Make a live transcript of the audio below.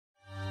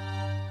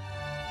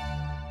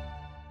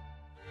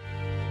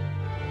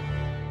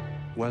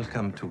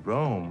Welcome to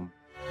Rome.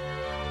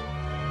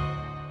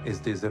 Is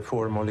this a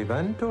formal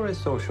event or a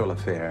social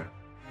affair?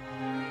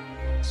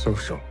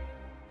 Social.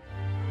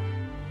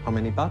 How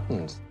many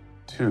buttons?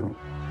 2.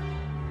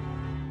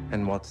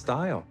 And what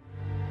style?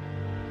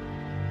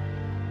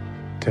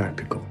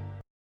 Tactical.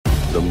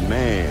 The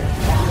man,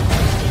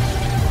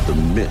 the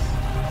myth,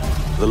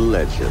 the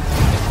legend.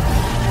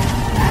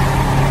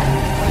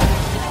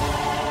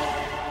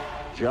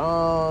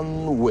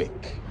 John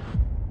Wick.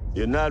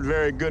 You're not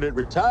very good at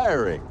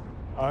retiring.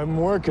 I'm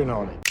working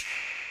on it.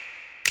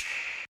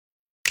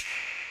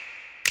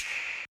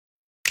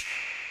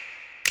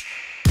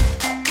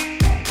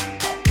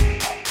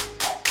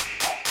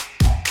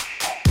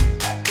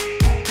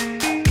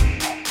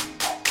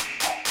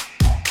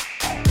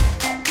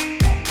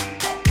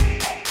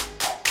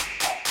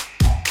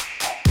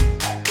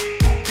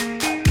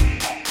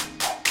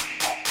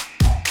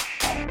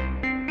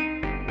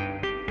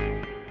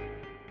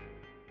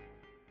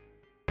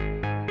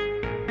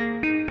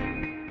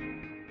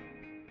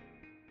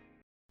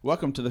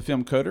 Welcome to the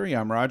Film Coterie.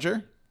 I'm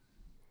Roger.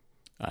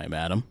 I'm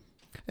Adam.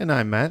 And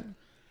I'm Matt.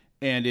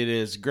 And it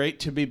is great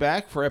to be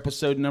back for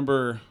episode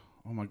number,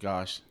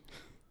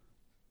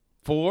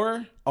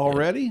 4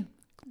 already? Yeah,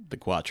 the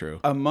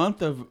Quattro. A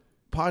month of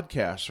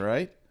podcasts,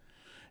 right?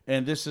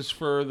 And this is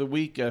for the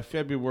week of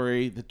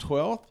February the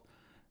 12th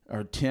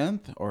or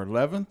 10th or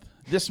 11th.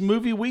 This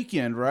movie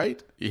weekend,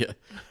 right? Yeah.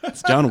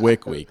 It's John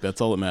Wick week. That's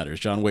all that matters.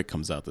 John Wick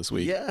comes out this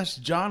week. Yes,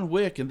 John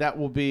Wick. And that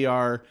will be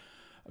our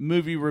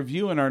movie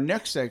review in our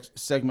next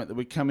segment that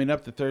will be coming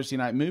up, the Thursday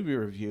night movie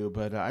review.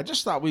 But I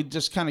just thought we'd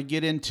just kind of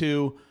get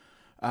into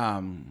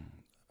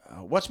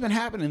what's been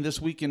happening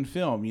this week in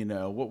film. You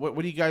know, what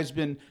have you guys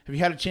been? Have you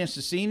had a chance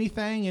to see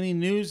anything? Any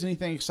news?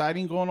 Anything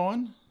exciting going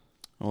on?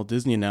 Well,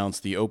 Disney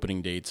announced the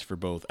opening dates for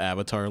both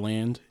Avatar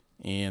Land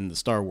and the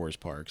Star Wars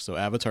park. So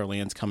Avatar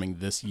Land's coming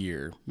this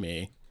year,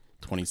 May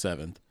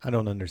 27th. I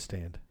don't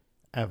understand.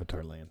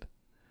 Avatar Land.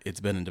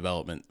 It's been in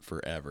development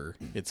forever.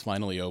 It's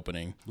finally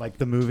opening. Like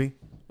the movie?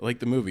 Like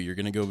the movie. You're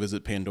going to go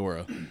visit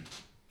Pandora.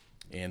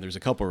 And there's a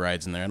couple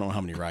rides in there. I don't know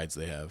how many rides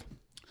they have.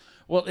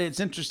 Well, it's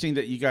interesting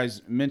that you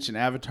guys mentioned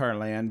Avatar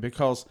Land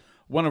because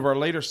one of our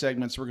later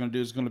segments we're going to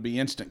do is going to be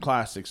instant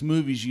classics,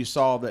 movies you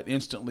saw that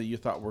instantly you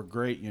thought were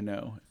great, you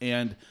know.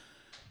 And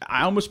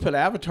I almost put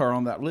Avatar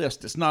on that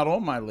list. It's not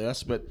on my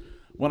list, but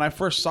when I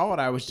first saw it,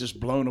 I was just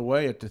blown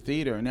away at the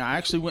theater. And I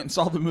actually went and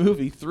saw the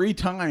movie 3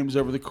 times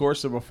over the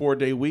course of a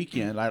 4-day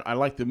weekend. I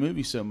liked the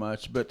movie so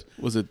much. But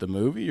was it the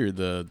movie or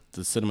the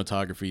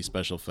cinematography,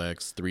 special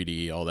effects,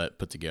 3D, all that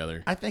put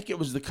together? I think it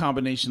was the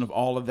combination of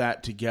all of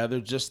that together,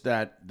 just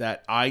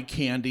that eye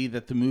candy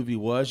that the movie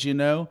was, you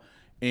know.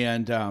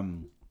 And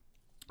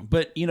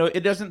but, you know,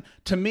 it doesn't,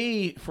 to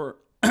me, for,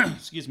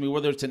 excuse me,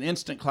 whether it's an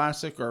instant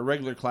classic or a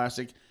regular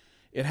classic,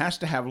 it has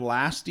to have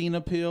lasting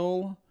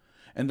appeal.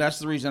 And that's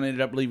the reason I ended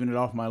up leaving it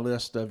off my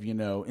list of, you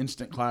know,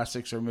 instant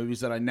classics or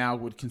movies that I now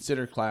would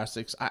consider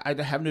classics. I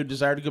have no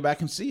desire to go back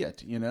and see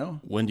it, you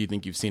know. When do you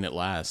think you've seen it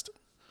last?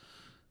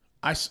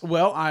 I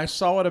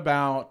saw it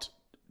about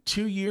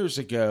 2 years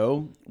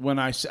ago when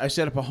I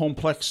set up a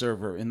Homeplex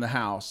server in the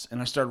house and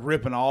I started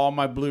ripping all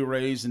my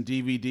Blu-rays and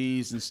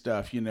DVDs and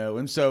stuff, you know.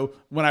 And so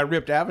when I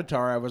ripped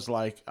Avatar, I was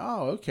like,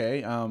 oh,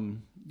 okay,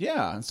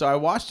 yeah. And so I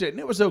watched it and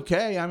it was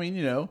okay. I mean,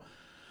 you know.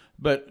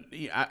 But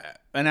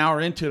an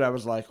hour into it, I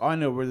was like, oh, I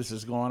know where this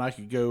is going. I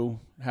could go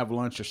have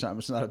lunch or something.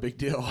 It's not a big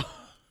deal.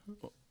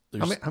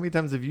 How many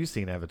times have you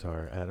seen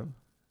Avatar, Adam?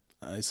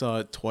 I saw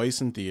it twice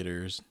in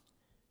theaters,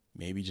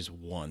 maybe just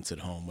once at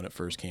home when it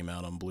first came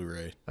out on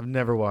Blu-ray. I've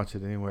never watched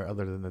it anywhere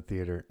other than the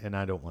theater, and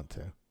I don't want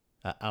to.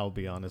 I'll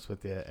be honest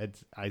with you.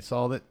 I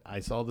saw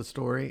the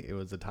story. It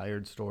was a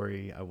tired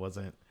story.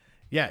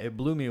 It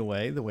blew me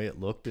away the way it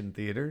looked in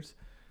theaters,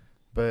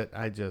 but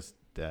I just,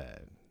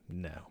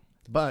 no.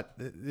 But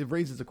it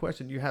raises a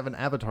question. You have an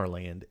Avatar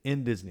Land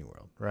in Disney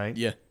World, right?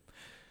 Yeah.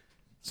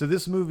 So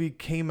this movie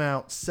came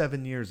out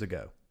 7 years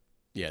ago.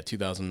 Yeah,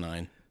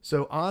 2009.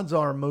 So odds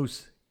are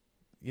most,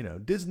 you know,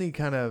 Disney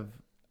kind of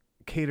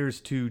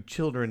caters to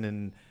children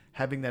and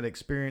having that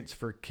experience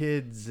for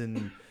kids.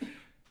 And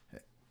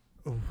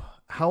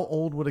how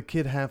old would a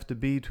kid have to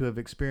be to have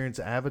experienced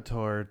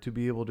Avatar to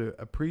be able to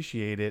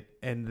appreciate it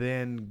and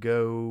then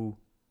go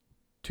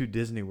to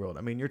Disney World?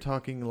 I mean, you're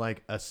talking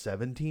like a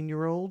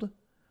 17-year-old?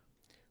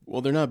 Well,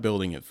 they're not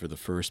building it for the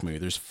first movie.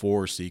 There's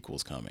 4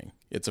 sequels coming.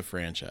 It's a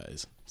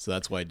franchise. So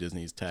that's why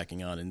Disney's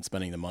tacking on and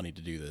spending the money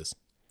to do this.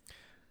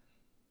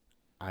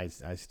 I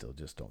still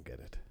just don't get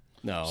it.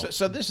 No.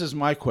 So this is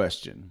my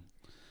question.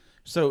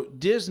 So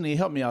Disney,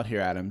 help me out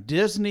here, Adam.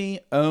 Disney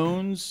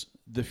owns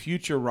the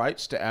future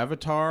rights to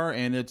Avatar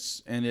and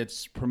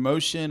its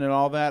promotion and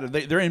all that.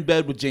 They're in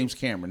bed with James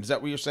Cameron. Is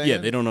that what you're saying? Yeah,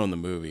 they don't own the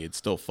movie. It's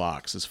still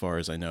Fox as far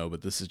as I know,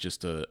 but this is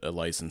just a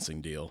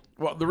licensing deal.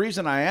 Well, the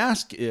reason I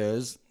ask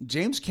is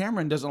James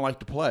Cameron doesn't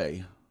like to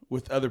play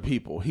with other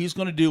people. He's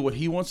going to do what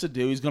he wants to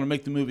do. He's going to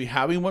make the movie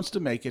how he wants to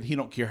make it. He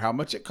don't care how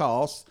much it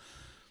costs.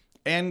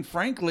 And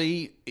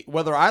frankly,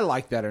 whether I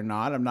like that or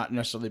not, I'm not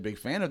necessarily a big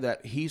fan of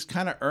that. He's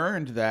kind of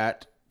earned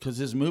that because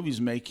his movies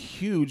make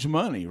huge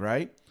money,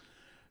 right?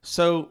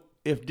 So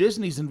if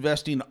Disney's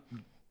investing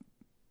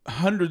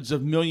hundreds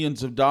of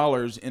millions of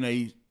dollars in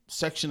a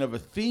section of a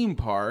theme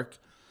park,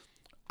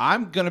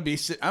 I'm gonna be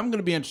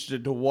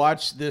interested to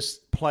watch this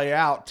play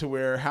out to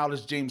where how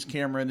does James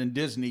Cameron and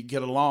Disney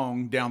get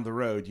along down the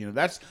road? You know,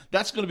 that's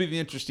going to be the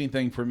interesting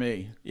thing for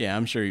me. Yeah,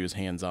 I'm sure he was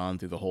hands-on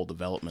through the whole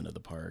development of the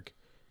park.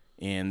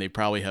 And they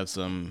probably have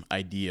some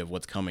idea of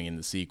what's coming in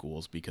the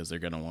sequels because they're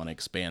going to want to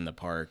expand the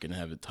park and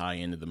have it tie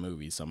into the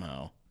movie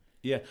somehow.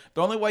 Yeah,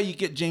 the only way you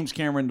get James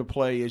Cameron to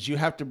play is you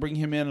have to bring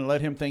him in and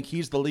let him think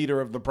he's the leader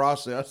of the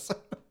process.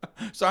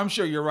 So I'm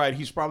sure you're right.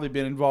 He's probably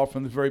been involved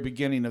from the very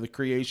beginning of the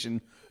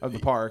creation of the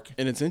park.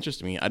 And it's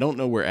interesting to me. I don't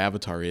know where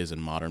Avatar is in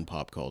modern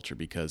pop culture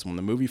because when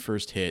the movie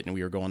first hit and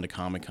we were going to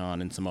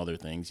Comic-Con and some other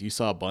things, you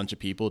saw a bunch of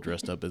people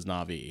dressed up as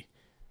Na'vi,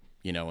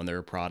 you know, and there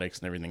were products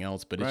and everything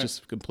else, but it's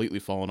just completely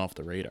fallen off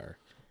the radar.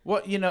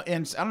 Well, you know,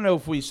 and I don't know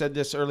if we said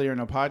this earlier in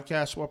a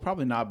podcast. Well,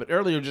 probably not, but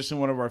earlier just in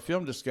one of our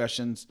film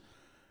discussions,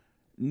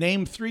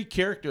 name 3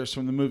 characters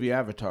from the movie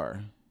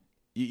Avatar.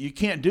 You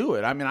can't do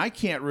it. I mean, I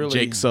can't really.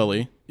 Jake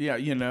Sully. Yeah,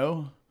 you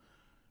know,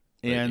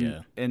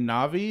 and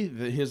Na'vi,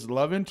 his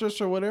love interest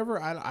or whatever.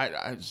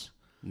 I just,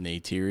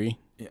 Neytiri.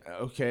 yeah,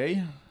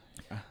 okay,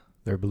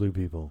 They're blue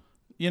people.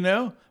 you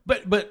know,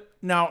 but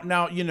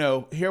now you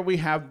know. Here we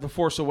have The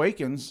Force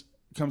Awakens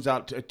comes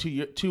out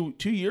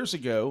two years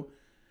ago,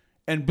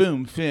 and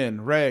boom,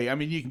 Finn, Rey. I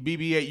mean, you can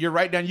BB-8. You're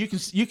right down.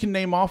 You can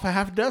name off a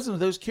half dozen of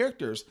those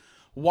characters.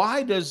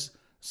 Why is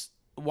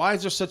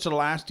there such a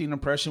lasting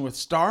impression with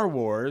Star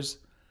Wars,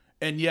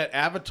 and yet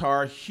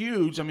Avatar,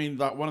 huge? I mean,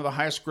 one of the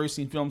highest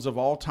grossing films of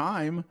all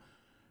time.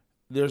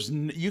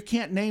 You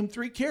can't name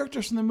 3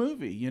 characters in the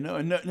movie, you know,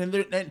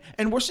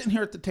 and we're sitting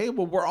here at the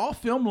table. We're all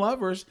film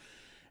lovers,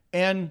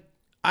 and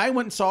I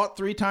went and saw it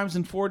 3 times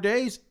in 4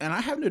 days, and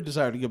I have no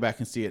desire to go back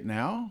and see it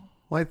now.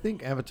 Well, I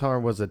think Avatar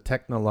was a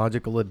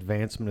technological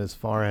advancement as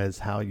far as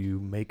how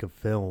you make a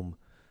film,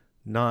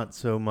 not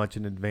so much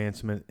an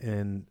advancement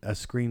in a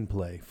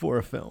screenplay for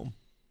a film.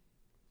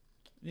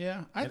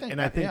 Yeah, I think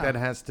that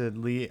has to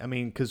lead. I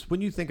mean, because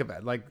when you think about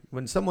it, like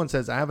when someone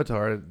says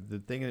Avatar, the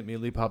thing that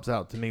immediately pops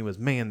out to me was,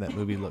 man, that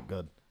movie looked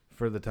good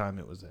for the time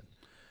it was in.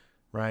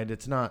 Right?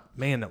 It's not,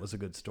 man, that was a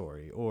good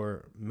story,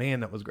 or man,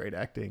 that was great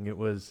acting. That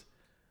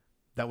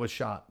was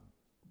shot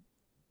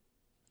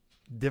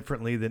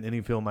differently than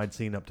any film I'd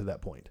seen up to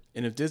that point.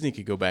 And if Disney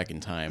could go back in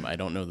time, I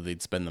don't know that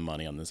they'd spend the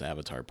money on this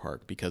Avatar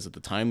park because at the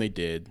time they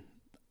did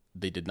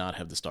not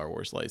have the Star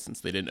Wars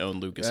license. They didn't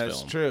own Lucasfilm.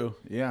 That's true.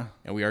 Yeah.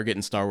 And we are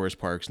getting Star Wars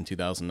parks in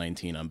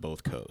 2019 on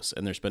both coasts,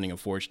 and they're spending a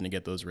fortune to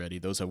get those ready.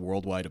 Those have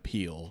worldwide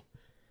appeal.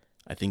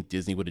 I think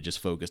Disney would have just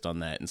focused on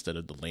that instead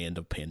of the land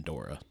of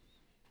Pandora.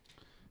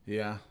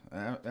 Yeah,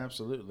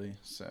 absolutely.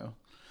 So,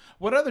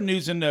 what other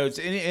news and notes?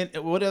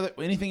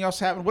 Anything else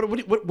happened?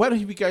 What have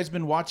you guys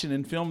been watching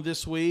in film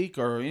this week,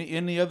 or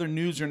any other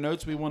news or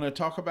notes we want to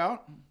talk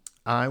about?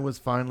 I was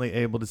finally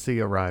able to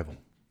see Arrival.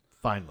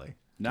 Finally.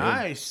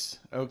 Nice.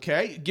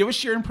 Okay. Give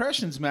us your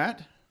impressions,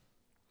 Matt.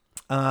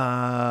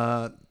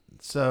 I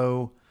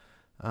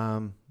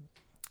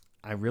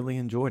really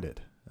enjoyed it.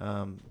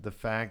 The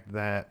fact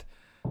that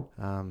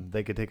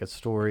they could take a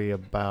story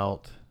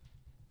about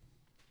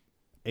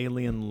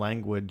alien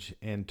language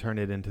and turn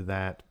it into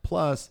that.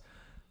 Plus,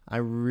 I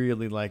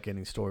really like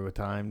any story with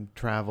time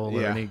travel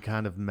or any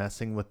kind of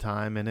messing with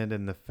time in it,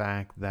 and the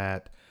fact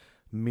that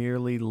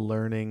merely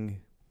learning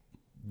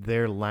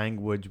their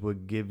language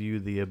would give you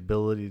the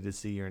ability to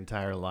see your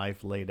entire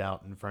life laid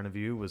out in front of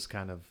you was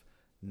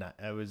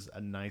it was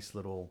a nice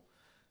little,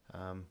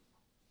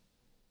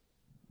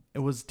 it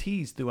was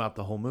teased throughout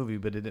the whole movie,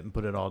 but it didn't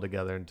put it all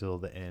together until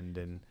the end.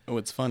 And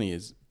what's funny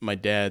is my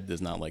dad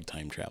does not like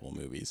time travel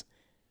movies.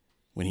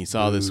 When he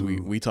saw this,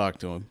 we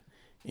talked to him,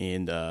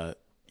 and I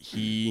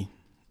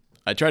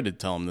tried to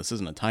tell him this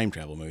isn't a time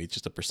travel movie, it's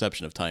just a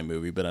perception of time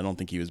movie, but I don't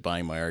think he was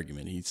buying my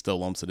argument. He still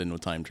lumps it in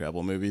with time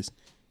travel movies.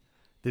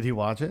 Did he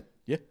watch it?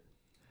 Yeah.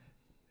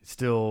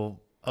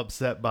 Still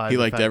upset by he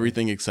liked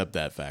everything except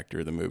that factor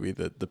of the movie,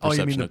 the perception of time.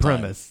 Oh, you mean the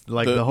premise,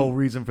 like the whole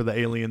reason for the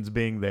aliens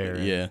being there.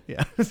 Yeah.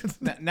 Yeah.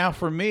 Now,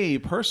 for me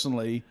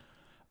personally,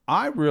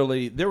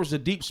 there was a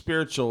deep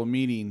spiritual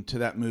meaning to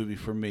that movie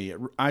for me.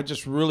 I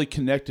just really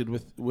connected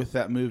with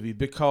that movie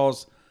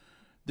because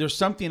there's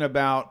something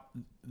about,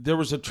 there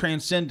was a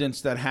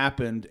transcendence that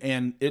happened,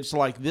 and it's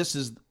like this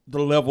is the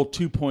level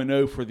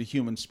 2.0 for the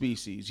human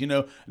species. You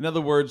know, in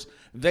other words,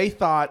 they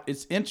thought,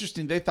 it's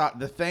interesting, they thought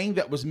the thing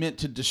that was meant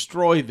to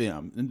destroy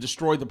them and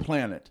destroy the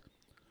planet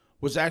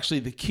was actually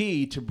the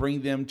key to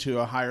bring them to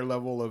a higher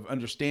level of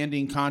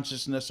understanding,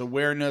 consciousness,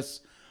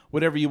 awareness,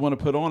 whatever you want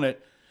to put on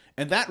it.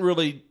 And that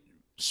really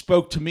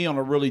spoke to me on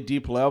a really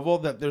deep level,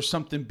 that there's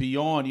something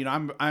beyond. You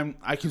know,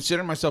 I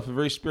consider myself a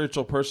very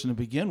spiritual person to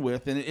begin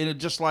with, and it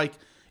just like,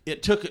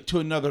 it took it to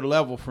another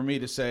level for me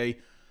to say,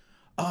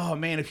 oh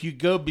man, if you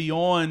go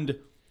beyond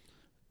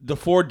the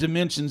 4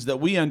 dimensions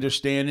that we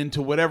understand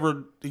into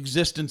whatever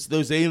existence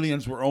those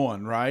aliens were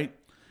on, right?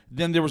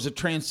 Then there was a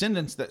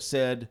transcendence that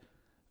said,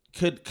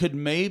 could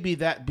maybe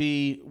that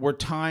be where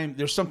time,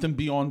 there's something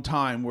beyond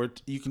time where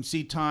you can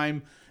see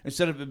time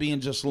instead of it being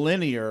just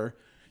linear,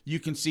 you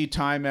can see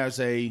time as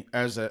a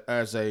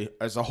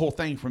whole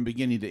thing from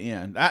beginning to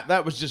end.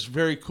 That was just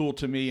very cool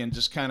to me, and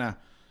just kind of,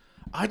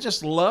 I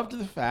just loved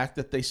the fact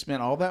that they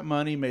spent all that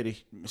money, made a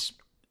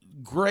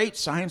great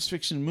science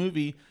fiction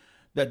movie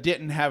that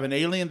didn't have an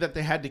alien that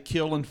they had to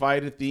kill and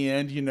fight at the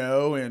end,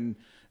 and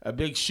a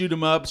big shoot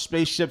 'em up,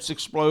 spaceships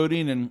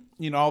exploding, and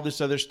all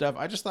this other stuff.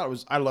 I just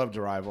thought I loved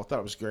Arrival. I thought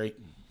it was great.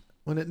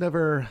 When it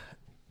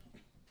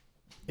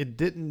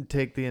didn't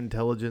take the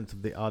intelligence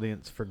of the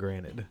audience for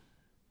granted,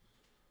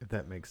 if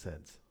that makes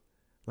sense.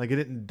 Like, it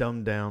didn't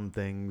dumb down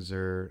things,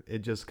 or it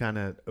just kind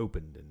of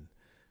opened and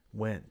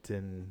went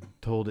and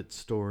told its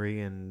story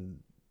and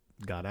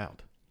got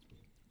out.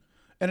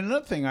 And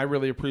another thing I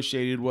really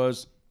appreciated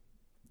was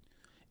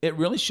it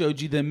really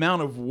showed you the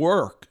amount of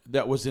work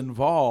that was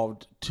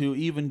involved to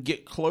even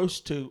get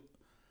close to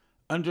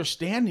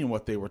understanding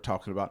what they were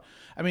talking about.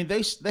 I mean,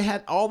 they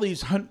had all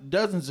these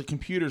dozens of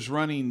computers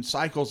running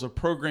cycles of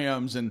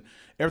programs and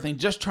everything,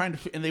 just trying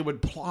to, and they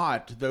would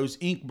plot those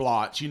ink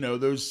blots,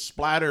 those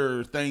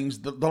splatter things,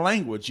 the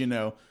language, and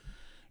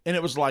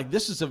it was like,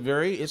 this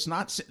is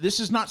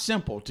not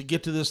simple to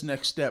get to this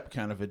next step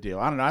kind of a deal.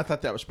 I don't know. I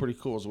thought that was pretty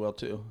cool as well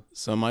too.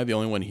 So am I the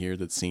only one here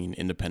that's seen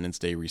Independence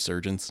Day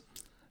Resurgence?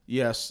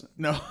 Yes.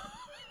 No.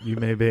 You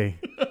may be.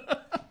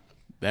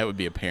 That would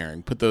be a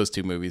pairing. Put those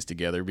two movies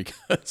together,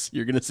 because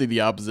you're going to see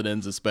the opposite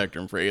ends of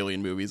spectrum for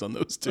alien movies on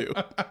those two.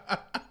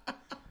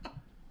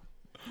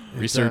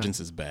 Resurgence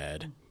is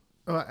bad.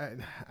 Well,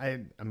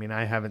 I mean,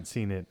 I haven't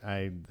seen it.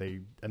 They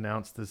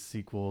announced this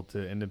sequel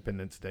to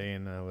Independence Day,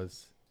 and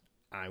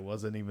I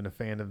wasn't even a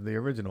fan of the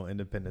original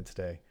Independence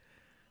Day.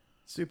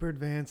 Super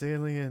advanced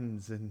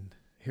aliens, and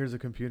here's a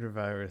computer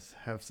virus.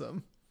 Have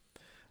some.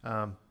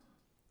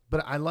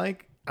 But I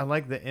like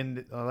the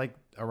end. I like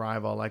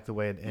Arrival. I like the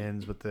way it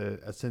ends with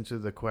essentially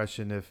the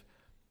question: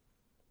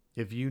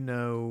 if you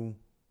know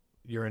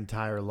your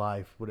entire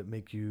life, would it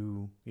make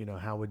you?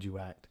 How would you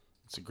act?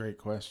 It's a great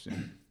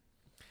question.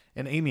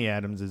 And Amy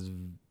Adams is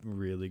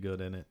really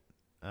good in it.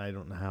 I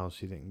don't know how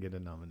she didn't get a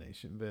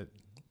nomination, but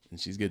And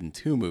she's getting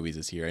 2 movies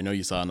this year. I know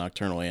you saw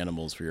Nocturnal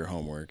Animals for your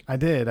homework. I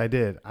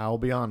did. I'll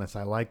be honest.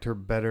 I liked her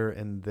better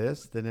in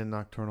this than in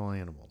Nocturnal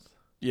Animals.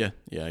 Yeah,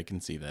 I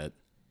can see that.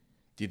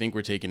 Do you think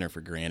we're taking her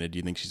for granted? Do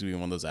you think she's going to be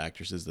one of those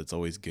actresses that's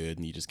always good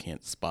and you just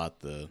can't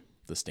spot the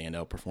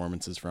standout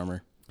performances from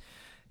her?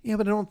 Yeah,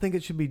 but I don't think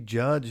it should be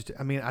judged.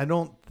 I mean, I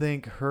don't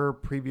think her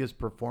previous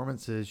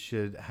performances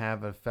should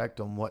have effect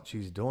on what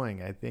she's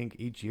doing. I think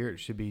each year it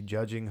should be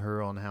judging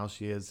her on how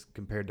she is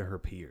compared to her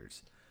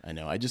peers. I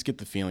know. I just get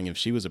the feeling if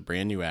she was a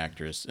brand new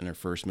actress and her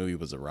first movie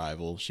was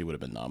Arrival, she would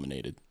have been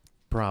nominated.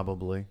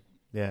 Probably.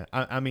 Yeah.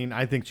 I mean,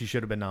 I think she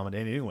should have been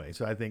nominated anyway.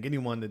 So I think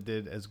anyone that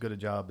did as good a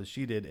job as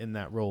she did in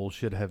that role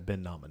should have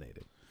been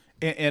nominated.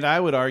 And I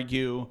would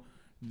argue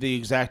the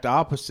exact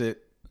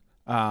opposite.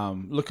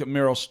 Look at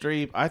Meryl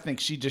Streep. I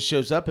think she just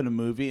shows up in a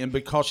movie, and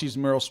because she's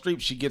Meryl Streep,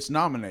 she gets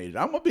nominated.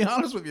 I'm going to be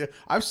honest with you.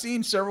 I've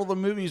seen several of the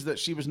movies that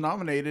she was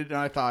nominated, and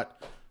I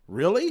thought,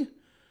 really?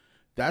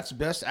 That's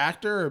Best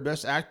Actor or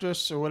Best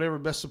Actress or whatever,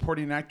 Best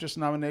Supporting Actress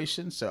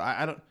nomination. So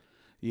I don't,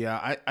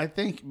 yeah, I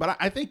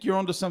think you're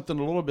onto something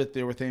a little bit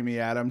there with Amy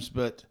Adams,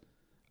 but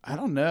I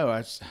don't know.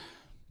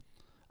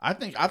 I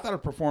thought her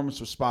performance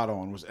was spot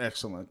on, was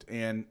excellent.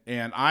 And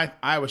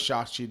I was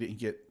shocked she didn't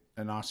get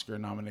an Oscar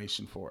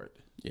nomination for it.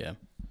 Yeah.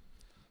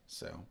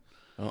 So.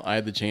 Well, I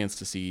had the chance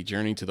to see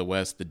Journey to the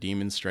West, The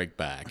Demons Strike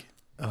Back.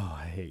 Oh,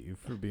 I hate you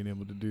for being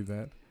able to do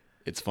that.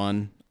 It's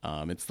fun.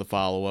 It's the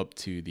follow-up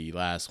to the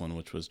last one,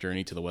 which was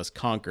Journey to the West,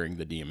 Conquering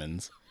the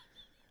Demons.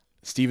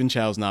 Stephen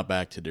Chow's not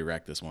back to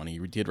direct this one. He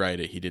did write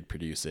it. He did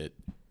produce it.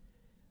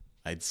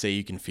 I'd say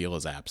you can feel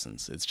his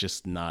absence. It's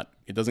just not...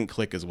 It doesn't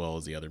click as well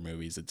as the other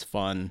movies. It's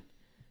fun.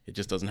 It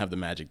just doesn't have the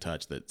magic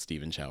touch that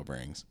Stephen Chow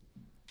brings.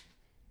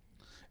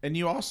 And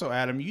you also,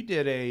 Adam, you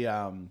did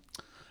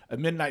a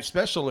midnight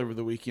special over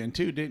the weekend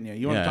too, didn't you?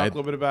 You want to talk a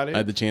little bit about it? I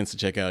had the chance to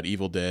check out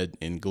Evil Dead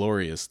in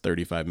glorious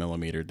 35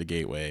 millimeter at the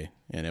Gateway,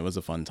 and it was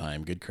a fun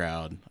time. Good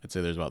crowd. I'd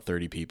say there's about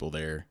 30 people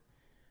there,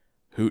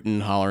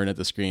 hooting, hollering at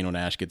the screen when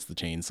Ash gets the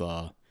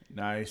chainsaw.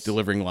 Nice.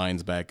 Delivering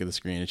lines back at the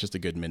screen. It's just a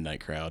good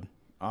midnight crowd.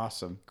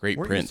 Awesome. Great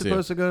Weren't print you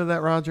supposed to go to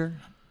that, Roger?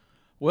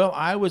 Well,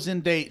 I was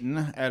in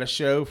Dayton at a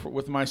show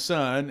with my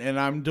son, and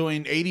I'm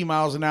doing 80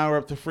 miles an hour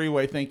up the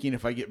freeway thinking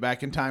if I get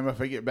back in time,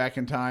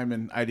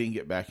 and I didn't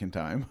get back in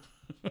time.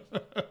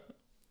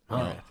 All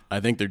right. I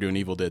think they're doing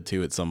Evil Dead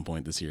 2 at some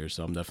point this year,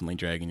 so I'm definitely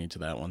dragging you to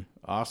that one.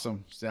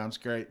 Awesome. Sounds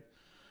great.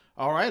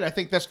 All right, I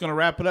think that's going to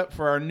wrap it up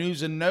for our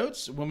news and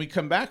notes. When we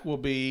come back, we'll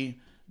be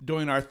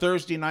doing our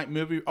Thursday night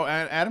movie. Oh,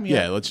 Adam,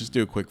 yeah, let's just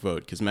do a quick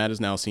vote, because Matt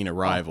has now seen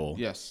Arrival.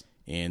 Yes.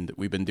 And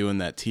we've been doing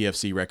that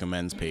TFC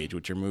recommends page,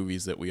 which are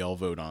movies that we all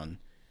vote on,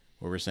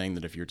 where we're saying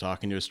that if you're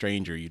talking to a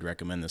stranger, you'd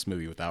recommend this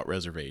movie without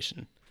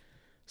reservation.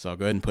 So I'll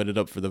go ahead and put it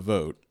up for the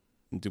vote.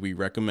 Do we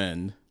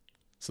recommend,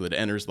 so that it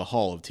enters the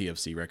hall of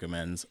TFC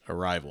recommends,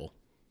 Arrival?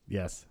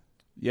 Yes.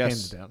 Yes.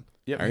 Hands down.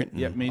 Yep. All right.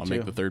 Yep. Me I'll too.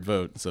 make the third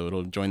vote, so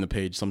it'll join the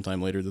page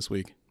sometime later this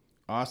week.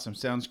 Awesome.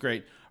 Sounds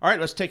great. All right,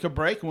 let's take a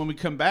break. And when we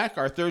come back,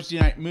 our Thursday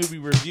night movie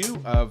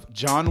review of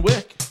John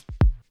Wick.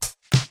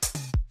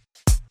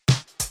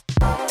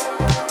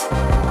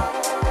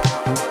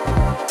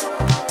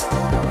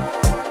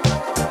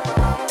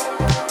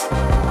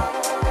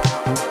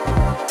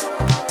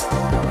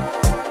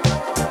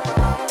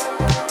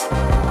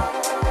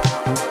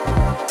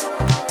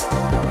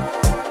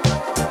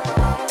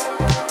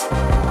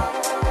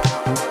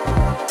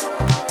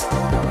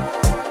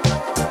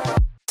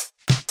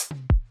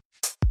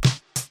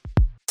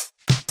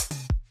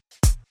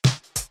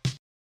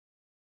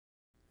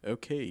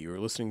 Okay, you are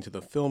listening to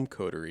the Film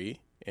Coterie,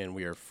 and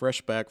we are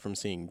fresh back from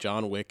seeing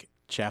John Wick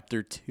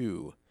Chapter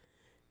 2.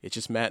 It's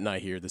just Matt and I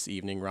here this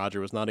evening.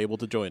 Roger was not able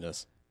to join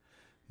us.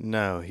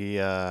 No, he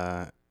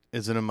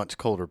is in a much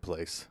colder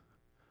place.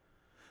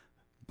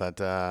 But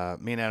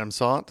me and Adam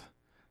saw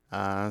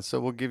it, so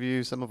we'll give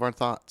you some of our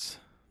thoughts.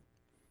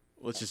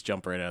 Let's just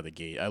jump right out of the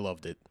gate. I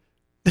loved it.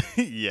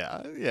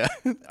 Yeah.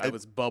 I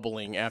was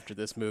bubbling after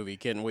this movie.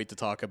 Can't wait to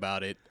talk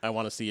about it. I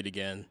want to see it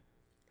again.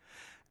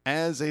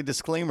 As a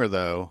disclaimer,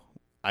 though,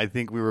 I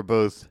think we were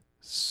both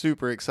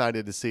super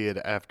excited to see it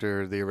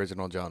after the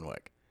original John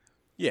Wick.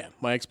 Yeah,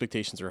 my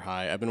expectations are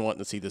high. I've been wanting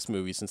to see this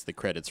movie since the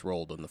credits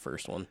rolled on the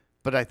first one.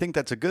 But I think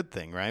that's a good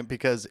thing, right?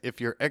 Because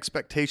if your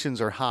expectations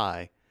are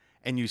high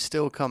and you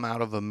still come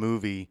out of a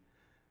movie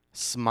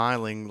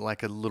smiling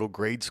like a little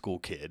grade school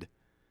kid,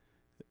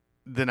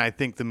 then I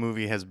think the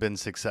movie has been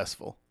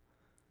successful.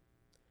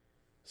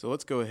 So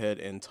let's go ahead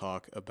and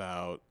talk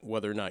about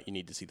whether or not you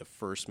need to see the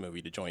first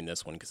movie to join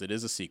this one, because it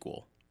is a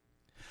sequel.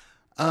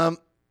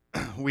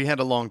 We had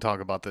a long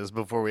talk about this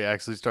before we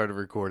actually started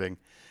recording.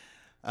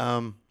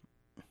 I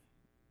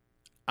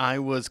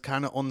was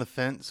kind of on the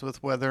fence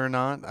with whether or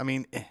not. I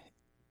mean,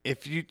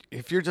 if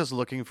you're just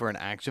looking for an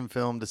action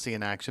film to see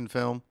an action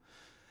film,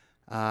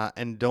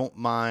 and don't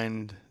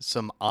mind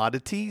some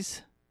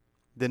oddities,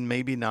 then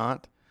maybe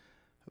not.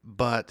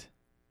 But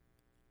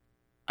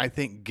I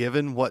think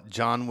given what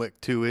John Wick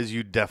 2 is,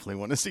 you definitely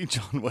want to see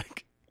John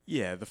Wick.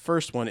 Yeah, the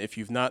first one, if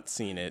you've not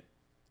seen it,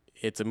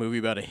 it's a movie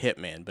about a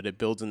hitman, but it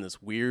builds in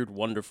this weird,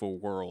 wonderful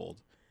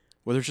world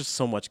where there's just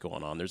so much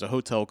going on. There's a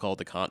hotel called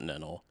the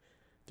Continental.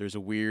 There's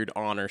a weird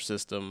honor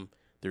system.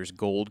 There's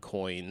gold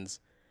coins.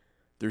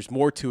 There's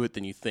more to it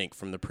than you think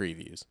from the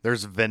previews.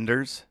 There's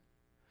vendors.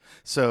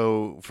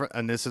 So,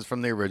 and this is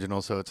from the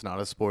original, so it's not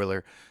a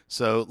spoiler.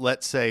 So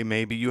let's say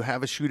maybe you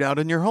have a shootout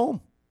in your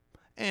home,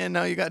 and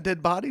now you got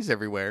dead bodies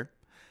everywhere,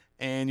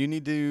 and you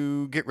need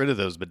to get rid of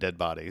those dead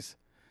bodies.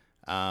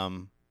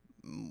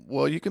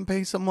 Well, you can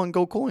pay someone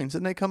gold coins,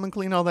 and they come and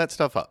clean all that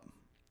stuff up.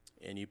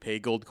 And you pay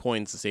gold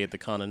coins to stay at the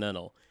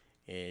Continental.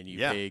 And you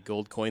pay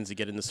gold coins to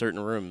get into certain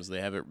rooms. They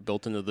have it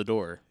built into the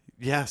door.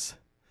 Yes.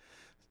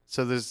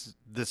 So there's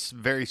this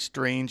very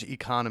strange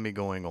economy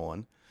going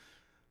on.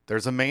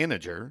 There's a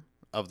manager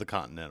of the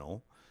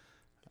Continental.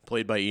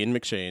 Played by Ian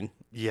McShane.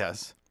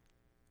 Yes.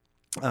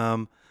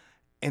 And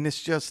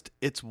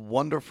it's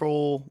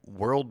wonderful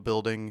world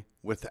building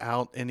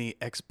without any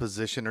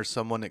exposition or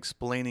someone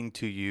explaining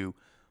to you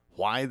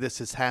why this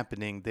is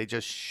happening. They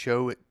just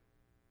show it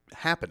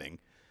happening.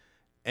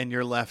 And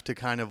you're left to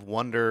kind of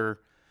wonder,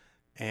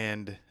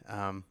 and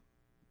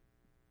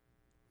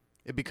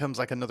it becomes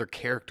like another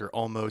character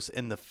almost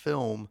in the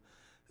film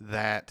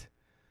that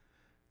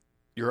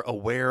you're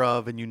aware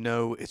of, and you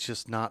know it's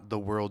just not the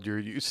world you're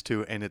used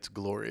to, and it's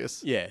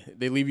glorious. Yeah,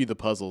 they leave you the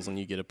puzzles, and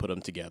you get to put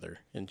them together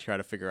and try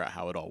to figure out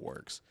how it all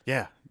works.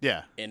 Yeah.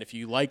 And if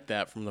you like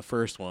that from the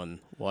first one,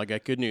 well, I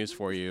got good news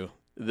for you.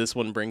 This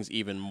one brings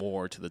even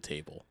more to the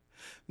table.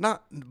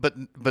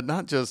 But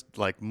not just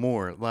like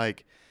more.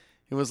 Like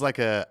it was like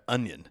a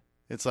onion.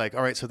 It's like,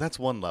 all right, so that's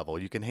one level.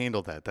 You can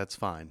handle that. That's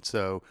fine.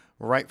 So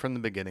right from the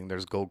beginning,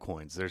 there's gold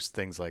coins. There's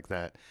things like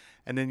that.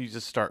 And then you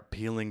just start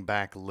peeling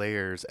back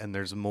layers, and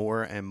there's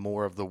more and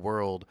more of the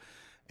world.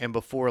 And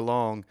before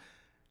long,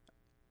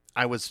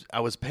 I was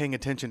paying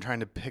attention, trying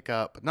to pick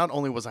up. Not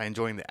only was I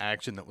enjoying the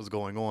action that was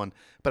going on,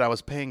 but I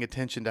was paying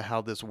attention to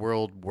how this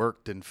world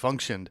worked and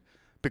functioned,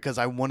 because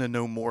I want to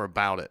know more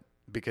about it.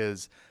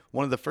 Because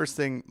one of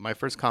the my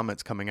first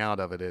comments coming out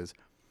of it is,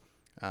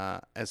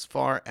 as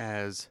far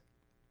as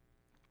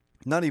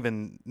not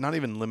even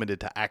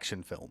limited to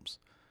action films,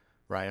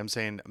 right? I'm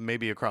saying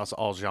maybe across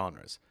all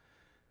genres.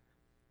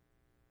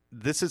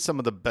 This is some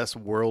of the best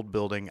world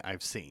building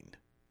I've seen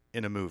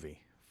in a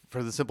movie,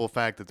 for the simple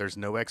fact that there's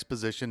no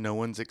exposition. No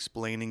one's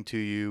explaining to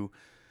you,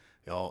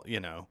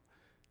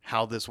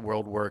 how this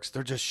world works.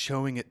 They're just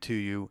showing it to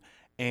you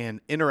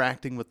and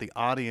interacting with the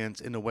audience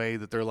in a way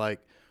that they're like,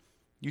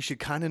 you should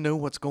kind of know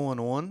what's going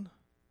on,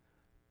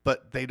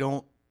 but they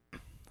don't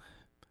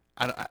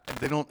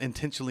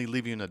intentionally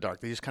leave you in the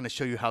dark. They just kind of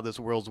show you how this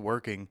world's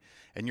working,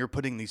 and you're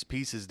putting these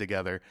pieces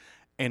together.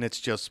 And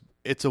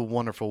it's a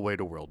wonderful way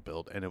to world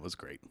build, and it was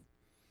great.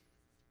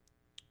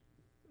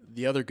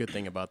 The other good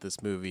thing about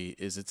this movie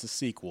is it's a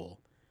sequel,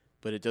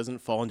 but it doesn't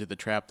fall into the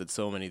trap that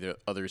so many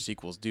other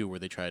sequels do, where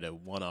they try to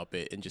one-up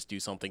it and just do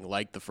something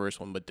like the first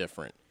one but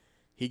different.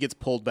 He gets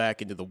pulled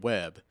back into the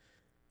web,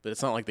 but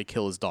it's not like they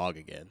kill his dog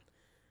again.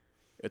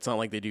 It's not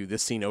like they do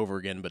this scene over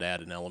again, but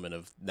add an element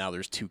of now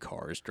there's two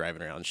cars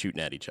driving around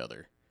shooting at each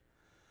other.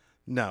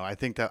 No, I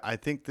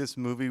think this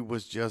movie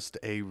was just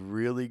a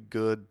really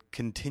good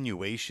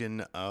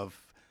continuation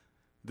of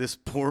this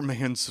poor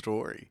man's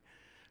story,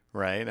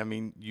 right? I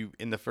mean,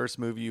 in the first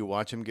movie, you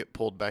watch him get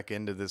pulled back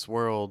into this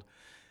world,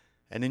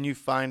 and then you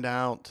find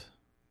out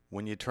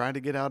when you try to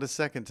get out a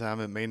second time,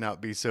 it may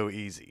not be so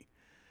easy.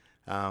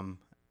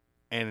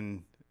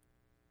 And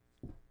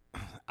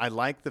I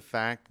like the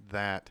fact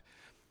that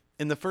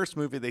in the first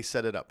movie, they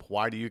set it up.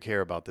 Why do you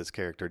care about this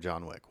character,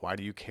 John Wick? Why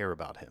do you care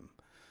about him?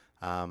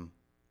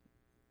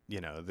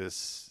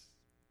 This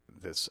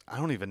I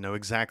don't even know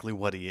exactly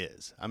what he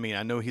is. I mean,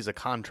 I know he's a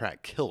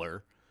contract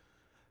killer,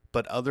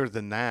 but other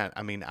than that,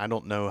 I mean, I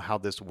don't know how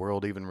this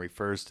world even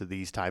refers to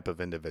these type of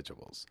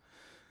individuals.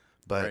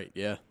 But right,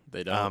 yeah,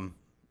 they don't.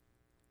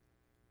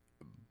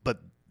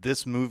 But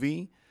this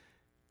movie,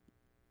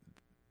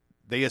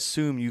 they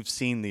assume you've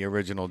seen the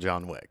original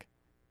John Wick,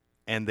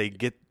 and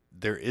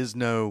there is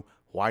no,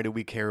 why do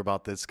we care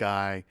about this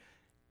guy?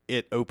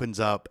 It opens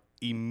up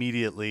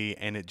immediately,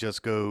 and it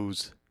just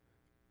goes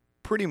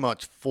pretty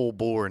much full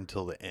bore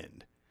until the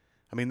end.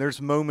 I mean, there's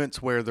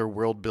moments where they're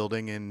world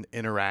building and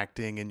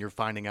interacting, and you're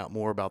finding out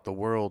more about the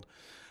world,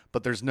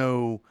 but there's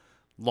no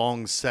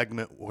long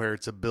segment where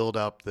it's a build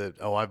up that,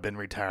 oh, I've been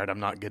retired, I'm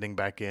not getting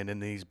back in,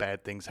 and these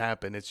bad things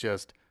happen. It's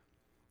just,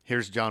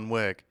 here's John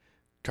Wick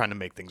trying to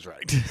make things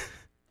right.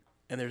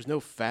 And there's no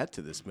fat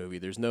to this movie.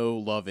 There's no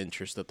love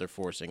interest that they're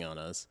forcing on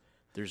us.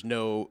 There's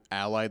no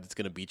ally that's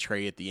going to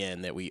betray at the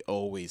end that we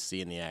always see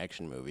in the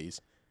action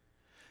movies.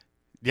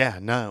 Yeah,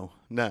 no.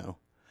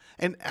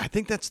 And I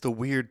think that's the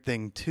weird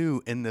thing,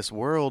 too, in this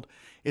world,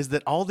 is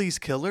that all these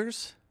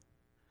killers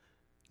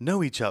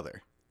know each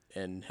other.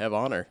 And have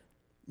honor.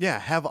 Yeah,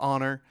 have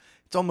honor.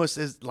 It's almost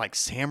as like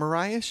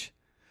samurai-ish,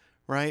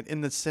 right?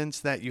 In the sense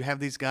that you have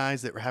these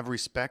guys that have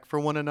respect for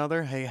one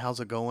another. Hey, how's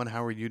it going?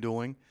 How are you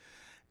doing?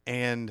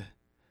 And,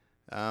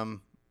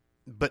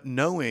 but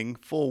knowing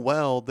full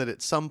well that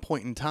at some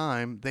point in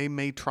time, they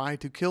may try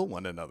to kill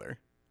one another.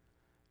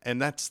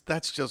 And that's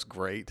just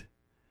great.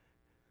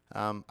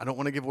 I don't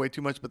want to give away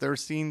too much, but there are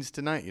scenes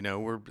tonight,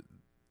 where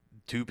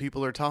two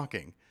people are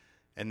talking,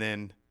 and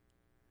then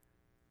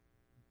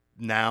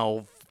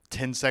now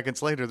 10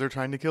 seconds later, they're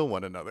trying to kill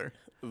one another.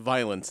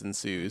 Violence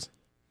ensues.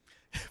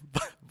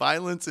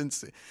 Violence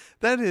ensues.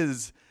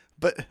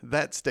 But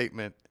that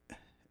statement,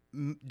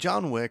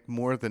 John Wick,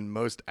 more than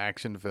most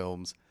action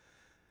films,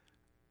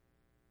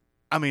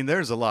 I mean,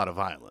 there's a lot of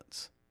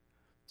violence.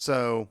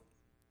 So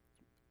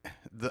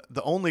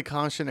the only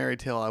cautionary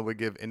tale I would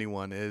give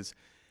anyone is,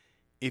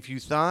 if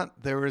you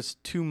thought there was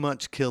too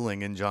much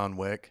killing in John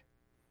Wick,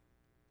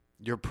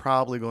 you're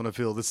probably going to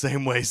feel the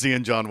same way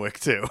seeing John Wick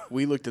 2.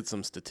 We looked at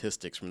some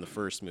statistics from the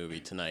first movie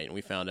tonight, and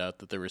we found out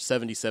that there were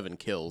 77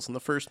 kills in the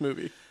first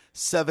movie.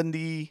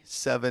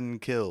 77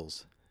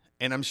 kills.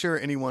 And I'm sure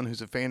anyone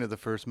who's a fan of the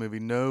first movie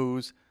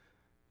knows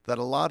that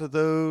a lot of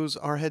those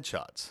are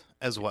headshots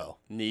as well.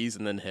 Knees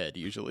and then head,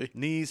 usually.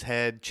 Knees,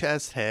 head,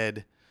 chest,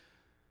 head.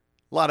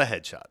 A lot of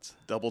headshots.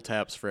 Double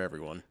taps for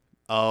everyone.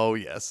 Oh,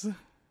 yes.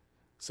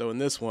 So in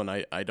this one,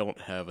 I don't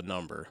have a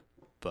number,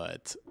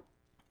 but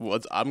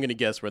I'm going to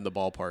guess we're in the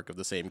ballpark of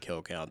the same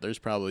kill count. There's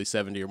probably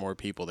 70 or more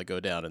people that go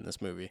down in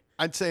this movie.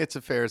 I'd say it's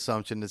a fair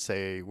assumption to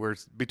say we're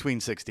between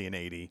 60 and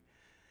 80.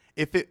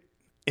 If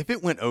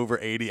it went over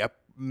 80, I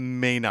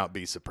may not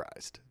be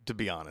surprised, to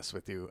be honest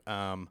with you.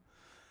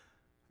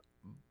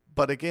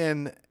 But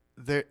again,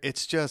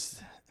 it's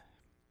just,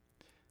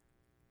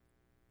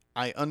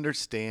 I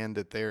understand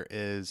that there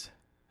is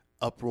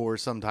uproar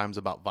sometimes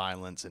about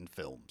violence in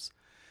films.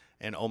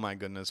 And oh my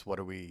goodness, what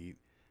are we?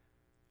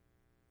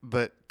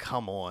 But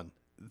come on,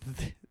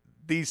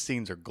 these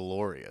scenes are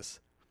glorious.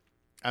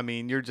 I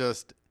mean,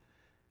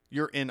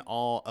 you're in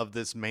awe of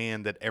this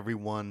man that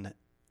everyone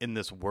in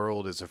this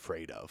world is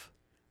afraid of.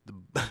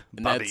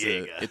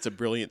 It's a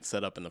brilliant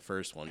setup in the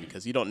first one,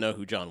 because you don't know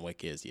who John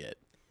Wick is yet.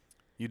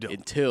 You don't.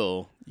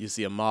 Until you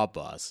see a mob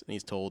boss and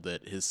he's told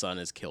that his son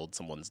has killed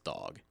someone's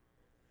dog.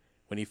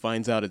 When he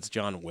finds out it's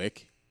John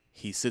Wick,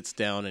 he sits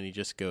down and he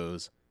just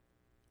goes,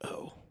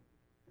 oh.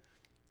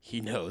 He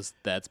knows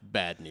that's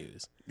bad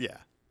news. Yeah.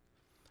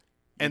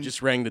 And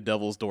just rang the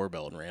devil's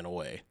doorbell and ran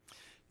away.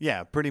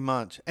 Yeah, pretty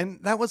much. And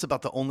that was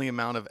about the only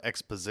amount of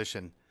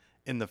exposition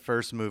in the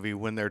first movie,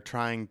 when they're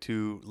trying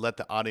to let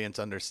the audience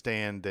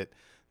understand that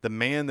the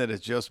man that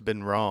has just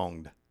been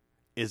wronged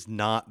is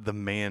not the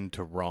man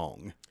to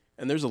wrong.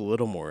 And there's a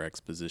little more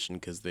exposition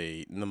because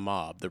the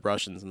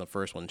Russians in the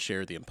first one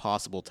share the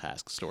impossible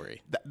task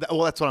story.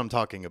 Well, that's what I'm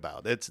talking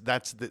about. That's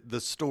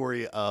the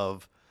story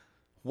of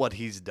what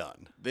he's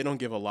done. They don't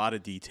give a lot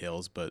of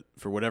details, but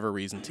for whatever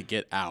reason, to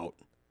get out,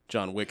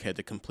 John Wick had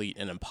to complete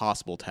an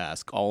impossible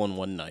task all in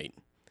one night.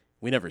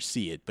 We never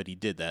see it, but he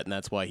did that, and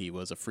that's why he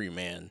was a free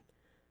man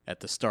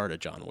at the start of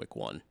John Wick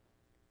 1.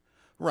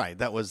 Right,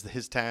 that was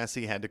his task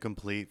he had to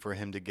complete for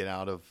him to get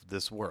out of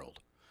this world.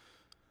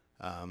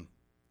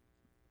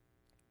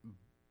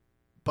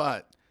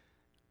 But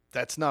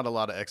That's not a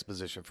lot of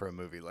exposition for a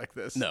movie like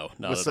this. No,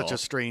 not with at such all. a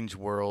strange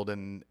world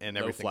and No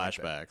everything.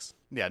 flashbacks.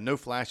 Yeah, no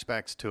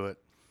flashbacks to it.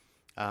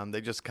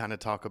 They just kind of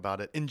talk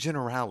about it in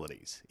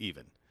generalities,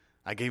 even.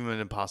 I gave him an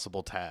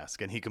impossible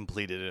task, and he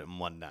completed it in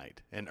one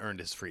night and earned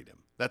his freedom.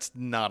 That's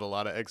not a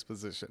lot of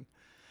exposition.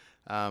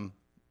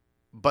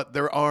 But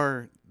there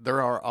are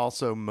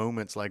also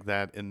moments like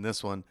that in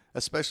this one,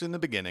 especially in the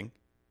beginning,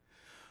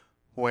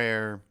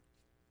 where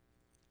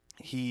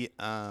he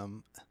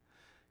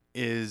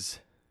is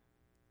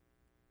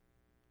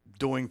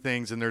doing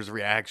things and there's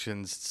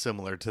reactions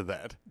similar to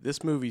that.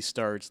 This movie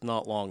starts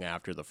not long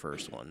after the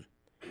first one.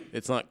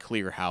 It's not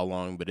clear how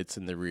long, but it's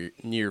in the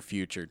near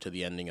future to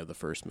the ending of the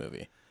first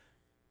movie.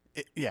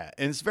 Yeah,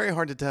 and it's very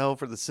hard to tell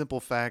for the simple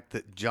fact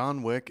that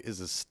John Wick is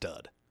a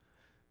stud.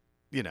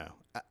 You know,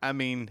 I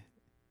mean,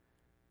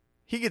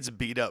 he gets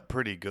beat up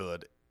pretty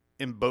good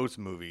in both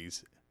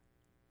movies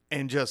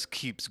and just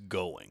keeps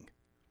going.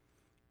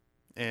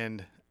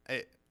 And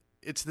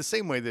it's the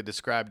same way they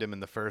described him in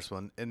the first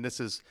one. And this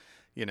is,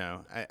 you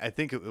know, I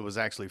think it was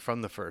actually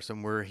from the first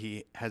one where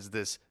he has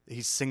this,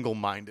 he's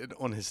single-minded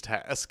on his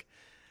task.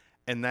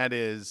 And that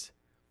is,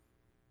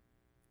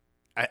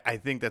 I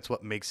think that's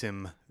what makes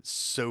him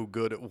so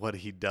good at what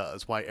he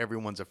does, why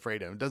everyone's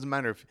afraid of him. It doesn't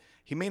matter if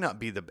he may not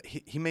be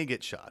he may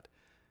get shot.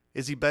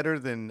 Is he better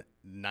than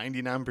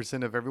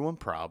 99% of everyone?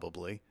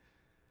 Probably.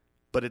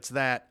 But it's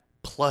that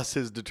plus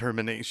his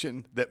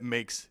determination that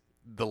makes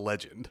the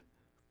legend.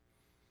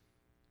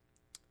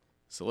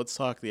 So let's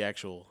talk the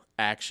actual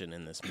action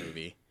in this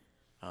movie.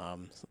 A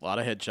lot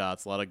of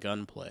headshots, a lot of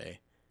gunplay.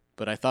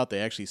 But I thought they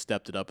actually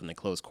stepped it up in the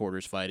close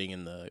quarters fighting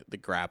and the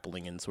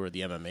grappling and sort of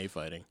the MMA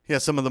fighting. Yeah,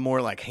 some of the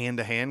more like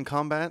hand-to-hand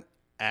combat,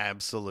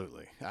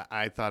 absolutely.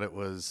 I thought it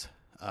was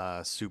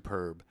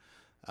superb.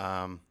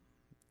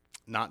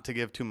 Not to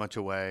give too much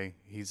away,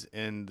 he's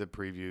in the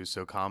preview,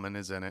 so Common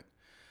is in it.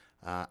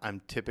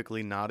 I'm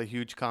typically not a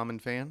huge Common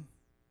fan.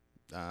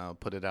 I'll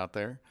put it out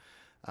there.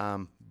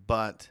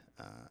 But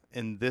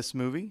in this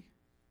movie,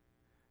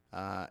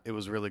 it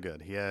was really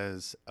good. He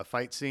has a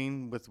fight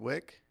scene with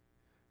Wick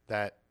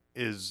that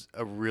is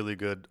a really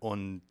good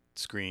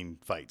on-screen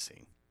fight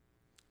scene.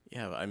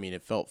 Yeah, I mean,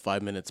 it felt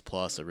 5 minutes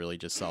plus of really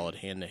just solid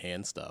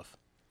hand-to-hand stuff.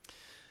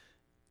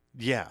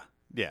 Yeah.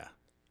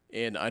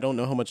 And I don't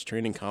know how much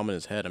training Common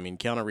has had. I mean,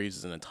 Keanu Reeves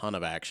is in a ton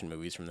of action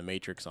movies from The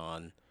Matrix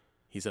on.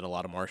 He's had a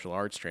lot of martial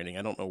arts training.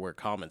 I don't know where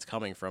Common's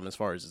coming from as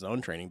far as his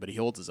own training, but he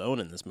holds his own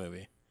in this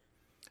movie.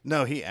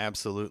 No, he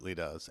absolutely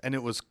does. And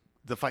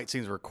the fight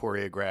scenes were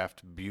choreographed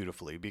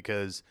beautifully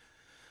because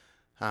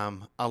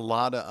a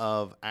lot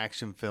of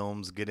action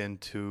films get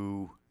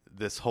into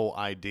this whole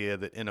idea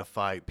that in a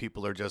fight,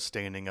 people are just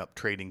standing up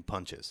trading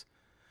punches.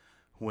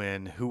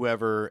 When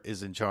whoever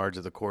is in charge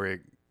of the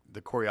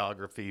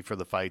choreography for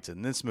the fights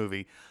in this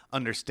movie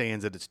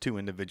understands that it's two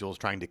individuals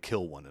trying to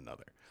kill one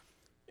another.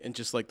 And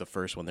just like the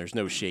first one, there's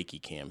no shaky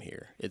cam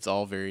here. It's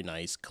all very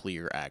nice,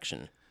 clear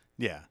action.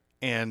 Yeah,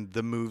 and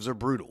the moves are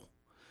brutal.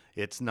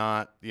 It's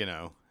not,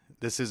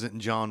 this isn't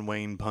John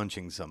Wayne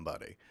punching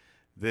somebody.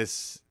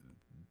 These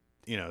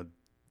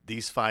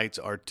fights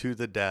are to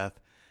the death,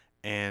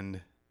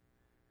 and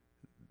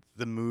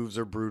the moves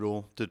are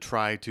brutal to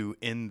try to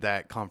end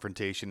that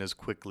confrontation as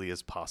quickly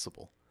as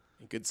possible.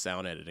 Good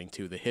sound editing,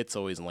 too. The hits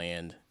always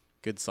land.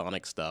 Good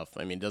sonic stuff.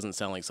 I mean, it doesn't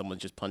sound like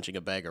someone's just punching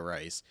a bag of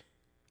rice.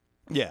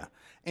 Yeah,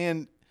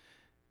 and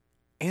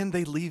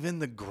they leave in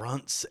the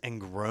grunts and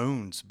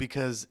groans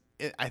because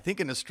I think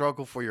in a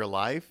struggle for your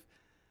life,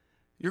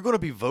 you're going to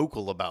be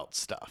vocal about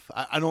stuff.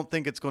 I don't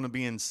think it's going to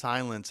be in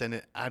silence,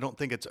 and I don't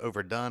think it's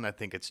overdone. I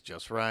think it's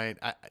just right.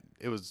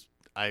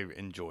 I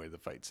enjoy the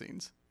fight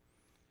scenes.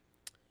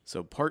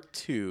 So part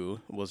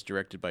 2 was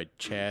directed by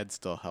Chad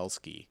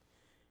Stahelski.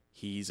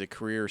 He's a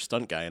career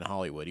stunt guy in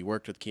Hollywood. He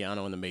worked with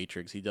Keanu in The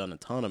Matrix. He's done a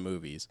ton of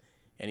movies,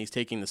 and he's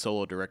taking the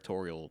solo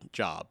directorial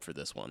job for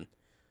this one.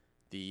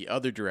 The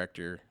other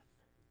director,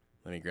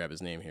 let me grab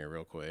his name here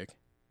real quick.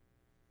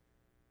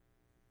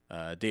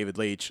 David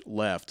Leitch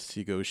left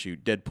to go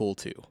shoot Deadpool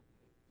 2.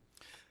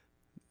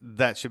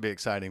 That should be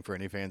exciting for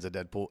any fans of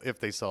Deadpool if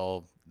they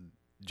saw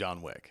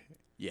John Wick.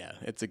 Yeah,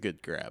 it's a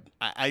good grab.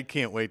 I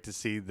can't wait to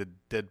see the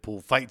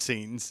Deadpool fight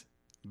scenes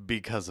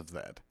because of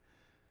that.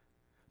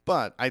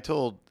 But I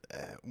told,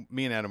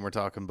 me and Adam were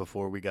talking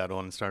before we got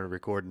on and started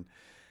recording.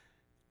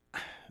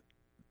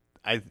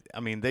 I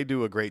mean, they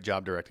do a great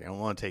job directing. I don't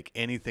want to take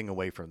anything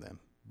away from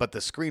them. But the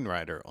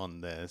screenwriter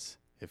on this,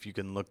 if you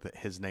can look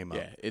his name up.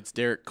 Yeah, it's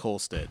Derek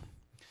Kolstad.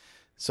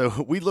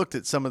 So we looked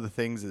at some of the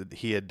things that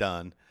he had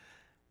done,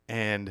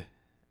 and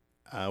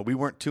we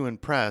weren't too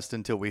impressed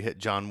until we hit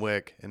John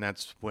Wick, and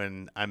that's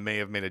when I may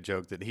have made a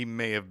joke that he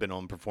may have been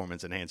on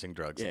performance-enhancing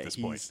drugs at this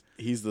point.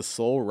 He's the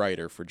sole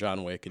writer for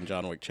John Wick and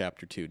John Wick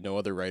Chapter 2. No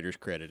other writers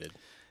credited.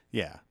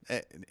 Yeah,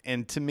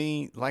 and to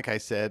me, like I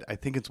said, I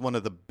think it's one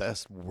of the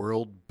best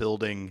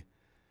world-building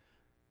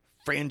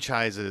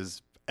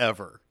franchises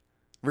ever,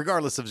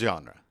 regardless of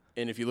genre.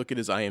 And if you look at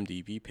his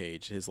IMDb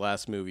page, his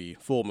last movie,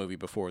 full movie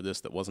before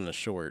this that wasn't a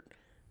short,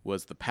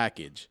 was The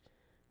Package,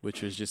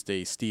 which was just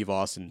a Steve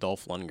Austin,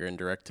 Dolph Lundgren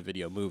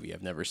direct-to-video movie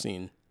I've never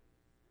seen.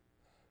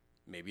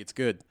 Maybe it's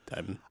good.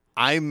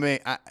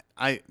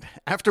 I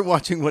after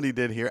watching what he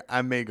did here,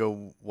 I may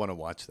go want to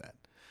watch that.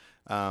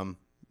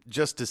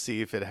 Just to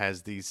see if it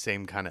has these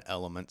same kind of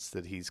elements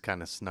that he's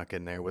kind of snuck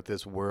in there, with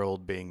this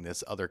world being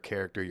this other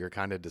character you're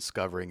kind of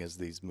discovering as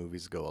these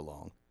movies go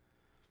along.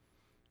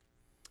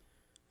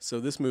 So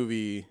this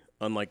movie,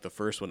 unlike the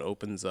first one,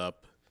 opens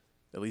up,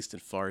 at least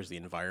as far as the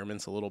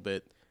environments, a little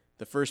bit.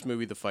 The first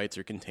movie, the fights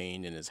are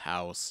contained in his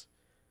house,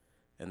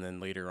 and then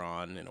later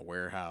on in a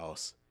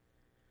warehouse,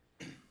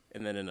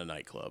 and then in a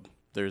nightclub.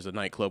 There's a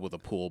nightclub with a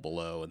pool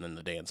below, and then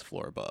the dance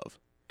floor above.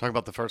 Talk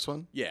about the first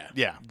one? Yeah.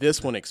 Yeah.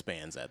 This one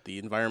expands that. The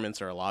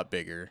environments are a lot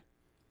bigger.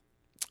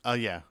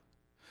 Yeah.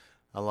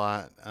 A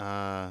lot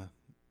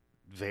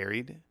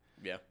varied.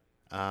 Yeah.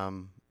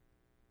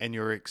 And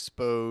you're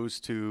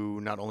exposed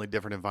to not only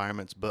different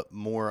environments, but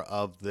more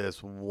of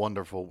this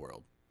wonderful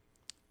world.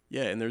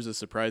 Yeah, and there's a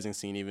surprising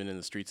scene even in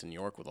the streets of New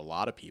York with a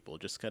lot of people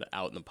just kind of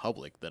out in the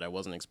public that I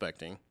wasn't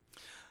expecting.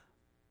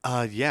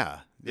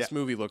 Yeah. This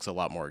movie looks a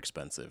lot more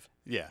expensive.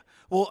 Yeah.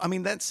 Well, I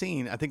mean, that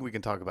scene, I think we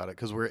can talk about it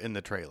because we're in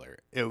the trailer.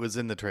 It was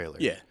in the trailer.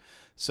 Yeah.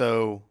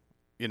 So,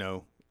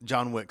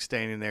 John Wick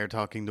standing there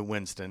talking to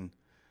Winston,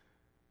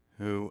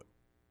 who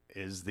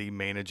is the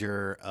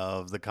manager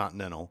of the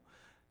Continental,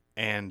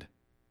 and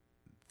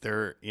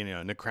they're,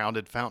 in a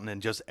crowded fountain,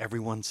 and just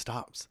everyone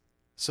stops.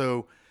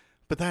 So,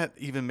 but that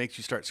even makes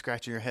you start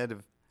scratching your head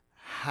of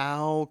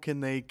how can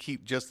they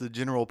keep just the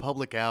general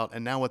public out,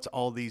 and now it's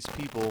all these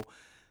people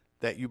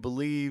that you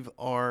believe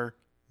are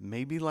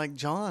maybe like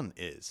John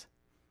is,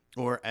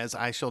 or as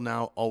I shall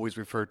now always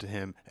refer to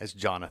him as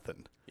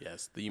Jonathan.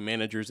 Yes, the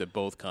managers at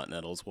both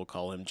Continentals will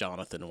call him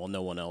Jonathan, while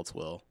no one else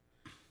will.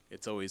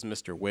 It's always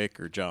Mr. Wick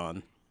or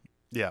John.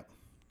 Yeah.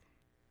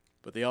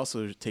 But they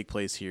also take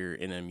place here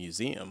in a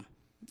museum.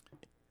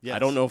 Yes. I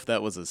don't know if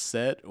that was a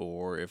set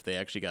or if they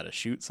actually got to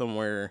shoot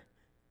somewhere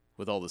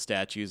with all the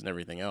statues and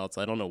everything else.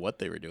 I don't know what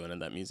they were doing in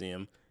that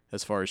museum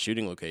as far as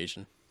shooting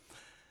location.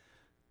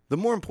 The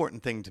more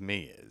important thing to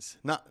me is,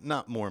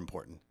 not more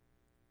important,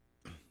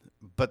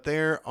 but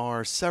there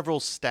are several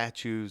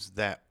statues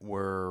that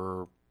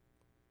were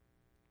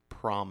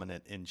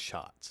prominent in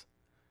shots.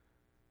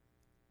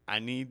 I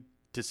need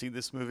to see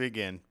this movie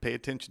again, pay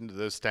attention to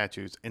those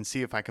statues, and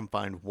see if I can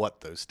find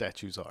what those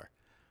statues are.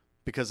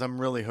 Because I'm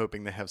really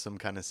hoping they have some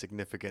kind of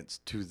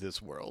significance to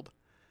this world.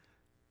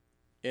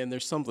 And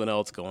there's something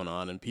else going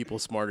on, and people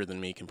smarter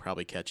than me can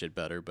probably catch it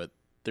better, but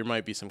there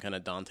might be some kind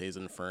of Dante's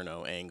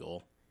Inferno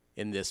angle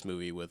in this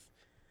movie with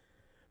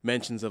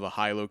mentions of a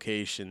high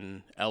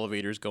location,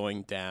 elevators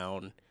going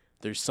down.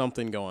 There's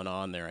something going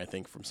on there, I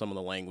think, from some of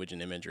the language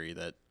and imagery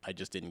that I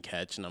just didn't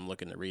catch and I'm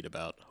looking to read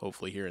about,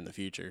 hopefully here in the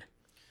future.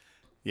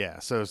 Yeah,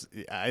 so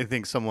I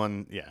think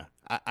someone,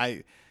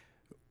 I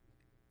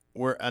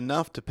were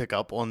enough to pick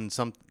up on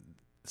some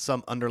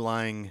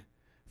underlying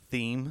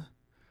theme,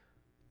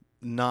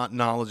 not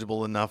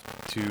knowledgeable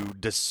enough to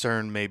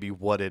discern maybe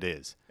what it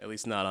is. At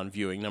least not on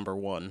viewing number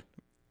one.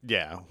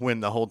 Yeah,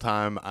 when the whole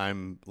time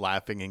I'm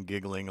laughing and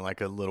giggling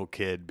like a little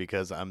kid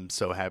because I'm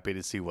so happy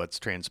to see what's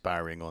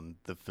transpiring on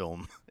the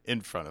film in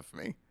front of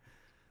me.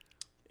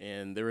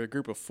 And there were a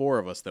group of 4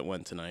 of us that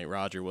went tonight.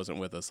 Roger wasn't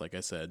with us, like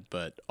I said,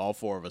 but all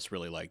 4 of us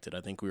really liked it.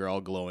 I think we were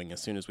all glowing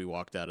as soon as we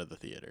walked out of the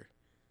theater.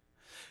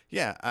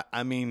 Yeah,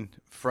 I mean,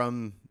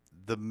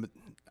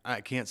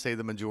 I can't say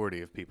the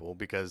majority of people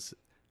because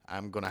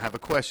I'm going to have a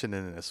question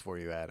in this for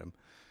you, Adam,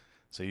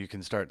 so you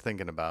can start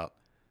thinking about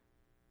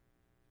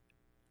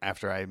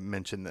after I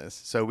mention this.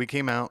 So we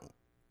came out,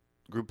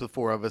 group of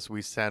 4 of us,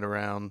 we sat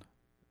around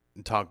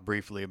and talked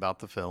briefly about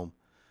the film.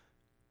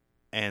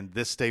 And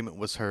this statement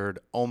was heard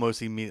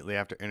almost immediately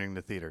after entering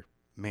the theater.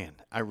 Man,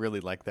 I really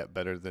like that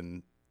better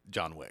than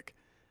John Wick.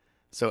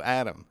 So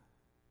Adam,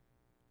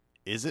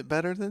 is it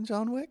better than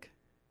John Wick?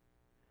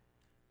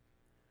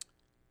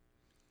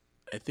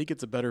 I think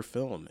it's a better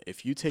film.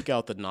 If you take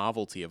out the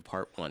novelty of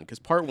part 1, because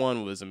part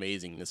 1 was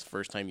amazing this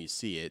first time you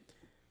see it,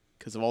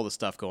 because of all the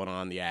stuff going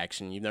on, the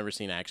action. You've never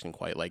seen action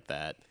quite like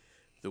that.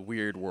 The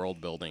weird world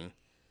building.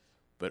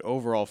 But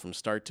overall, from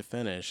start to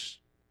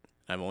finish,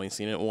 I've only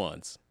seen it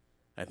once.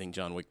 I think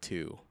John Wick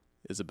 2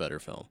 is a better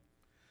film.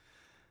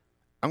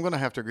 I'm going to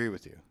have to agree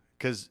with you,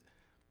 because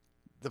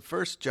the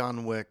first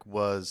John Wick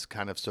was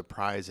kind of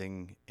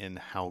surprising in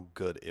how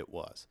good it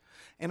was.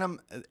 And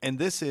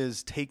this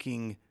is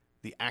taking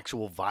the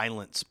actual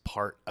violence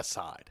part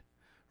aside.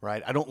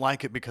 Right? I don't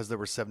like it because there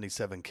were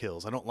 77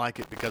 kills. I don't like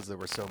it because there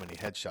were so many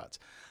headshots.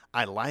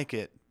 I like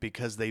it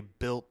because they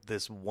built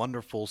this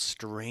wonderful,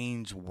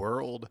 strange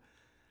world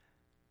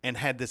and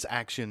had this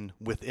action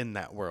within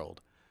that world.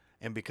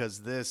 And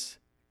because this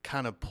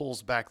kind of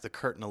pulls back the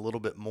curtain a little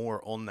bit more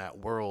on that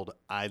world,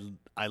 I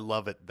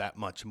love it that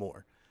much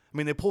more. I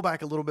mean, they pull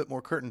back a little bit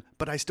more curtain,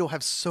 but I still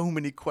have so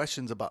many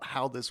questions about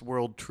how this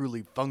world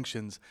truly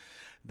functions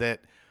that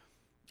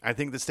I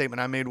think the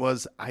statement I made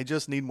was, I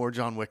just need more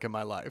John Wick in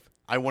my life.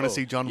 I want to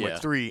see John Wick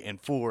 3 and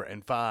 4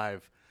 and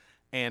 5.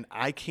 And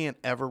I can't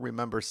ever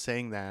remember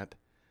saying that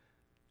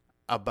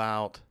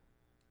about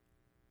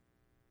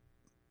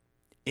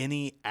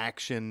any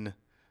action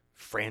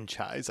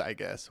franchise, I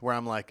guess, where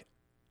I'm like,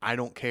 I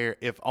don't care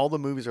if all the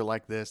movies are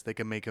like this, they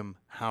can make them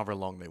however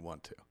long they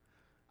want to.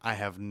 I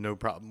have no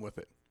problem with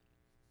it.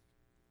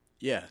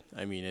 Yeah,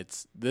 I mean,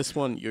 it's this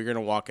one. You're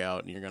gonna walk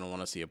out and you're gonna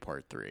want to see a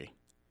part 3.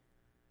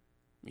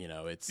 You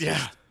know, it's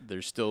just,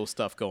 there's still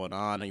stuff going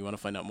on, and you want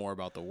to find out more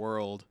about the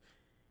world,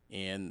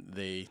 and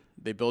they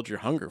build your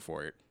hunger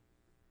for it.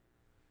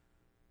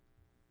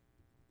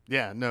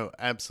 Yeah, no,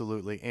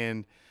 absolutely.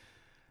 And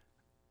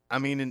I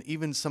mean, and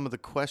even some of the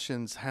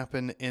questions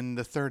happen in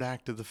the third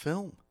act of the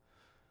film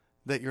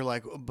that you're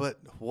like, but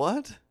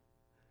what?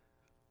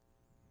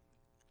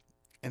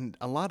 And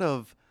a lot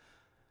of,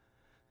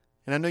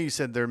 and I know you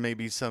said there may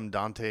be some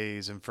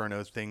Dante's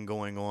Inferno thing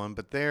going on,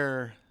 but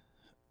there,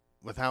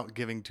 without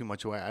giving too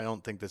much away, I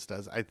don't think this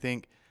does. I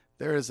think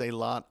there is a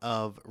lot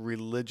of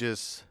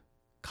religious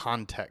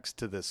context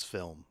to this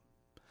film.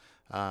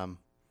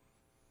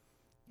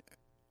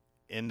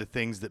 Into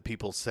things that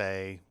people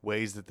say,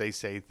 ways that they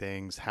say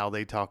things, how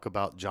they talk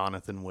about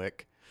Jonathan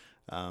Wick.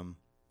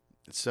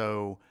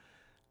 So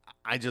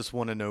I just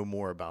want to know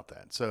more about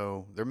that.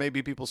 So there may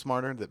be people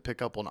smarter that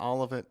pick up on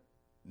all of it,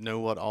 know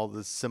what all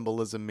this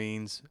symbolism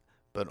means.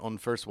 But on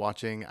first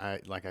watching,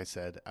 like I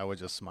said, I was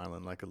just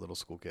smiling like a little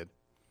school kid.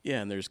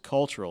 Yeah, and there's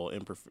cultural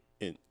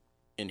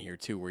in here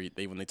too, where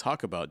when they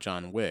talk about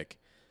John Wick,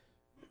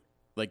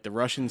 like the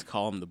Russians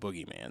call him the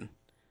boogeyman,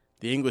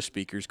 the English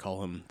speakers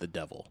call him the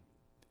devil.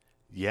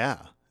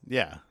 Yeah.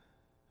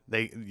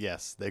 They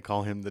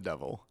call him the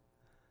devil.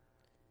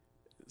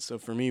 So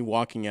for me,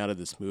 walking out of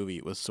this movie,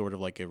 it was sort of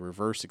like a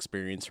reverse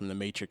experience from the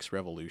Matrix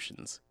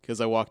Revolutions,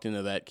 because I walked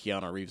into that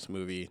Keanu Reeves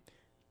movie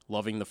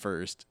loving the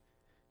first,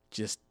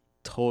 just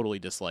totally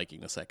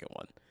disliking the second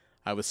one.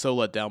 I was so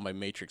let down by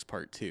Matrix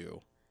Part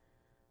 2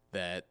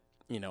 that,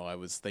 you know, I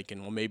was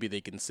thinking, well, maybe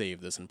they can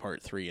save this in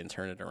Part 3 and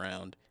turn it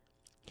around.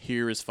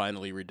 Here is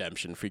finally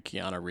redemption for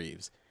Keanu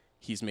Reeves.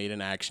 He's made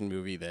an action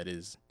movie that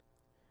is,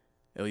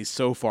 at least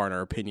so far in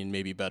our opinion,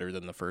 maybe better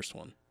than the first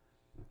one.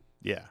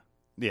 Yeah.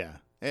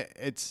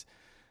 It's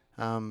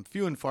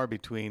few and far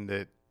between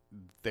that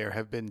there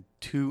have been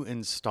 2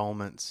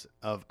 installments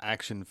of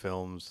action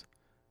films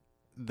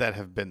that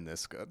have been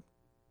this good.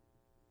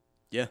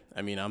 Yeah,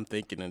 I mean, I'm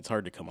thinking it's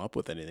hard to come up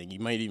with anything. You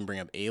might even bring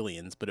up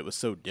Aliens, but it was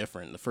so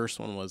different. The first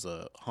one was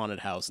a haunted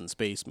house and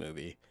space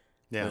movie.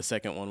 Yeah. And the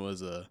second one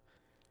was a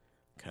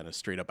kind of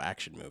straight up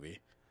action movie.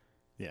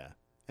 Yeah.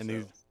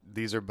 And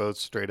these are both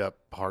straight up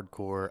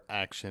hardcore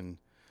action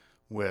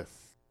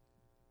with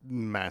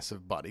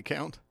massive body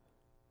count.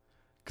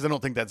 Because I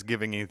don't think that's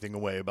giving anything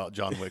away about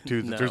John Wick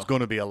 2. No. There's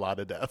going to be a lot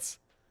of deaths.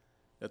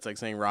 That's like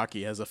saying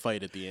Rocky has a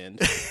fight at the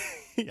end.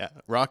 Yeah.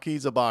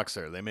 Rocky's a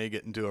boxer. They may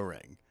get into a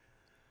ring.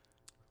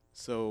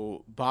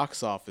 So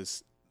box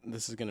office,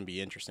 this is going to be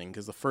interesting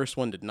because the first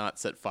one did not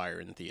set fire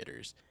in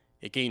theaters.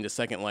 It gained a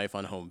second life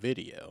on home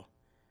video.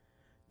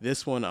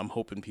 This one I'm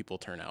hoping people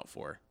turn out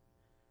for.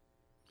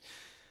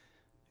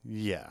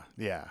 Yeah.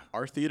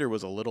 Our theater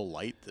was a little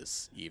light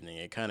this evening.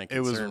 It kind of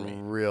concerned me. It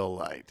was real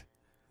light.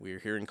 We were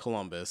here in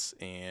Columbus,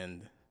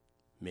 and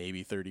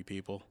maybe 30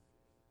 people.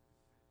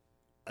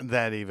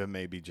 That even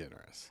may be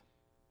generous.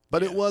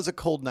 But It was a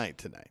cold night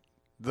tonight.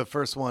 The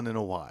first one in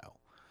a while.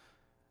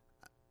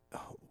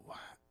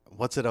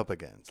 What's it up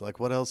against? Like,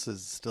 what else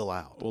is still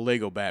out? Well,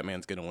 Lego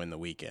Batman's going to win the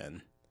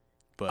weekend.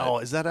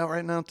 But is that out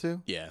right now,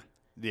 too? Yeah.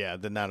 Yeah,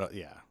 then that,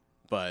 yeah.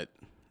 But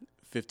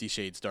 50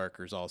 Shades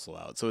Darker is also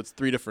out. So it's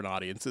 3 different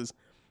audiences.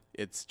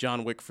 It's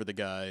John Wick for the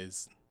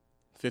guys,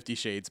 50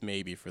 Shades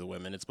maybe for the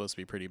women. It's supposed to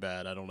be pretty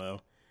bad. I don't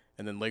know.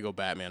 And then Lego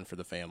Batman for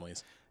the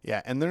families.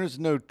 Yeah, and there's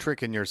no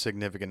trick in your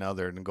significant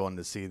other in going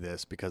to see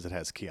this because it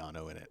has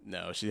Keanu in it.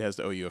 No, she has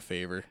to owe you a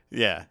favor.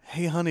 Yeah.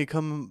 Hey, honey,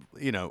 come,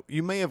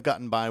 you may have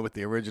gotten by with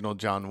the original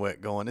John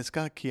Wick going, it's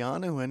got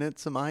Keanu in it,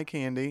 some eye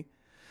candy.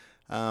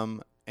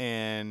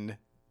 And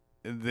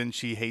then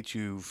she hates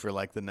you for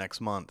like the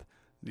next month.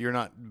 You're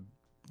not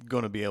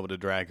going to be able to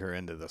drag her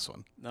into this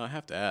one. No, I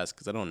have to ask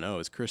because I don't know.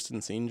 Has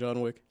Kristen seen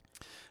John Wick?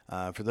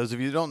 For those of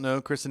you who don't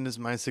know, Kristen is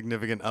my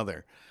significant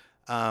other.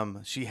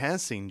 She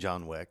has seen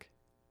John Wick,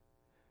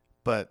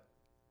 but,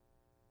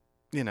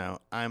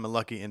 I'm a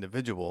lucky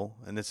individual,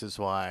 and this is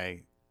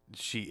why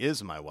she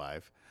is my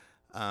wife.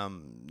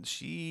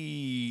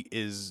 She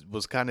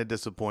was kind of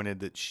disappointed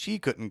that she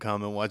couldn't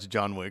come and watch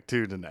John Wick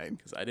 2 tonight.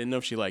 Because I didn't know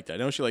if she liked it. I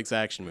know she likes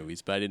action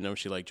movies, but I didn't know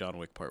she liked John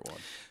Wick Part 1.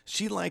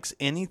 She likes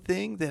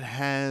anything that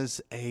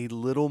has a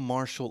little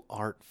martial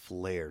art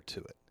flair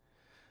to it.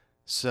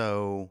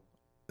 So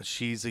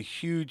she's a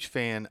huge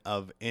fan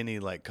of any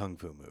like kung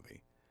fu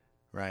movie,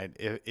 right?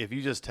 If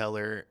you just tell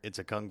her it's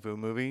a kung fu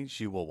movie,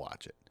 she will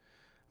watch it.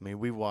 I mean,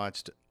 we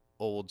watched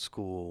old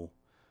school,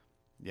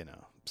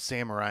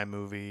 samurai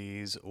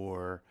movies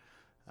or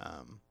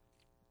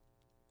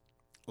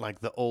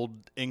like the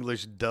old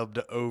English dubbed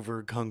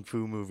over kung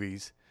fu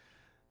movies,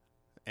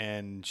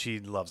 and she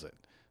loves it.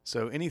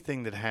 So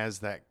anything that has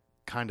that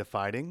kind of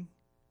fighting,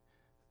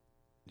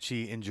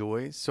 she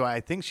enjoys. So I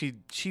think she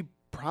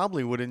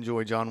probably would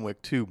enjoy John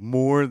Wick 2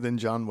 more than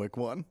John Wick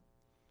 1.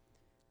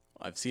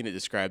 I've seen it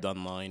described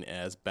online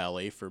as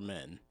ballet for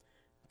men,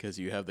 because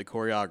you have the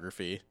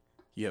choreography,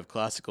 you have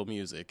classical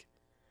music,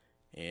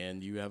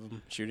 and you have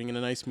them shooting in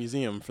a nice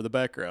museum for the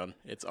background.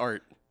 It's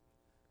art.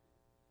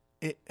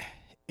 It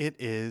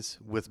is,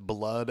 with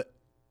blood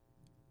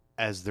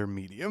as their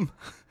medium.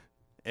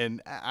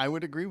 And I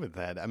would agree with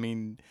that. I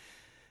mean,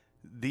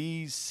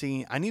 these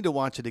scenes, I need to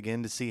watch it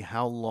again to see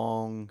how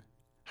long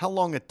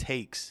it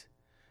takes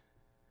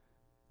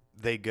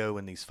they go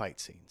in these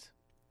fight scenes.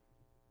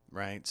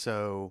 Right?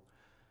 So,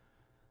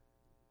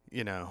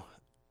 you know,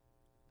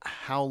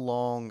 how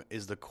long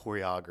is the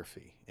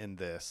choreography in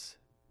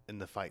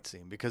the fight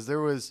scene? Because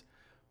this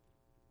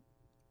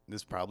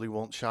probably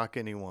won't shock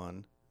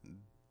anyone,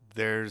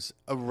 there's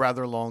a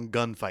rather long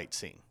gunfight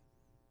scene.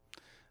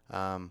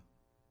 And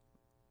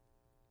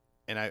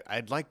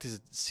I'd like to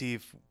see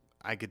if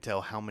I could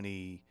tell how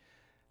many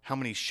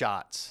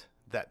shots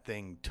that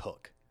thing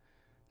took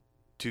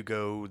to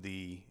go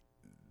the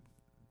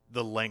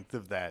length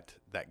of that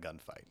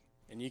gunfight.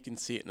 And you can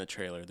see it in the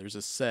trailer. There's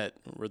a set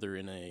where they're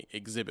in an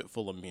exhibit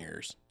full of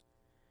mirrors.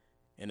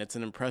 And it's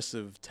an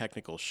impressive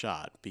technical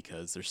shot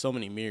because there's so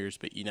many mirrors,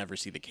 but you never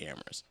see the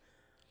cameras.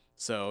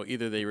 So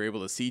either they were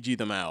able to CG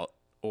them out,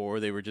 or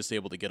they were just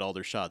able to get all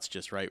their shots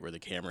just right where the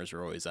cameras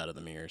are always out of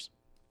the mirrors.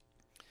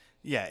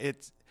 Yeah,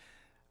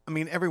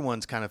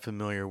 everyone's kind of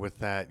familiar with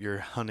that. You're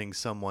hunting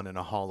someone in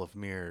a hall of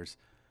mirrors.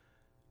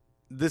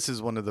 This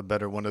is one of the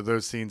better one of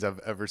those scenes I've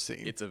ever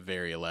seen. It's a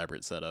very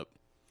elaborate setup.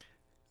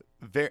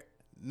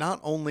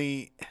 Not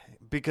only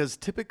because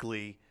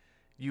typically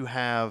you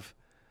have,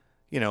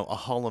 a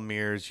hall of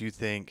mirrors, you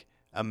think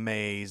a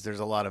maze, there's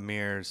a lot of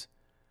mirrors.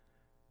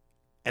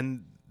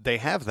 And they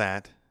have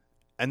that.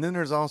 And then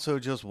there's also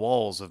just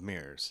walls of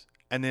mirrors.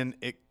 And then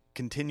it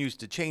continues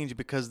to change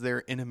because they're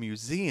in a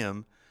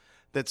museum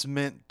that's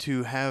meant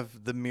to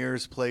have the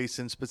mirrors placed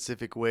in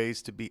specific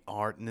ways to be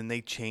art. And then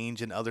they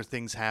change and other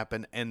things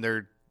happen and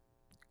they're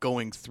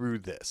going through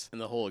this.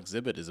 And the whole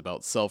exhibit is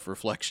about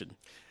self-reflection.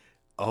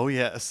 Oh,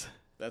 yes.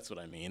 That's what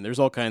I mean. There's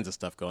all kinds of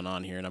stuff going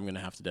on here, and I'm going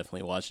to have to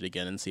definitely watch it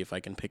again and see if I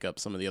can pick up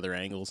some of the other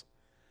angles.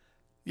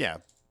 Yeah.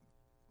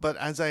 But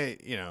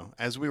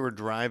as we were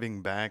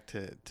driving back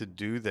to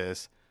do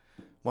this,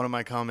 one of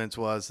my comments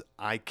was,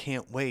 I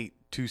can't wait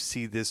to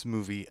see this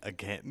movie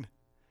again.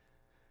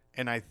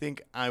 And I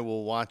think I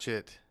will watch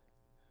it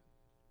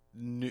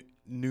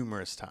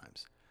numerous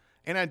times.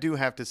 And I do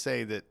have to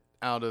say that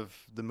out of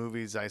the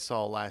movies I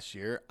saw last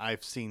year,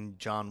 I've seen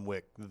John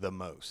Wick the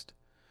most.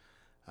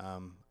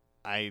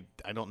 I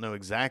don't know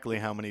exactly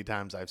how many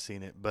times I've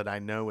seen it, but I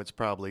know it's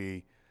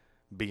probably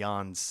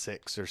beyond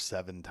 6 or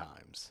 7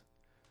 times.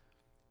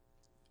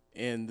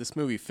 And this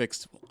movie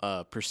fixed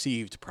a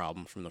perceived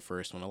problem from the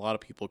first one. A lot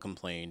of people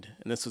complained,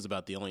 and this was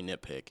about the only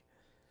nitpick,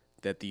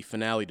 that the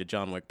finale to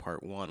John Wick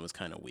Part 1 was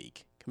kind of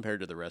weak compared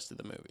to the rest of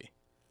the movie.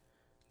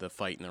 The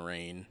fight in the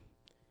rain.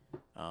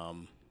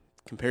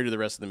 Compared to the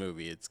rest of the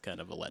movie, it's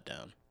kind of a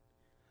letdown.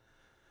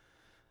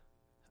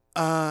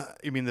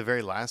 You mean the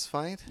very last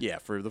fight? Yeah,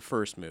 for the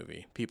first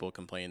movie. People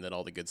complain that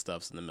all the good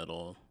stuff's in the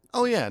middle.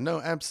 Oh, yeah. No,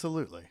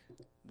 absolutely.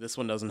 This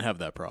one doesn't have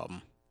that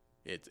problem.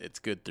 It's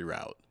good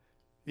throughout.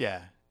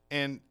 Yeah.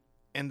 And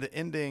the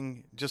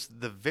ending,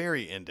 just the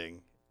very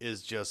ending,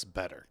 is just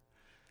better.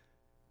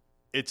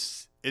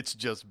 It's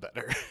just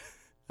better.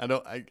 I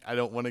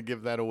don't want to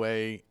give that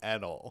away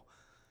at all.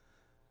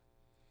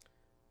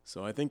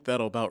 So I think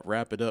that'll about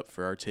wrap it up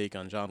for our take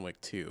on John Wick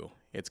 2.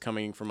 It's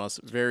coming from us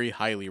very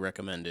highly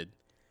recommended,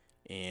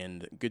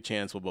 and good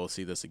chance we'll both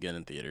see this again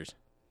in theaters.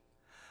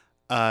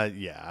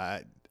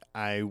 Yeah,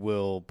 I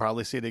will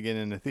probably see it again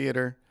in the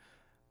theater.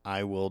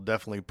 I will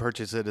definitely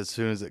purchase it as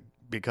soon as it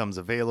becomes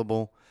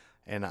available,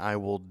 and I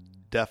will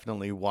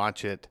definitely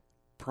watch it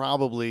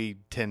probably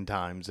 10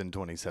 times in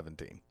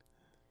 2017.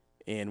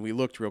 And we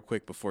looked real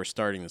quick before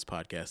starting this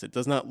podcast. It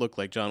does not look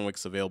like John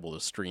Wick's available to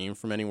stream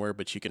from anywhere,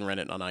 but you can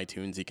rent it on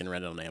iTunes. You can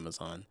rent it on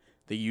Amazon.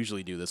 They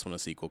usually do this when a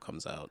sequel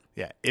comes out.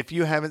 Yeah, if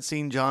you haven't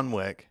seen John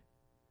Wick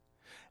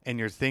and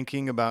you're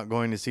thinking about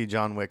going to see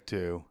John Wick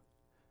 2,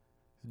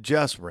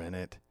 just rent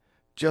it.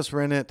 Just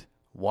rent it,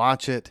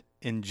 watch it,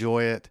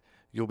 enjoy it.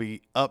 You'll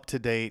be up to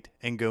date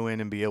and go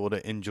in and be able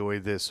to enjoy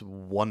this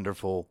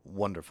wonderful,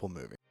 wonderful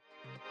movie.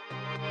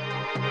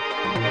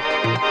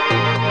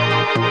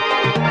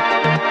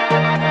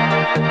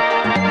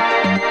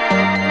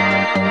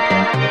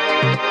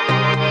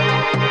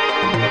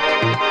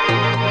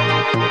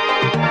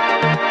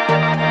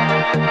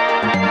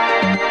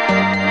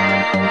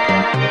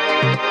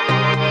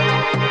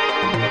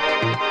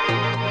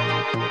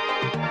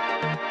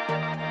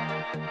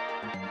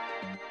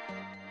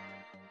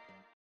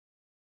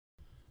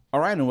 All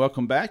right, and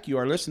welcome back. You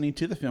are listening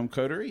to the Film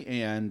Coterie,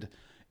 and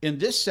in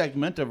this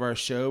segment of our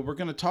show, we're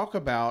going to talk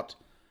about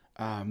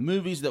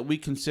movies that we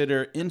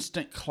consider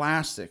instant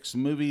classics,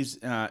 movies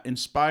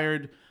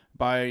inspired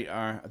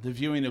by the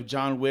viewing of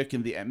John Wick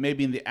and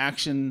maybe in the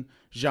action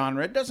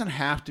genre. It doesn't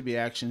have to be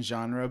action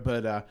genre,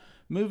 but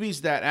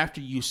movies that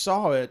after you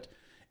saw it,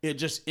 it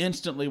just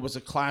instantly was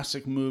a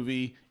classic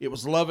movie. It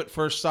was love at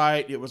first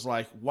sight. It was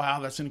like, wow,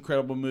 that's an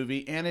incredible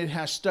movie. And it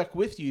has stuck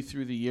with you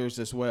through the years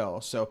as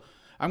well. So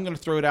I'm going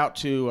to throw it out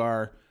to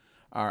our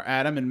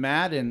Adam and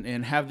Matt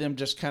and have them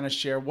just kind of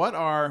share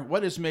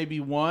what is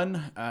maybe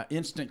one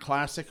instant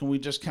classic, and we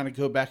just kind of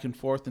go back and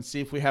forth and see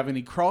if we have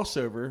any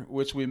crossover,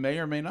 which we may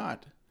or may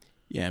not.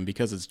 Yeah, and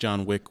because it's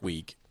John Wick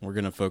week, we're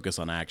going to focus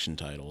on action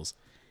titles.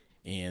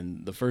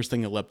 And the first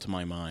thing that leapt to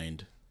my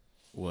mind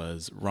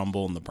was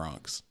Rumble in the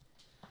Bronx.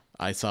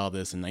 I saw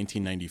this in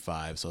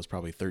 1995, so I was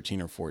probably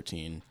 13 or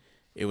 14.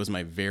 It was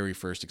my very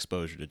first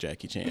exposure to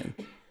Jackie Chan.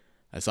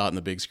 I saw it in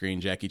the big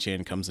screen. Jackie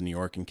Chan comes to New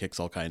York and kicks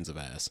all kinds of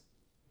ass.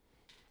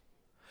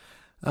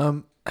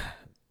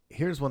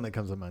 Here's one that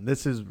comes to mind.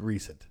 This is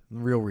recent,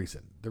 real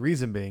recent. The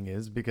reason being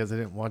is because I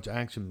didn't watch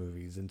action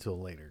movies until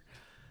later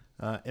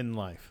in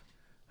life.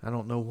 I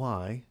don't know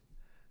why.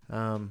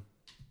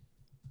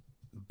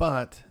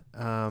 But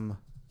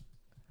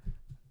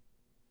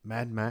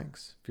Mad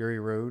Max, Fury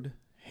Road,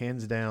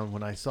 hands down,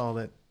 when I saw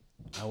that,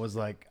 I was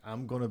like,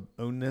 I'm going to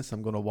own this.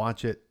 I'm going to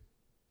watch it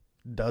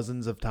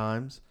dozens of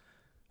times.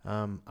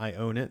 I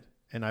own it,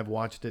 and I've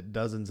watched it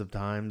dozens of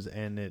times,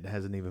 and it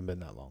hasn't even been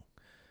that long.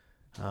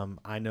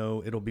 I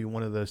know it'll be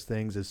one of those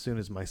things, as soon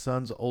as my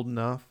son's old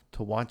enough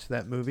to watch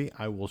that movie,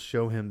 I will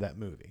show him that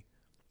movie.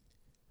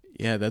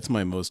 Yeah, that's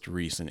my most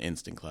recent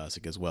instant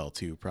classic as well,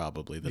 too,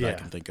 probably, that I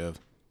can think of.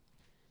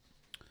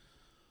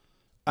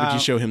 Would you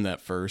show him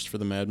that first for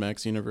the Mad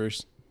Max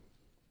universe?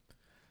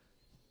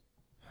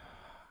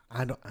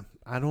 I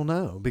don't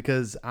know,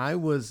 because I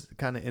was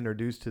kind of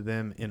introduced to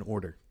them in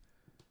order.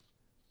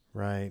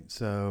 Right.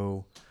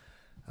 So,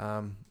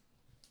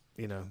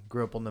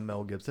 grew up on the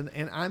Mel Gibson,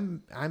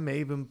 and I may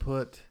even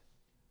put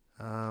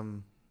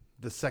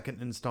the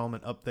second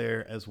installment up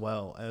there as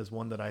well as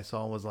one that I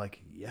saw was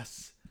like,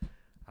 yes,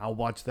 I'll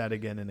watch that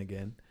again and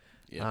again.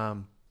 Yeah.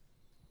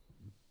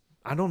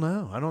 I don't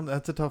know.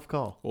 That's a tough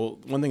call. Well,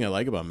 one thing I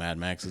like about Mad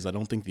Max is I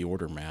don't think the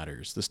order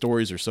matters. The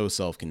stories are so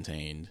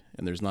self-contained,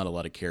 and there's not a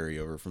lot of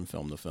carryover from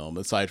film to film,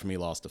 aside from he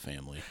lost a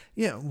family.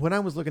 Yeah, when I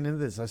was looking into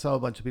this, I saw a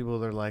bunch of people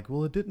that are like,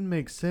 well, it didn't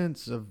make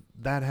sense of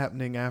that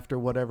happening after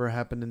whatever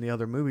happened in the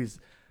other movies.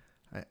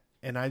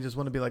 And I just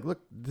want to be like, look,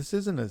 this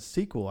isn't a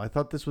sequel. I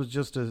thought this was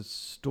just a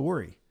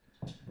story.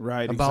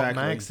 Right, about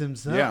exactly. Max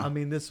himself. Yeah. I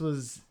mean, this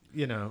was...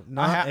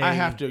 not I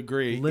have to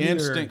agree. linear...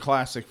 Instant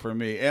classic for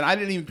me. And I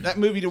didn't even, that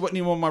movie wasn't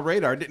even on my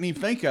radar. I didn't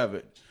even think of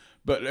it.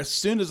 But as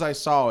soon as I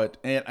saw it,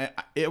 and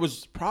it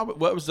was probably,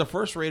 what was the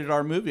first rated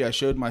R movie I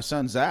showed my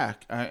son,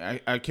 Zach.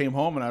 I came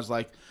home and I was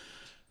like,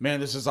 man,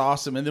 this is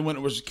awesome. And then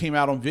when it came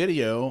out on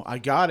video, I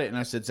got it and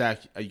I said, Zach,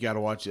 you got to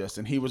watch this.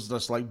 And he was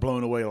just like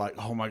blown away, like,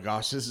 oh my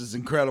gosh, this is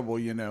incredible,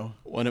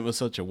 When it was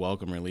such a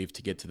welcome relief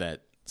to get to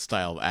that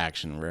style of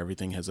action where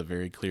everything has a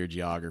very clear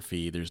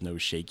geography. There's no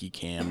shaky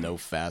cam, no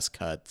fast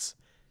cuts.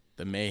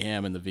 The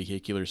mayhem and the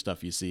vehicular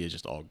stuff you see is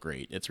just all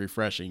great. It's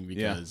refreshing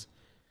because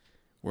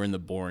we're in the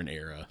Bourne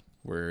era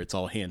where it's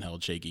all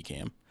handheld shaky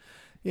cam.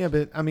 Yeah,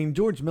 but I mean,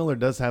 George Miller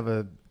does have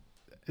it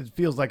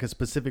feels like a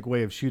specific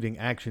way of shooting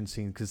action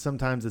scenes, because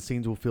sometimes the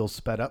scenes will feel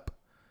sped up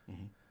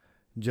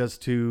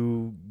just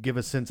to give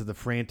a sense of the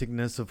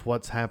franticness of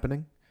what's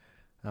happening.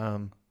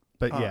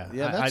 But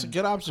that's a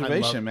good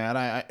observation, man.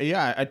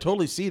 I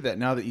totally see that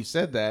now that you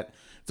said that.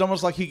 It's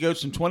almost like he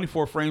goes from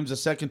 24 frames a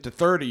second to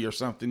 30 or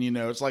something.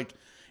 It's like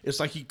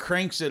he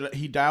cranks it,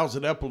 he dials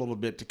it up a little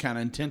bit to kind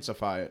of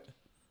intensify it.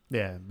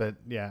 Yeah, but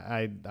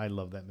I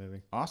love that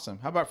movie. Awesome.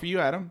 How about for you,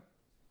 Adam?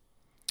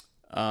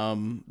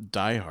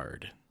 Die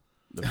Hard.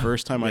 The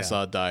first time I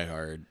saw Die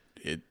Hard,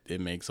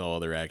 it makes all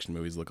other action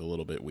movies look a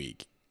little bit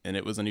weak, and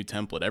it was a new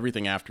template.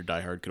 Everything after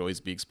Die Hard could always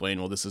be explained.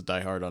 Well, this is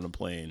Die Hard on a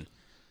plane.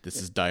 This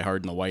is Die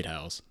Hard in the White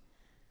House.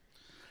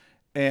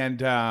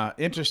 And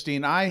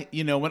interesting, when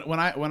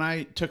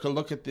I took a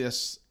look at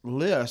this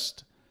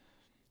list,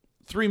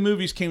 3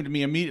 movies came to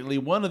me immediately.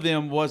 One of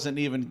them wasn't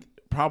even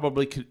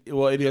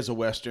it is a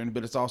Western,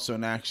 but it's also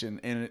an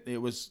action, and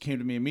it came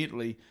to me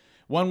immediately.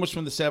 One was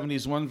from the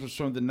 70s, one was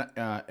from the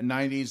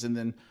 90s, and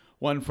then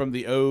one from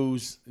the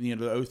O's,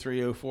 the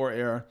 03, 04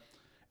 era.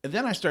 And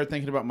then I started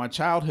thinking about my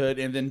childhood,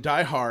 and then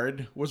Die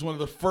Hard was one of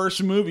the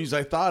first movies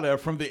I thought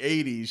of from the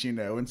 80s,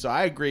 And so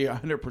I agree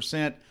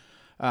 100%.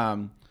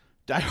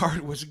 Die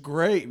Hard was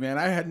great, man.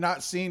 I had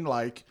not seen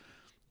like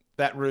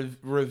that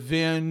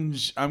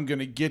revenge, I'm going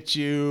to get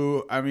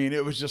you. I mean,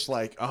 it was just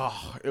like,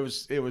 it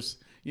was.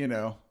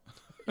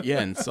 Yeah,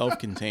 and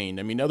self-contained.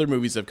 I mean, other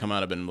movies that have come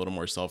out have been a little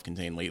more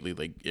self-contained lately.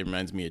 Like, it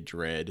reminds me of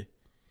Dread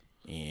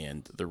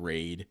and The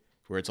Raid,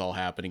 where it's all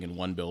happening in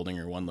one building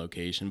or one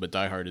location. But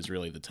Die Hard is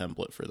really the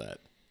template for that.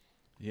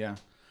 Yeah.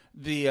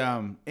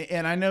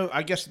 And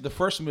I guess the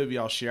first movie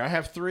I'll share, I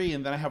have 3,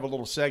 and then I have a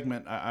little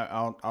segment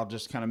I'll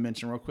just kind of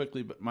mention real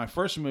quickly. But my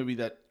first movie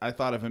that I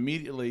thought of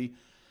immediately,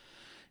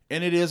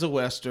 and it is a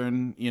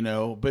Western,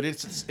 but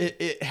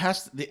it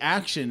has the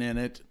action in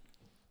it.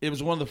 It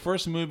was one of the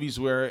first movies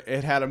where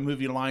it had a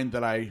movie line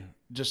that I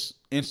just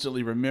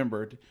instantly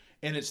remembered.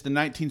 And it's the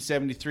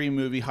 1973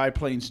 movie High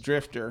Plains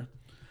Drifter.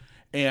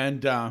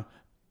 And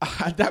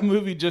that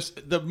movie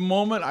just, the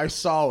moment I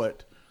saw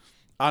it,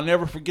 I'll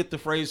never forget the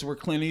phrase where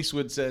Clint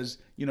Eastwood says,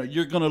 you know,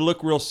 you're going to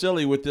look real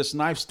silly with this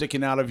knife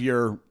sticking out of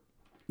your,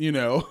 you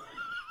know.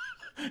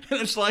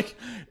 And it's like,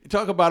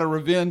 talk about a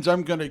revenge.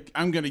 I'm gonna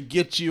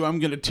get you. I'm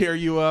gonna tear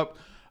you up.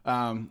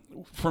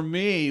 For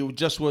me, it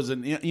just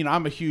wasn't. You know,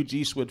 I'm a huge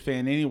Eastwood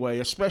fan anyway,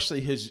 especially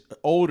his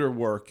older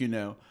work. You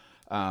know,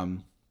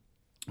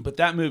 but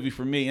that movie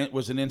for me, it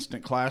was an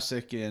instant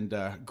classic and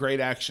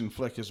great action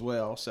flick as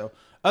well. So,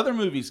 other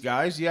movies,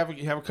 guys, you have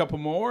a couple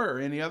more or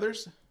any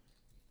others?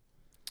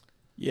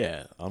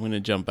 Yeah, I'm gonna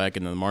jump back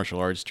into the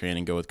martial arts train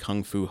and go with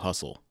Kung Fu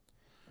Hustle.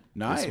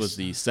 Nice. This was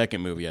the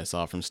second movie I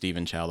saw from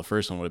Stephen Chow. The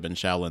first one would have been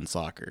Shaolin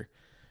Soccer.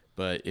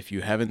 But if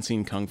you haven't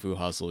seen Kung Fu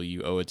Hustle,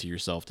 you owe it to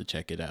yourself to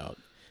check it out.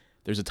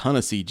 There's a ton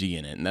of CG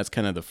in it, and that's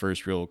kind of the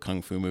first real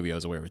Kung Fu movie I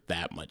was aware with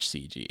that much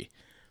CG.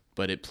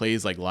 But it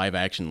plays like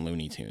live-action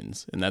Looney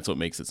Tunes, and that's what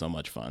makes it so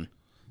much fun.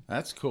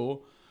 That's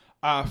cool.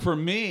 For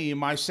me,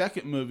 my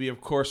second movie,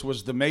 of course,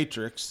 was The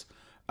Matrix.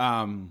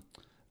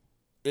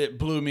 It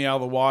blew me out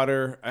of the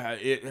water.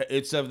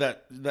 It's of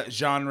that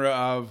genre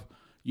of,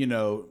 you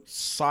know,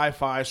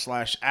 sci-fi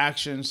 /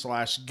 action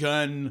 /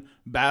 gun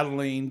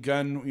battling,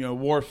 gun, you know,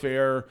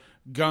 warfare,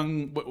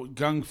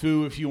 gung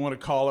fu, if you want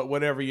to call it,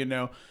 whatever, you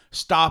know,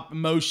 stop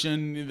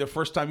motion. The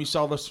first time you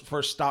saw this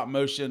first stop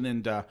motion,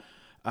 and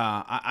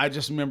I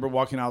just remember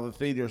walking out of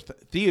the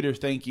theater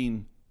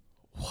thinking,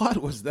 what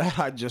was that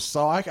I just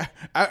saw?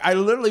 I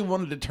literally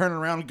wanted to turn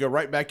around and go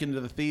right back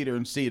into the theater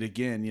and see it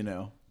again, you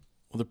know.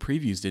 Well, the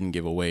previews didn't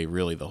give away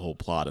really the whole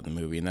plot of the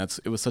movie, and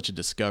it was such a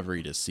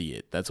discovery to see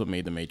it. That's what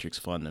made The Matrix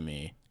fun to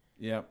me.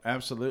 Yeah,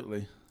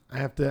 absolutely. I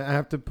have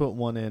to put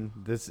one in.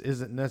 This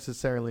isn't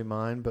necessarily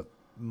mine, but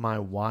my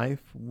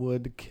wife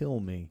would kill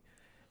me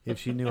if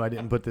she knew I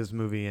didn't put this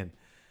movie in.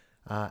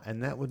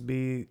 And that would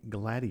be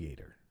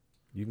Gladiator.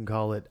 You can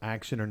call it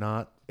action or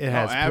not. It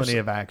has plenty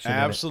of action.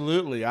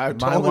 Absolutely. In it. I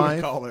totally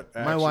would call it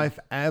action. My wife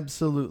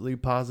absolutely,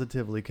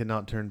 positively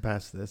cannot turn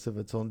past this if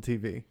it's on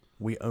TV.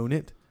 We own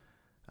it.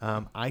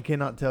 I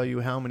cannot tell you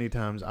how many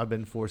times I've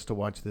been forced to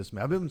watch this.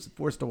 I've been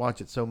forced to watch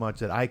it so much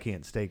that I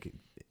can't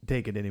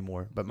take it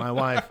anymore. But my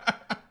wife,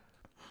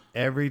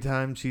 every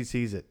time she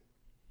sees it,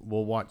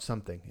 will watch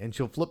something. And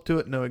she'll flip to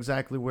it, know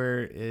exactly where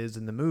it is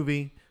in the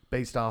movie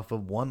based off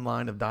of one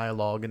line of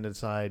dialogue and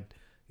decide,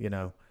 you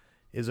know,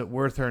 is it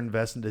worth her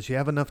investing? Does she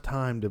have enough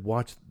time to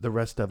watch the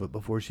rest of it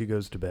before she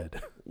goes to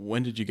bed?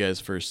 When did you guys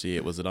first see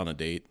it? Was it on a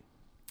date?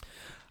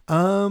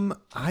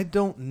 I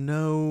don't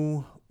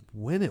know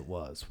when it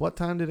was. What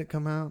time did it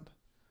come out?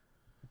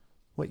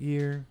 What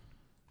year?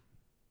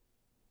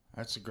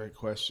 That's a great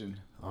question.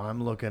 Oh,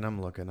 I'm looking.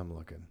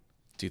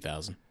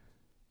 2000.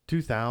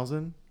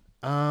 2000?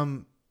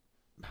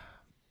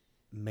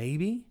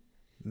 Maybe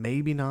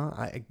not.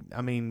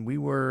 I mean, we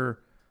were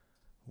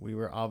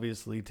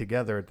obviously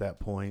together at that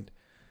point.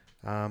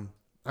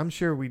 I'm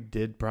sure we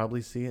did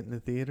probably see it in the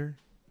theater.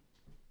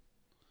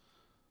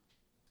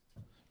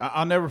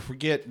 I'll never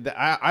forget that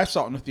I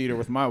saw it in the theater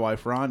with my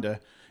wife, Rhonda,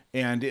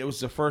 and it was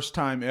the first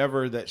time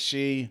ever that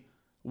she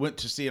went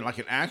to see like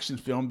an action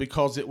film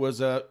because it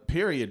was a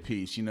period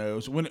piece, you know.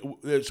 It's when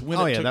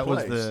it took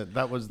place.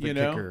 That was the you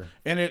know? kicker.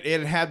 And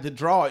it had the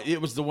draw.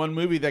 It was the one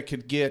movie that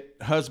could get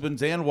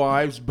husbands and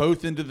wives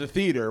both into the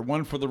theater.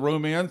 One for the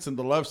romance and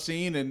the love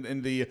scene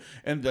and the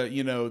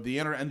you know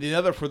and the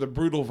other for the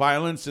brutal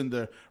violence and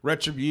the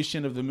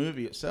retribution of the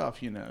movie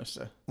itself, you know.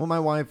 So well, my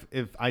wife,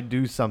 if I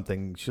do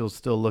something, she'll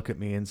still look at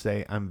me and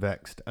say, "I'm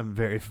vexed. I'm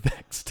very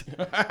vexed."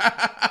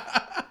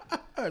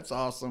 That's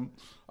awesome.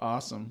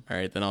 Awesome. All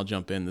right, then I'll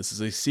jump in. This is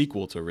a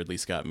sequel to a Ridley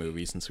Scott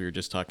movie since we were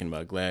just talking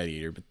about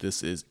Gladiator, but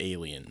this is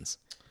Aliens.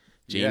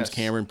 James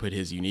Cameron put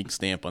his unique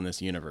stamp on this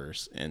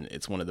universe, and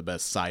it's one of the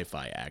best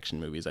sci-fi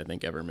action movies I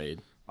think ever made.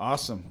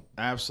 Awesome.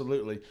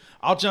 Absolutely.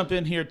 I'll jump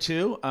in here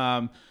too.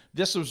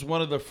 This was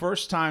one of the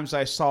first times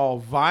I saw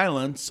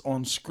violence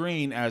on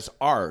screen as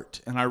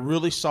art, and I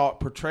really saw it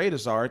portrayed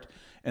as art,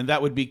 and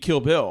that would be Kill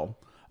Bill.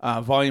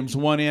 Volumes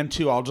 1 and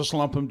 2, I'll just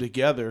lump them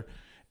together.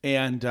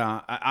 And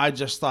I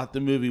just thought the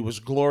movie was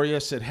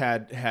glorious. It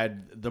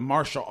had the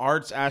martial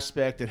arts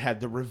aspect. It had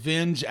the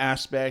revenge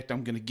aspect.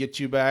 I'm going to get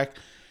you back.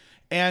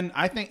 And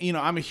I think, you know,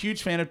 I'm a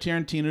huge fan of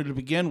Tarantino to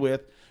begin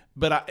with,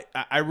 but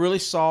I really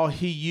saw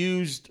he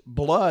used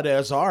blood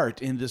as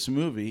art in this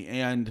movie.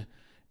 And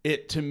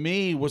it, to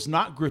me, was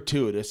not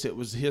gratuitous. It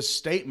was his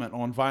statement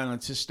on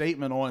violence, his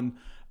statement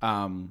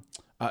on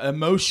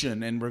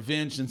emotion and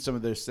revenge and some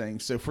of those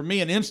things. So for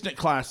me, an instant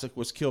classic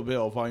was Kill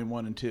Bill, Volume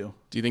 1 and 2.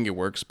 Do you think it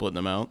works splitting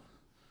them out?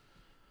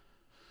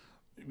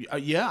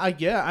 Yeah.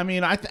 I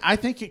mean, I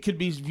think it could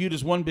be viewed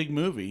as one big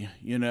movie.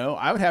 You know,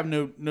 I would have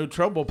no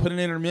trouble putting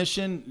an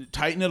intermission,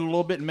 tighten it a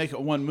little bit, and make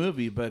it one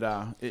movie.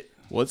 But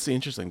what's the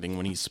interesting thing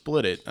when he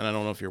split it? And I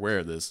don't know if you're aware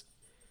of this.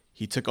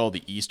 He took all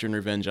the Eastern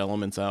revenge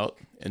elements out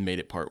and made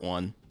it part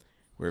 1,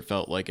 where it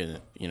felt like an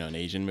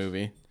Asian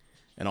movie,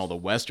 and all the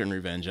Western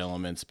revenge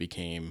elements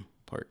became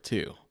part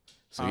 2.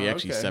 So he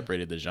actually okay.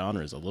 separated the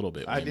genres a little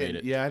bit when he made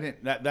it. Yeah, I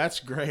didn't. That's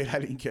great. I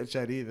didn't catch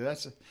that either.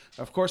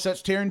 Of course,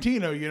 that's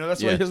Tarantino.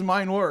 That's Yeah. why his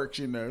mind works.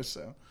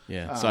 So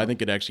Yeah, so I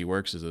think it actually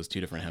works as those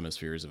two different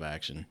hemispheres of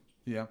action.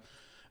 yeah.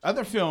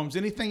 Other films.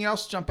 Anything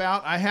else jump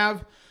out? I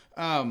have.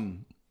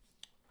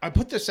 I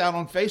put this out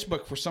on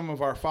Facebook for some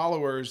of our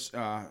followers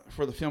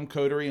for the Film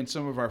Coterie and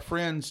some of our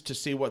friends to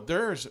see what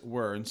theirs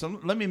were. And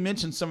let me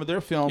mention some of their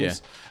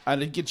films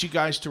to get you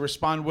guys to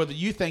respond whether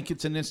you think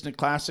it's an instant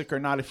classic or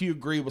not, if you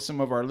agree with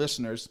some of our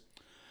listeners.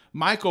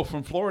 Michael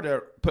from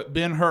Florida put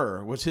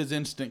Ben-Hur was his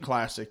instant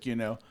classic,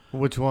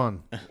 Which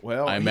one?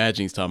 Well, I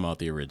imagine he's talking about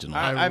the original.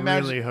 I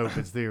imagine- really hope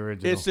it's the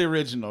original. It's the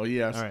original,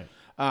 yes. All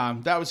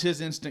right. That was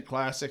his instant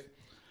classic.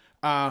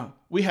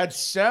 We had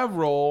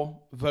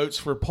several votes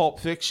for Pulp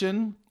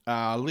Fiction.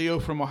 Leo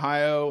from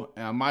Ohio,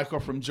 Michael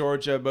from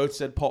Georgia, both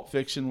said Pulp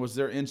Fiction was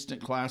their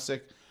instant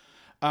classic.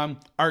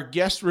 Our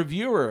guest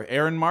reviewer,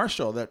 Erin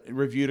Marshall, that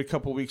reviewed a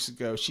couple weeks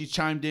ago, she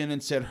chimed in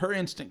and said her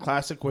instant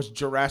classic was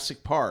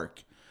Jurassic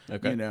Park.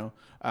 Okay.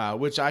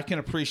 Which I can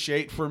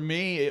appreciate. For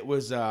me, it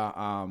was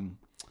a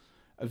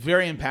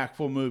very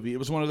impactful movie. It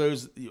was one of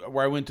those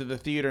where I went to the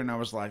theater and I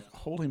was like,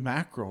 holy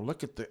mackerel,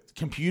 look at the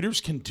computers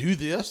can do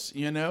this,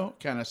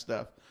 kind of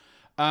stuff.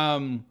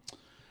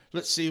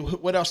 Let's see,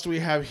 what else do we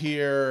have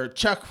here?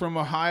 Chuck from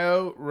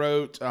Ohio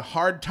wrote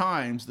Hard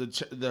Times,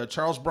 the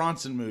Charles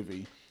Bronson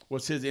movie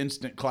was his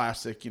instant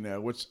classic,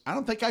 which I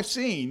don't think I've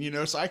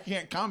seen, so I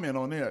can't comment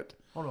on it.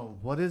 Hold on.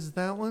 What is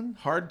that one?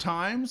 Hard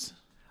Times?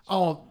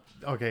 Oh,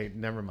 okay.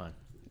 Never mind.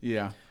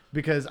 Yeah.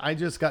 Because I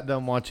just got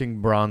done watching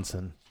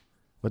Bronson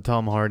with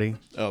Tom Hardy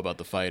Oh, about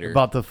the fighter.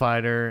 about the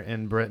fighter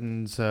in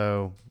Britain.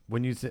 So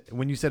when you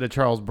said a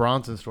Charles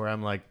Bronson story,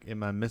 I'm like,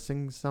 am I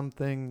missing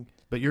something?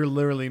 But you're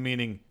literally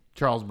meaning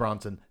Charles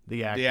Bronson,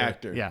 the actor. The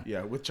actor. Yeah.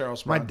 Yeah, with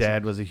Charles My Bronson.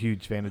 dad was a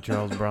huge fan of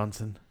Charles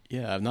Bronson.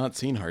 Yeah, I've not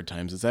seen Hard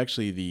Times. It's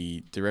actually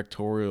the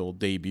directorial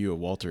debut of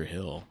Walter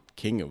Hill,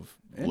 king of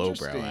lowbrow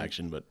Interesting.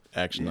 action, but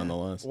action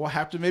nonetheless. We'll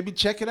have to maybe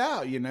check it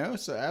out,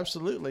 so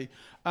absolutely.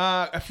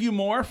 A few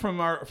more from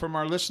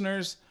our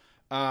listeners.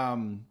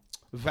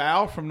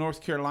 Val from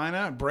North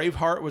Carolina,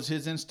 Braveheart was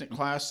his instant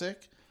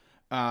classic.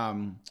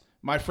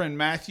 My friend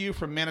Matthew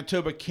from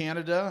Manitoba,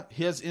 Canada,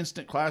 his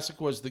instant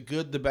classic was The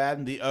Good, the Bad,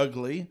 and the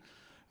Ugly,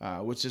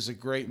 which is a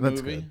great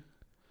movie.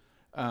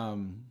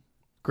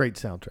 Great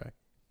soundtrack.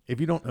 If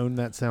you don't own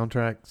that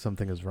soundtrack,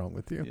 something is wrong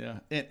with you. Yeah.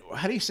 And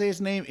how do you say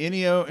his name?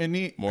 Ennio?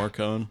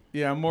 Morricone.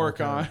 Yeah,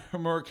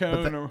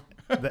 Morricone.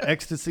 The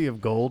Ecstasy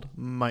of Gold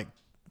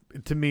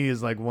to me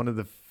is like one of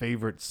the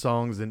favorite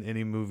songs in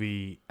any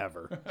movie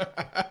ever.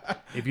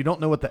 If you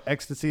don't know what the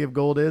Ecstasy of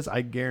Gold is,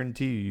 I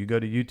guarantee you go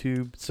to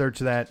YouTube, search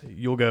that,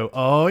 you'll go,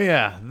 oh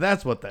yeah,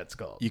 that's what that's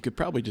called. You could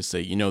probably just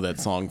say, that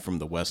song from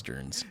the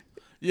Westerns.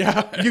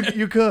 Yeah.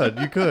 You could.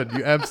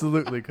 You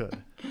absolutely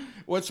could.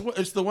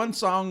 It's the one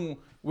song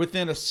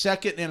within a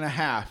second and a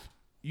half.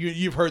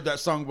 You've heard that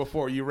song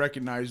before. You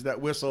recognize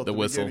that whistle at the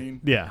whistle. beginning.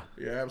 Yeah.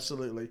 Yeah,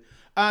 absolutely.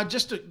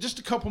 Just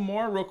a couple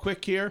more real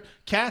quick here.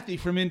 Kathy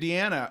from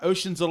Indiana,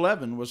 Ocean's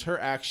 11 was her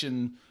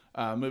action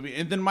movie.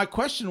 And then my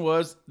question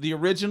was the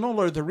original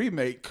or the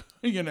remake,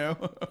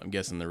 I'm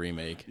guessing the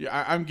remake.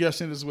 Yeah, I'm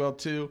guessing as well,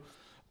 too.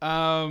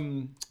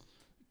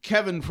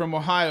 Kevin from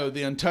Ohio,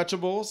 The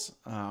Untouchables,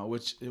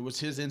 which it was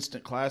his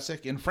instant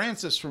classic. And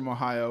Francis from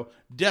Ohio,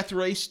 Death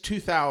Race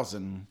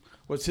 2000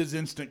 was his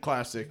instant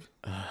classic.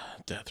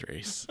 Death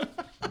Race.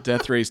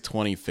 Death Race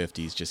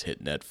 2050's just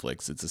hit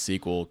Netflix. It's a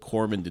sequel.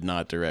 Corman did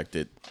not direct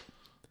it.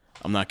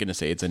 I'm not going to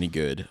say it's any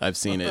good. I've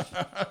seen it.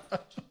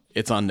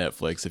 It's on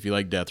Netflix. If you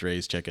like Death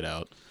Race, check it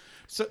out.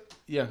 So,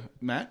 yeah,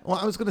 Matt? Well,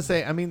 I was going to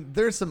say,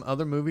 there's some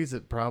other movies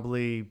that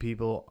probably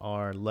people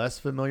are less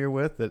familiar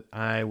with that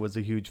I was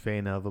a huge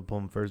fan of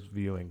upon first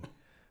viewing.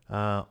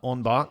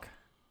 On Bach,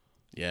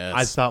 Yes.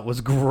 I thought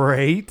was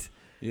great.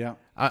 Yeah.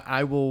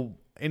 I will,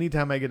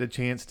 anytime I get a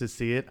chance to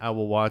see it, I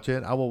will watch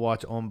it. I will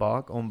watch On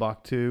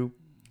Bach 2,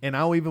 and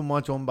I'll even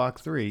watch On Bach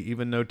 3,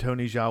 even though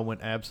Tony Jaa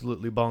went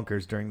absolutely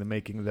bonkers during the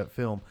making of that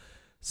film.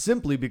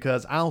 Simply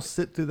because I'll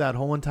sit through that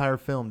whole entire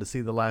film to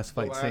see the last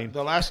fight scene.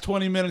 The last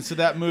 20 minutes of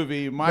that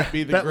movie might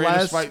be the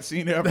greatest fight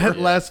scene ever. That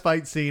last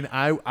fight scene,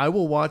 I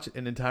will watch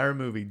an entire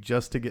movie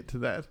just to get to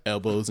that.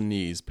 Elbows and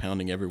knees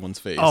pounding everyone's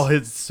face. Oh,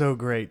 it's so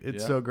great.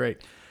 It's so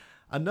great.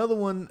 Another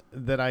one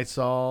that I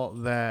saw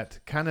that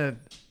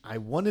I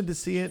wanted to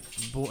see it,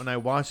 but when I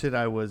watched it,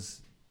 I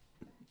was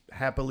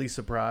happily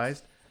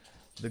surprised.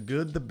 The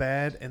Good, the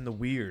Bad, and the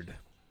Weird.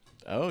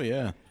 Oh,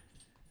 yeah.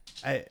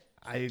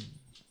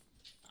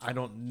 I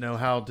don't know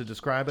how to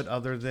describe it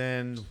other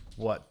than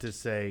what to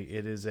say.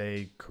 It is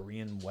a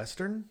Korean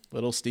Western.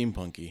 Little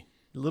steampunky.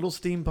 Little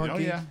steampunky. Oh,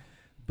 yeah.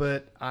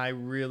 But I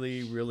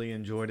really, really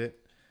enjoyed it.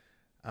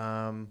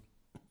 Tai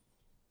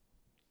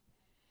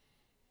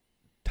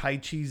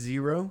Chi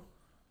Zero.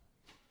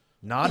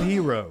 Not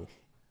Hero.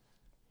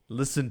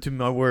 Listen to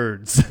my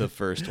words. The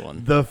first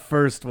one. The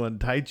first one.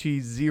 Tai Chi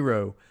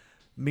Zero.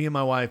 Me and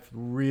my wife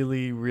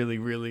really, really,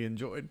 really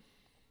enjoyed.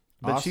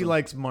 But she Awesome.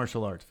 likes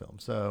martial arts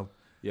films, so...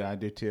 Yeah, I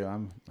do too.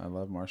 I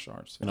love martial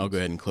arts. And I'll go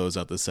ahead and close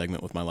out this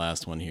segment with my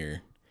last one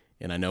here.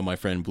 And I know my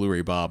friend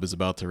Blu-ray Bob is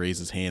about to raise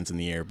his hands in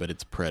the air, but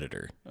it's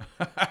Predator.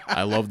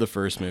 I love the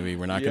first movie.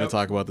 We're not going to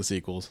talk about the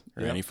sequels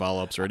or any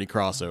follow-ups or any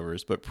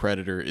crossovers, but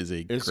Predator is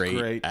a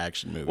great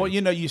action movie. Well,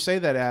 you say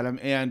that, Adam,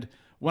 and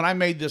when I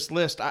made this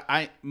list,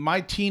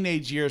 my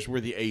teenage years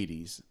were the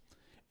 80s.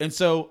 And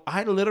so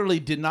I literally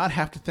did not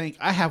have to think.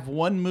 I have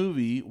one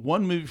movie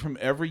from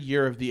every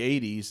year of the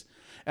 80s,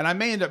 and I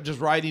may end up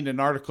just writing an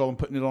article and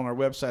putting it on our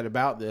website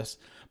about this.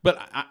 But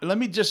let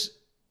me just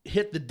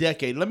hit the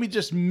decade. Let me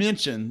just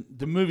mention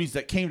the movies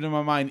that came to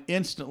my mind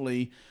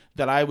instantly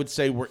that I would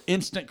say were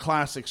instant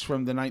classics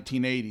from the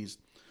 1980s.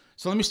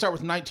 So let me start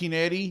with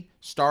 1980,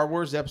 Star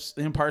Wars,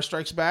 Empire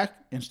Strikes Back,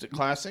 instant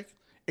classic.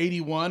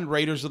 81,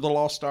 Raiders of the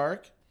Lost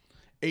Ark.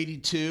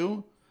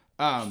 82,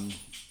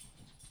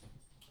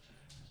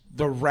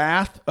 The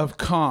Wrath of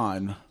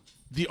Khan,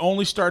 the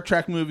only Star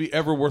Trek movie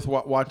ever worth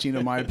watching,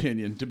 in my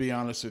opinion, to be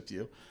honest with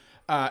you.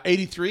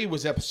 83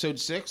 was Episode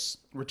 6,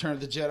 Return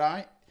of the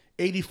Jedi.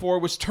 84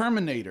 was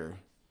Terminator.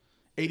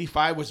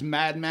 85 was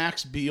Mad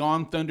Max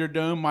Beyond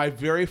Thunderdome, my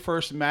very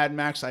first Mad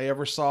Max I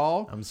ever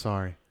saw. I'm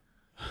sorry.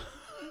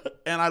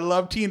 And I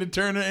love Tina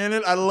Turner in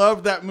it. I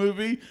love that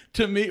movie.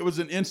 To me, it was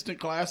an instant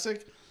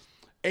classic.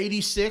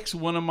 86,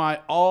 one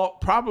of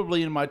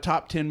probably in my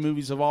top 10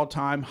 movies of all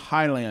time,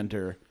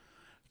 Highlander.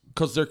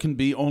 Because there can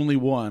be only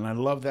one. I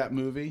love that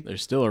movie.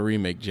 There's still a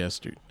remake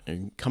gesture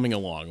coming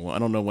along. Well, I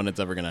don't know when it's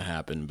ever going to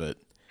happen, but...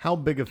 How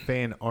big a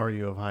fan are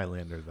you of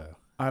Highlander, though?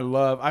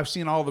 I've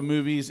seen all the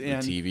movies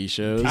and the TV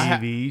shows. I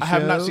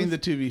have not seen the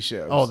TV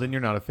shows. Oh, then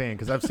you're not a fan,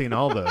 because I've seen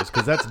all those.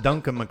 Because that's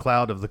Duncan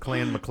MacLeod of the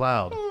Clan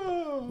MacLeod.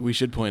 We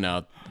should point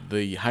out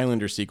the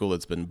Highlander sequel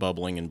that's been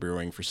bubbling and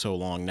brewing for so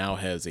long now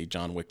has a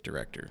John Wick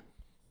director.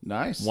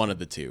 Nice. One of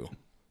the two.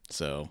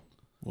 So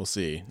we'll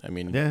see. I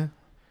mean, yeah.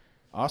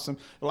 Awesome.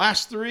 The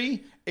last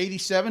three,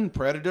 87,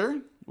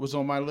 Predator was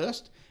on my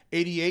list.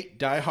 88,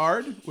 Die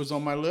Hard was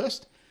on my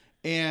list.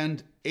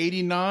 And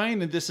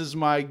 89, and this is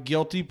my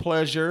guilty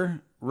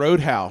pleasure,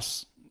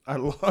 Roadhouse. I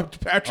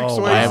loved Patrick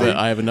Swayze.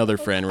 I have another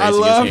friend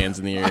raising his hands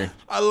in the air.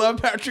 I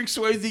love Patrick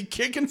Swayze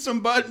kicking some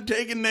butt and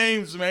taking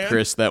names, man.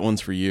 Chris, that one's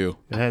for you.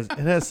 It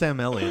has Sam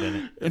Elliott in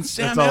it. And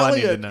Sam That's all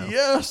Elliott. I need to know.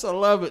 Yes, I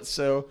love it.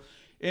 So,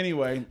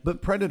 anyway.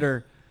 But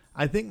Predator,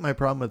 I think my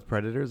problem with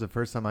Predator is the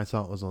first time I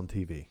saw it was on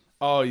TV.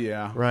 Oh,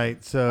 yeah.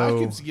 Right. So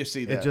I can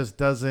see that. It just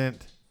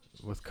doesn't,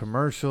 with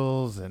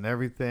commercials and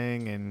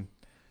everything, and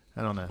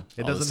I don't know.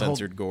 It All doesn't the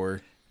censored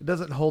gore. It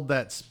doesn't hold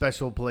that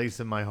special place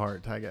in my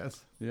heart, I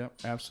guess.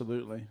 Yep,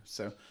 absolutely.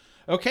 So,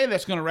 okay,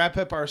 that's going to wrap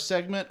up our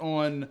segment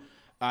on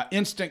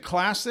instant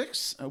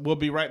classics. We'll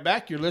be right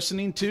back. You're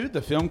listening to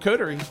The Film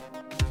Coterie.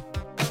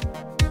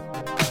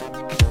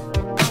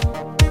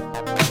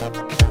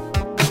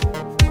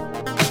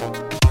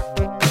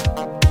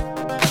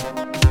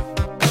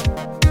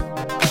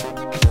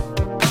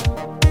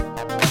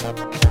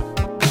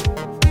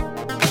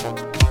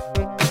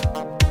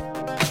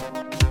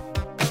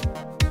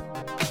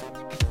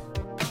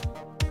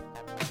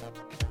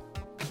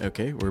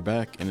 Okay, we're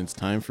back, and it's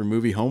time for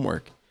movie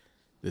homework.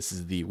 This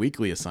is the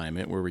weekly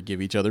assignment where we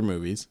give each other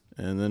movies,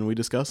 and then we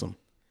discuss them.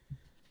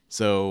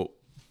 So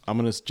I'm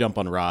going to jump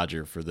on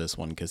Roger for this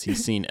one, because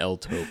he's seen El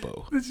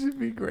Topo. This should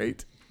be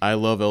great. I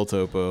love El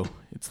Topo.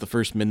 It's the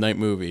first midnight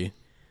movie,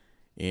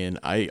 and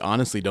I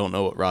honestly don't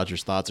know what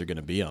Roger's thoughts are going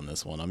to be on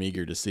this one. I'm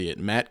eager to see it.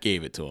 Matt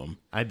gave it to him.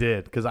 I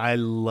did, because I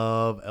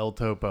love El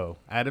Topo.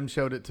 Adam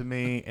showed it to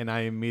me, and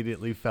I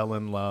immediately fell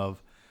in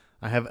love.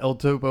 I have El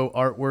Topo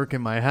artwork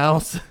in my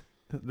house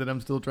that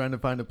I'm still trying to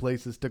find a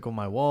place to stick on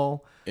my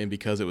wall. And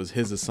because it was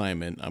his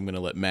assignment, I'm going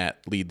to let Matt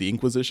lead the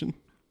Inquisition.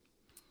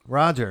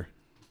 Roger.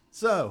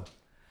 So,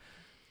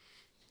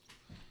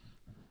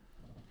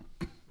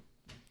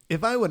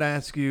 if I would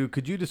ask you,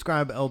 could you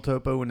describe El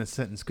Topo in a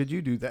sentence? Could you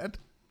do that?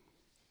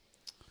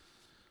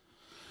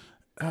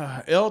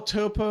 El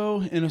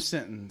Topo in a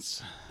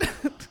sentence.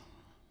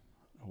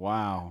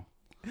 Wow.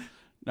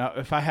 Now,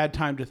 if I had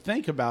time to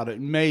think about it,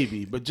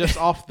 maybe. But just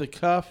off the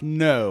cuff,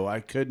 no,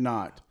 I could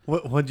not.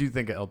 What do you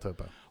think of El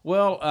Topo?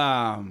 Well,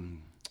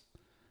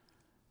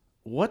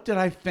 what did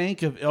I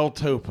think of El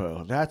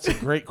Topo? That's a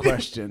great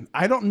question.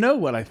 I don't know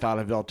what I thought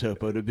of El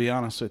Topo, to be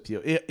honest with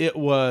you.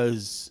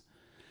 It's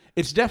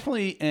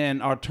definitely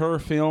an auteur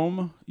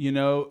film,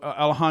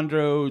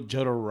 Alejandro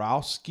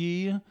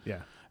Jodorowsky. Yeah.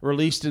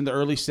 Released in the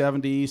early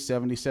 70s,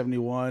 70,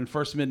 71,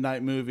 first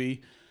midnight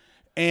movie.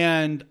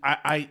 And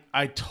I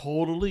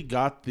totally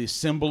got the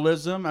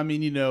symbolism. I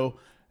mean,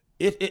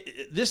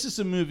 this is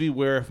a movie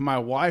where if my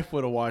wife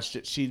would have watched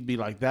it, she'd be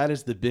like, that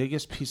is the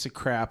biggest piece of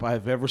crap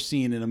I've ever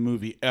seen in a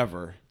movie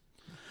ever.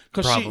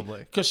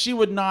 Probably. Because she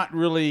would not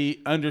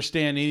really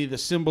understand any of the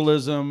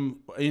symbolism,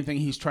 anything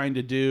he's trying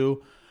to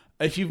do.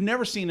 If you've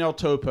never seen El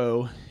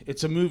Topo,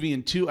 it's a movie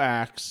in 2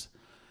 acts.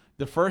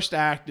 The first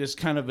act is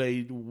kind of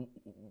a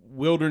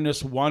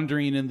wilderness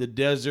wandering in the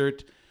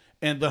desert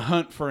and the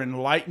hunt for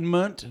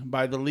enlightenment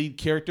by the lead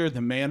character,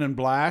 the man in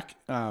black.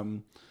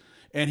 And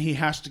he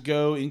has to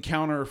go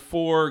encounter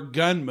 4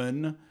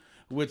 gunmen,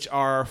 which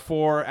are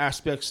 4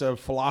 aspects of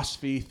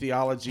philosophy,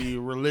 theology,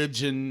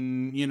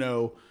 religion,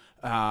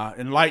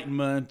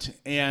 enlightenment,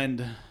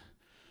 and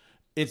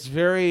it's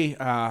very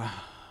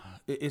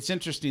it's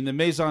interesting. The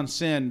mise en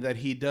scène that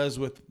he does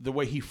with the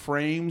way he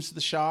frames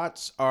the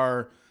shots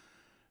are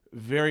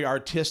very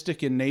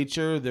artistic in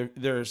nature.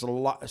 There's a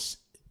lot.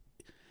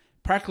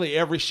 Practically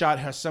every shot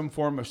has some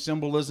form of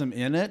symbolism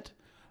in it.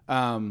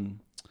 And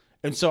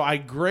so I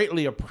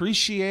greatly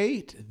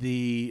appreciate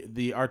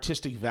the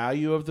artistic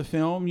value of the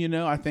film. You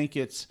know, I think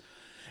it's,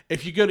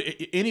 if you go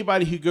to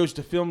anybody who goes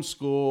to film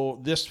school,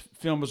 this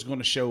film is going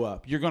to show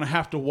up. You're going to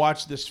have to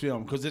watch this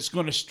film because it's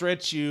going to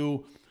stretch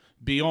you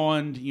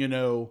beyond, you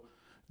know,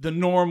 the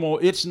normal.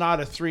 It's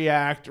not a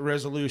 3-act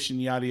resolution,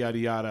 yada, yada,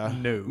 yada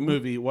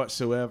movie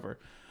whatsoever.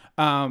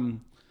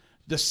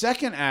 The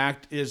second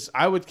act is,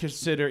 I would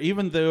consider,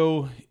 even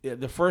though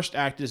the first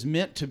act is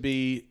meant to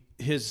be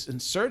his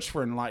search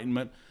for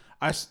enlightenment,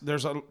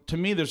 to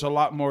me, there's a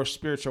lot more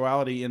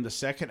spirituality in the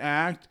second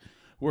act,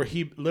 where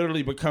he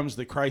literally becomes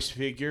the Christ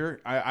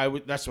figure.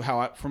 That's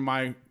how from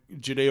my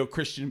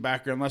Judeo-Christian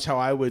background, that's how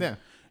I would,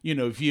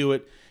 view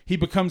it. He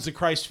becomes the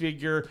Christ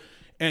figure,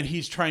 and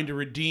he's trying to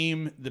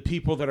redeem the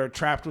people that are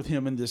trapped with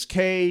him in this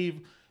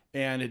cave.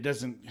 And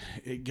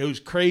it goes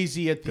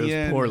crazy at the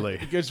end. Poorly.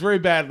 It goes very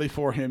badly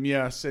for him.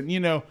 Yes. And,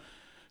 and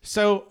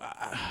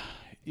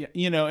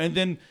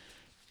then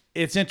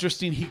it's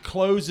interesting. He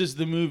closes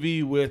the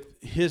movie with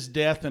his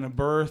death and a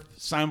birth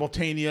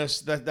simultaneous.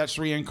 That's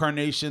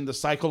reincarnation, the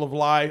cycle of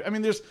life. I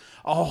mean, there's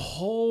a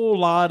whole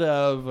lot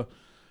of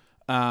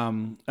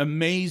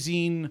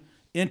amazing,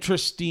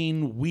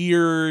 interesting,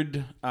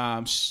 weird,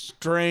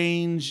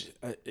 strange,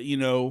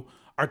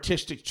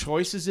 artistic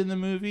choices in the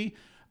movie.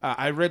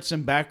 I read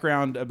some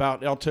background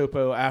about El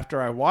Topo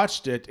after I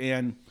watched it,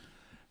 and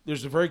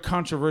there's a very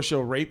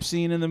controversial rape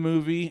scene in the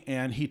movie,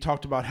 and he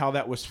talked about how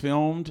that was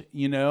filmed,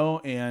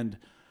 and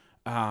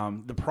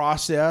the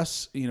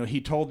process.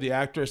 He told the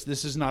actress,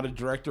 this is not a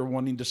director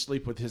wanting to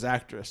sleep with his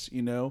actress,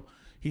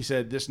 He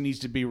said, this needs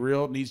to be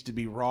real, it needs to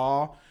be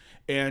raw,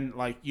 and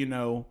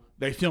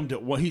they filmed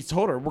it. Well, he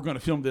told her, we're going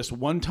to film this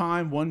one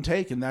time, one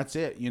take, and that's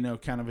it,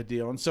 kind of a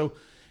deal. And so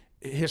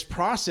his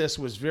process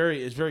is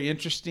very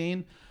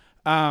interesting.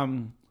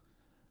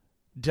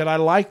 Did I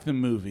like the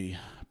movie?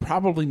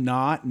 Probably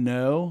not.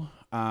 No.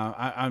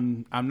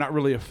 I'm not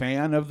really a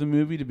fan of the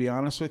movie, to be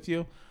honest with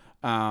you.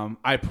 I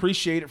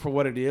appreciate it for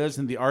what it is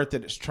and the art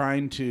that it's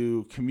trying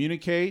to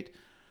communicate.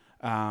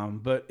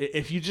 But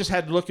if you just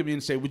had to look at me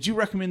and say, would you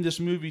recommend this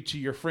movie to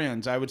your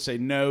friends? I would say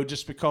no,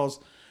 just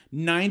because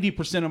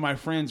 90% of my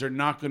friends are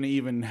not going to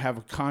even have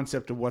a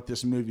concept of what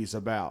this movie's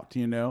about,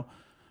 No,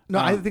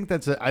 I think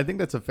that's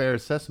a fair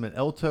assessment.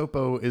 El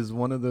Topo is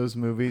one of those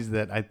movies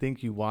that I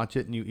think you watch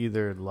it and you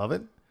either love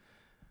it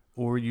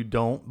or you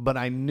don't. But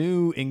I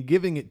knew in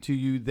giving it to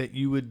you that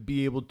you would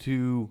be able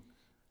to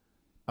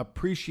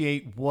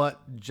appreciate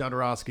what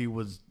Jodorowsky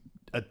was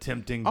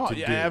attempting to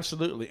do.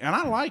 Absolutely. And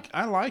I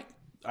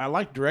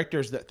like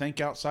directors that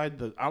think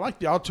outside I like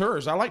the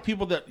auteurs. I like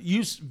people that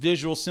use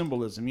visual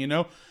symbolism.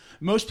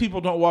 Most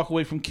people don't walk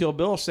away from Kill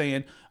Bill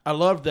saying, I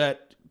love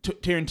that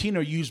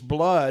Tarantino used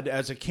blood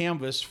as a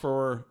canvas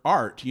for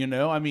art,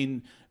 I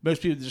mean,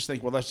 most people just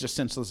think, well, that's just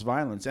senseless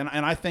violence. And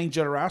I think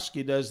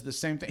Jodorowsky does the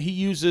same thing. He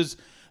uses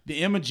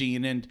the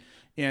imaging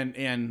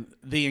and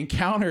the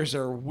encounters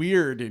are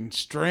weird and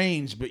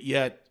strange, but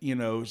yet,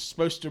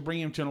 supposed to bring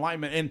him to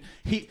enlightenment.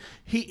 And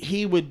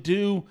he would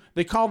do,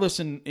 they call this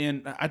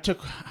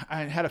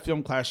I had a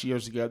film class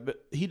years ago,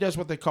 but he does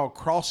what they call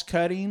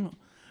cross-cutting,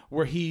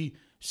 where he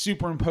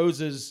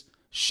superimposes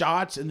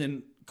shots and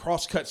then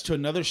cross-cuts to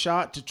another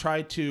shot to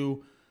try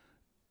to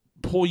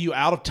pull you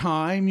out of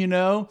time,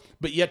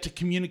 but yet to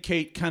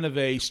communicate kind of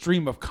a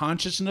stream of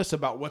consciousness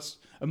about what's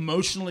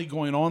emotionally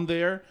going on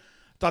there.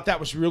 Thought that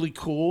was really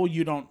cool.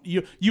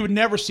 You would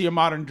never see a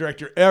modern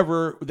director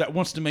ever that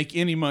wants to make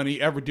any money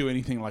ever do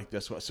anything like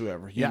this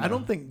whatsoever. I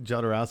don't think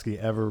Jodorowsky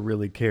ever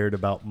really cared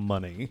about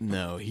money.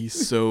 No,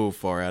 he's so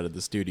far out of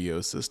the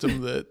studio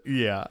system that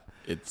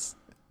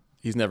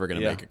he's never going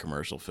to make a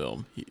commercial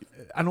film.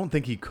 I don't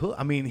think he could.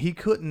 I mean, he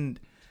couldn't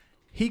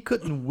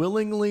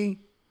willingly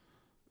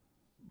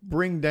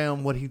bring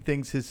down what he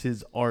thinks is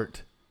his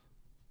art,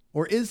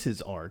 or is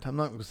his art. I'm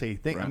not going to say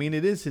think. Right. I mean,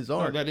 it is his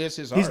art. No, that is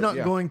his art. He's not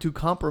going to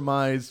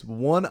compromise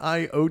one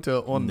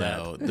iota on that.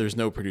 No, there's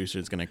no producer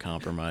that's going to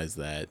compromise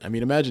that. I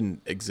mean,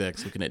 imagine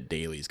execs looking at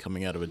dailies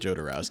coming out of a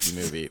Jodorowsky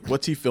movie.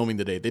 What's he filming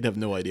today? They'd have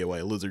no idea why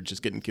a lizard's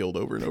just getting killed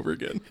over and over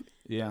again.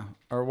 Yeah.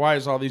 Or why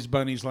is all these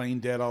bunnies laying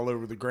dead all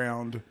over the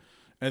ground?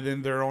 And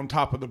then they're on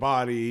top of the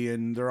body,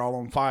 and they're all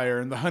on fire,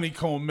 and the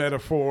honeycomb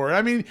metaphor.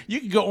 I mean, you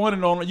could go on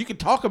and on. You could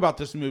talk about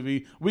this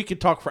movie. We could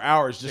talk for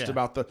hours just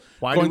about the.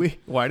 Why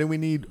do we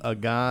need a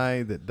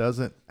guy that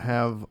doesn't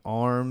have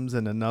arms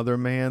and another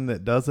man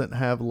that doesn't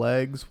have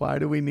legs? Why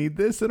do we need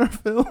this in our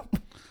film?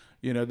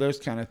 Those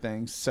kind of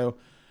things. So,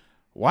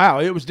 wow,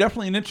 it was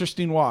definitely an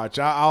interesting watch.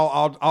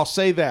 I'll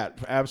say that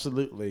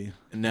absolutely.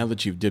 And now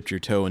that you've dipped your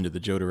toe into the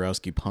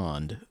Jodorowsky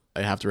pond,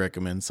 I have to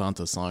recommend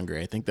Santa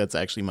Sangre. I think that's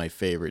actually my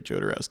favorite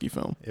Jodorowsky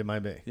film. It might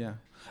be. Yeah.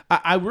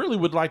 I really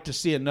would like to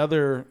see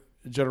another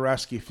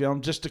Jodorowsky film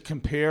just to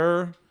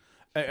compare.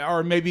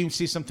 or maybe even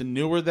see something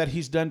newer that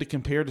he's done to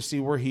compare to see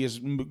where he has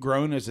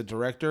grown as a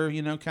director,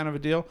 kind of a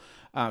deal.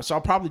 So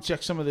I'll probably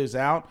check some of those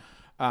out.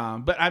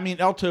 But I mean,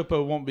 El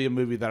Topo won't be a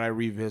movie that I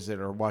revisit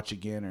or watch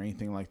again or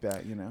anything like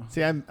that,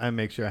 See, I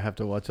make sure I have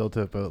to watch El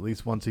Topo at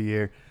least once a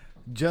year,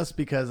 just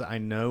because I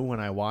know when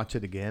I watch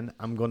it again,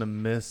 I'm going to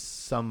miss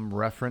some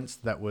reference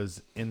that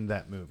was in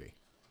that movie.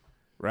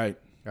 Right.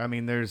 I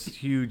mean, there's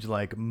huge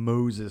like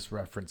Moses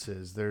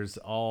references. There's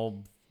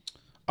all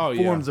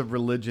forms of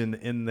religion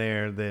in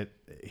there that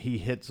he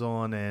hits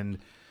on, and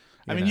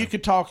you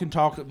could talk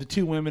the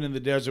two women in the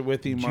desert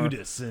with him,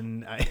 Judas,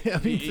 and I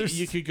mean,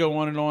 you could go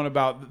on and on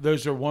about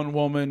those are one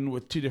woman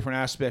with two different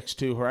aspects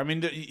to her. I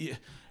mean,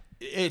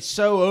 it's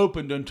so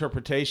open to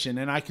interpretation,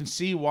 and I can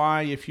see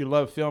why, if you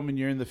love film and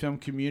you're in the film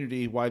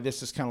community, why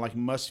this is kind of like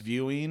must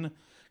viewing,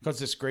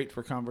 because it's great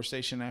for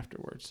conversation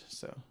afterwards.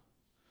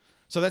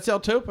 So that's El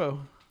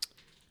Topo.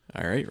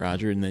 All right,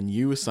 Roger, and then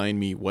you assigned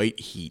me White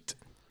Heat.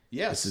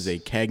 Yes. This is a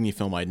Cagney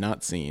film I'd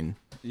not seen.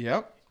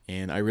 Yep.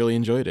 And I really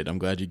enjoyed it. I'm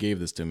glad you gave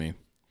this to me.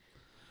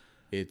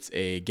 It's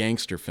a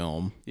gangster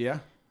film. Yeah.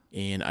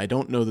 And I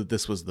don't know that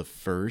this was the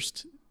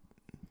first,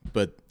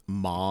 but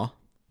Ma,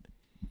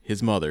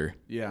 his mother,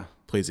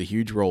 plays a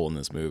huge role in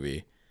this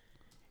movie.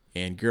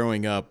 And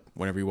growing up,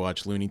 whenever you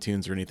watch Looney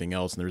Tunes or anything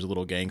else, and there's a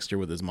little gangster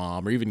with his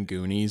mom, or even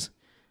Goonies,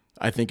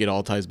 I think it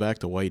all ties back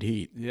to White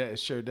Heat. Yeah, it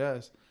sure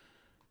does.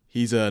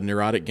 He's a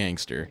neurotic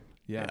gangster.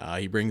 Yeah.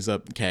 He brings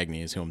up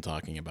Cagney is who I'm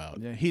talking about.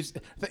 Yeah,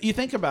 you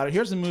think about it.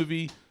 Here's a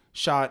movie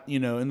shot,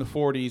 in the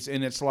 40s,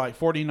 and it's like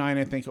 49,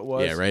 I think it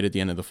was. Yeah, right at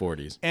the end of the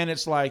 40s. And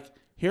it's like,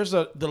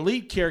 the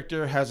lead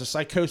character has a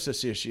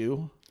psychosis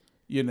issue,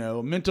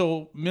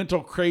 mental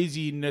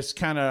craziness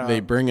kind of. They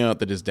bring out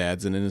that his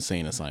dad's in an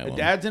insane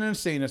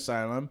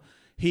asylum.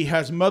 He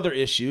has mother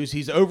issues.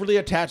 He's overly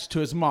attached to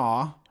his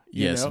ma.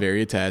 Yes,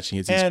 very attached. He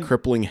has these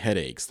crippling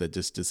headaches that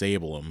just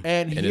disable him.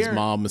 And his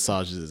mom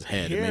massages his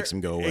head and makes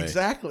him go away.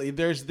 Exactly.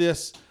 There's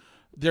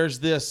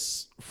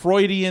this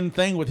Freudian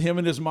thing with him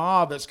and his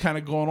mom that's kind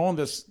of going on,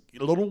 that's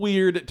a little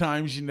weird at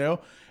times,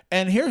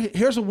 And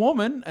here's a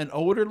woman, an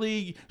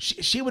elderly.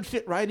 She would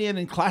fit right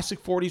in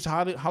classic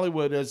 40s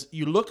Hollywood, as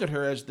you look at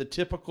her as the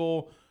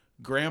typical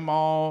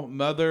grandma,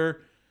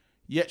 mother.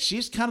 Yet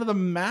she's kind of the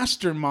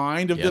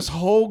mastermind of this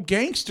whole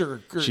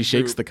gangster group. She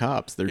shakes the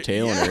cops. They're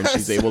tailing her, and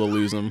she's able to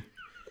lose them.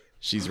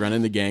 She's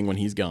running the gang when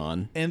he's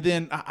gone. And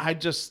then I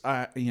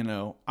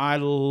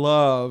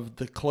love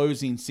the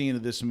closing scene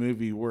of this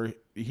movie where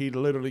he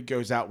literally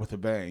goes out with a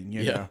bang.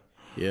 Yeah.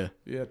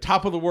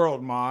 Top of the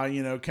world, Ma.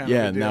 Kind of.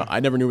 Yeah. Now I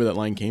never knew where that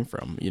line came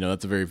from.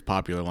 That's a very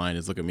popular line.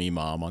 Is "Look at me,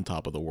 Mom, on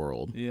top of the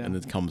world." Yeah. And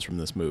it comes from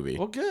this movie.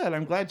 Well, good.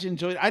 I'm glad you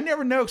enjoyed it. I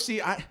never know.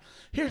 See,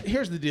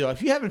 here's the deal.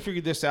 If you haven't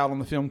figured this out on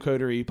the Film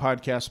Coterie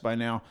podcast by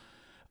now,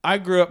 I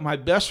grew up. My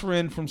best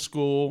friend from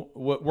school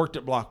worked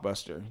at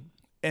Blockbuster.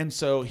 And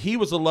so he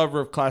was a lover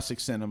of classic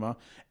cinema.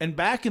 And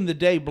back in the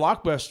day,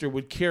 Blockbuster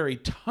would carry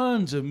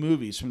tons of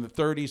movies from the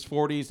 30s,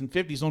 40s, and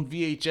 50s on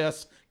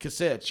VHS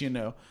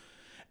cassettes,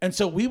 And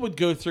so we would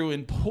go through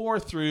and pour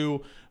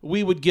through.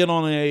 We would get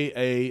on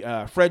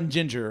a Fred and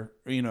Ginger,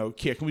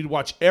 kick, and we'd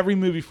watch every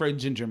movie Fred and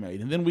Ginger made.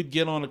 And then we'd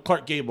get on a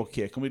Clark Gable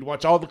kick, and we'd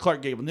watch all the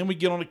Clark Gable. And then we'd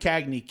get on a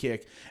Cagney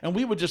kick, and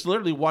we would just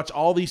literally watch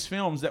all these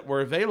films that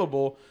were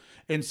available.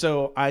 And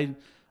so I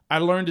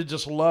learned to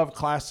just love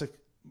classic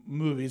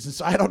movies. And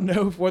so I don't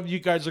know whether you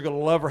guys are going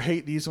to love or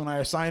hate these when I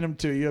assign them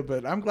to you,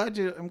 but I'm glad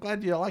you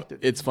liked it.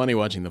 It's funny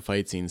watching the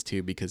fight scenes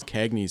too, because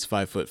Cagney's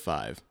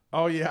 5'5".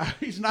 Oh yeah,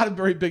 he's not a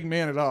very big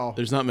man at all.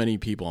 There's not many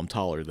people I'm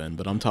taller than,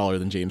 but I'm taller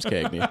than James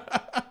Cagney.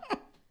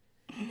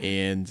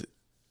 And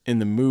in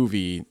the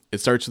movie, it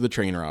starts with a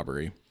train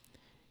robbery.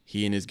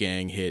 He and his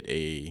gang hit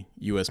a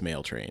U.S.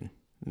 mail train,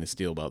 and they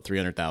steal about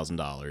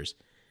 $300,000.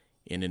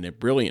 And in a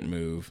brilliant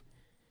move,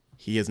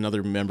 he has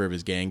another member of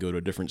his gang go to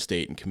a different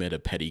state and commit a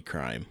petty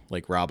crime,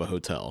 like rob a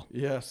hotel.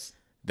 Yes.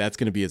 That's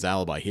going to be his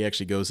alibi. He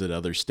actually goes to the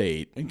other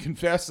state and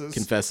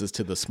confesses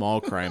to the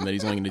small crime that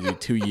he's only going to do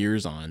 2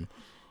 years on,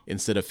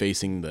 instead of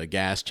facing the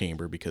gas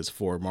chamber, because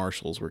 4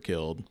 marshals were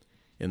killed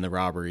in the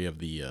robbery of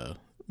the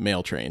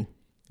mail train.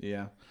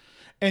 Yeah.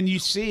 And you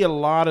see a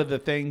lot of the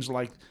things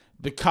like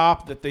the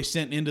cop that they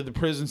sent into the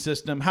prison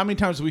system. How many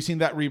times have we seen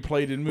that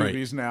replayed in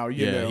movies now?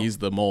 You know? He's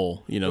the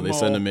mole. They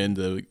send him in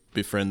to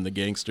befriend the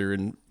gangster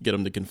and get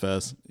him to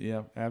confess.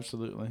 Yeah,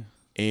 absolutely.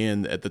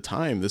 And at the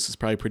time, this is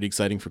probably pretty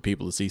exciting for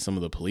people to see some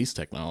of the police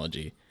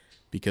technology,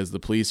 because the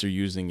police are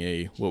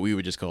using what we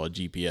would just call a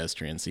GPS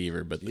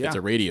transceiver, but it's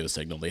a radio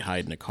signal they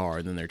hide in a car,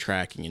 and then they're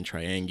tracking and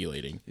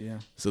triangulating. Yeah.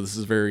 So this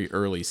is very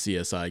early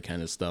CSI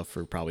kind of stuff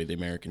for probably the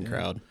American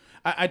crowd.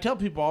 I tell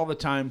people all the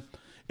time,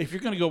 if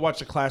you're going to go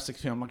watch a classic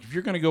film, like if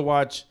you're going to go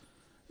watch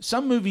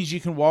some movies you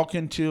can walk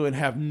into and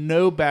have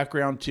no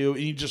background to,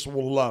 and you just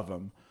will love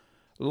them.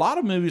 A lot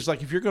of movies,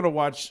 like if you're going to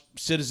watch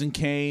Citizen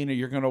Kane, or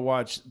you're going to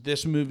watch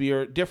this movie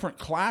or different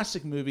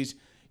classic movies,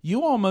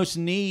 you almost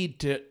need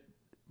to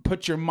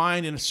put your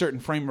mind in a certain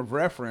frame of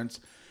reference,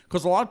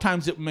 because a lot of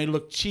times it may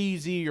look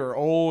cheesy or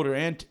old or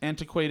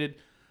antiquated.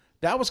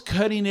 that was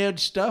cutting edge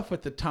stuff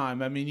at the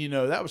time. I mean, you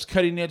know, that was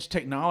cutting edge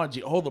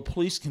technology. Oh, the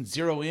police can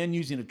zero in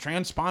using a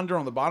transponder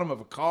on the bottom of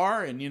a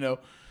car, and you know,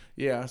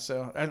 yeah.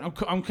 So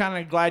I'm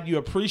kind of glad you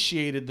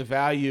appreciated the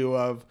value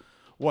of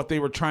what they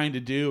were trying to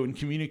do and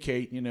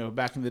communicate, you know,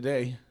 back in the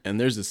day. And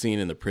there's a scene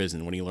in the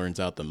prison when he learns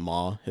out that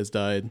Ma has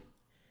died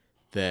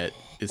that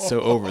is so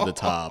over the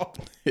top.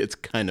 It's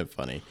kind of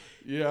funny.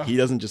 Yeah. He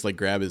doesn't just like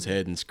grab his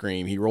head and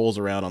scream. He rolls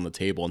around on the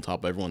table on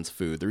top of everyone's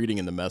food. They're eating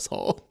in the mess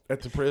hall.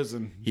 At the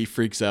prison. He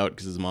freaks out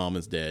because his mom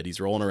is dead.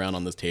 He's rolling around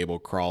on this table,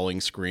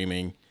 crawling,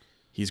 screaming.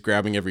 He's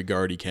grabbing every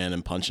guard he can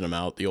and punching them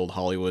out. The old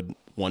Hollywood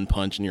one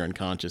punch and you're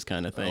unconscious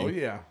kind of thing. Oh,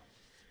 yeah.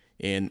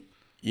 And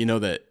you know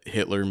that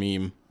Hitler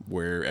meme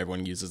where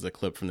everyone uses the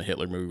clip from the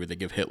Hitler movie where they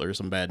give Hitler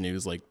some bad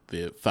news, like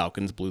the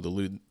Falcons blew the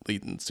lead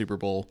in Super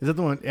Bowl. Is that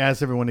the one?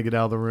 Ask everyone to get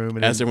out of the room.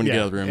 And Ask everyone to get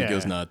out of the room. He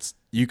goes nuts.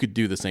 You could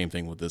do the same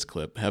thing with this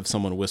clip. Have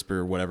someone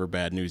whisper whatever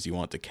bad news you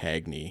want to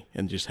Cagney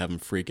and just have him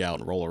freak out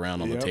and roll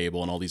around on the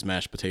table and all these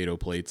mashed potato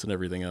plates and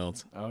everything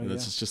else. Oh, and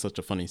it's just such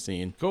a funny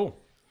scene. Cool.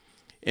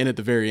 And at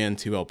the very end,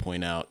 too, I'll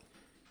point out,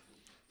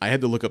 I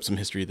had to look up some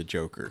history of the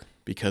Joker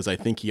because I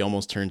think he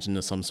almost turns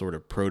into some sort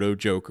of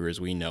proto-Joker as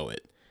we know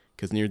it.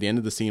 Because near the end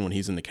of the scene when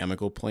he's in the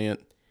chemical plant,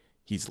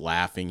 he's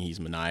laughing,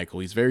 he's maniacal.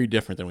 He's very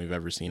different than we've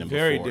ever seen him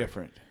Very before.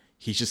 different.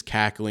 He's just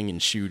cackling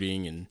and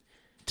shooting. And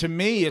to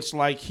me, it's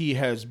like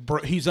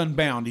he's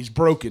unbound. He's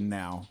broken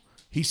now.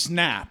 He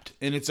snapped,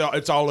 and it's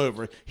all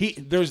over.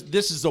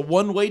 This is a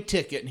one-way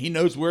ticket, and he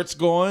knows where it's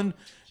going,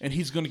 and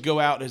he's going to go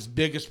out as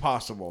big as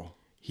possible.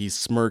 He's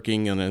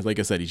smirking, and like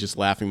I said, he's just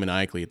laughing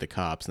maniacally at the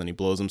cops, and then he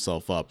blows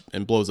himself up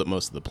and blows up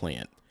most of the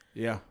plant.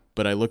 Yeah.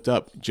 But I looked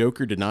up,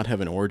 Joker did not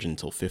have an origin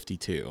until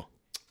 52.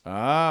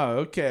 Ah,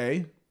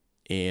 okay.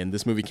 And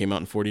this movie came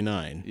out in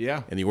 49.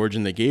 Yeah. And the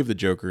origin they gave the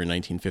Joker in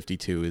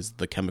 1952 is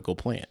the chemical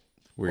plant,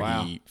 where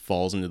he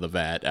falls into the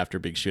vat after a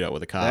big shootout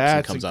with the cops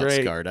and comes out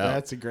scarred out.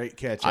 That's a great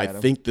catch, I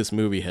Adam. think this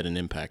movie had an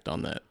impact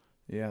on that.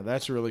 Yeah,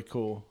 that's really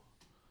cool.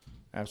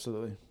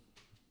 Absolutely.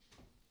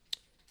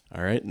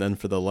 All right, and then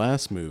for the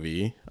last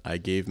movie, I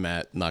gave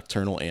Matt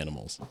Nocturnal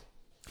Animals.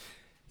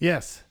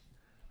 Yes.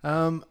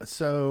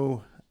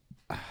 So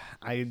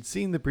I had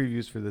seen the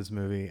previews for this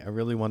movie. I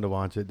really wanted to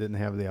watch it. Didn't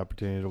have the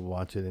opportunity to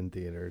watch it in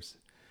theaters.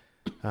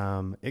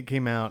 It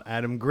came out.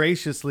 Adam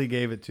graciously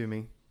gave it to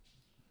me.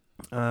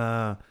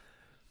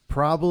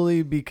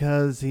 Probably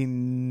because he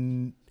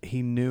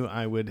knew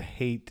I would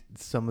hate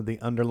some of the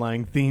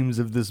underlying themes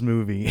of this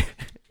movie.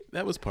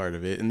 That was part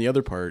of it. And the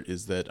other part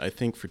is that I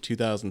think for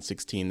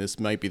 2016, this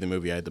might be the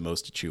movie I had the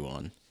most to chew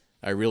on.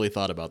 I really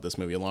thought about this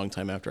movie a long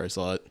time after I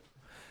saw it.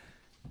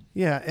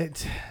 Yeah,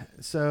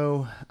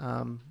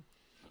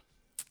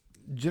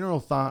 general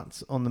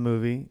thoughts on the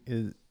movie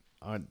is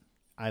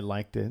I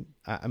liked it.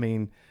 I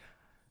mean,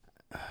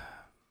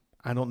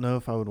 I don't know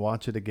if I would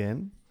watch it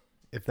again.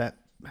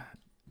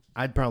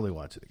 I'd probably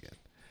watch it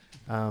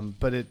again.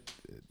 But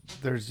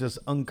there's just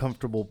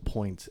uncomfortable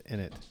points in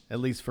it, at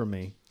least for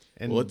me.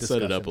 Well, let's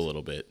set it up a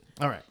little bit.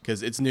 All right.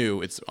 Because it's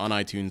new. It's on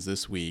iTunes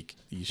this week.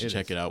 You should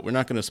check it out. We're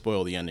not going to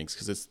spoil the endings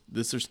because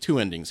there's two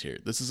endings here.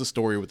 This is a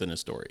story within a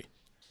story.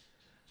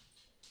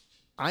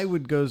 I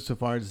would go so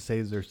far as to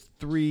say there's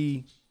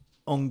 3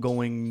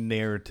 ongoing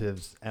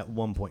narratives at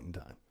one point in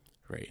time.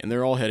 Right. And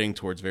they're all heading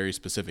towards very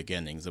specific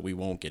endings that we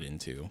won't get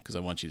into because I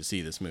want you to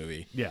see this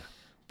movie. Yeah.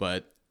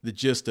 But the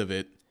gist of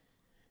it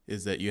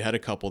is that you had a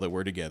couple that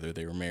were together.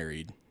 They were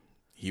married.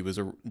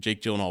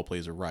 Jake Gyllenhaal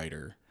plays a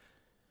writer.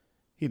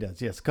 He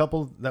does, yes.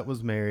 Couple that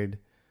was married.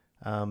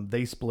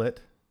 They split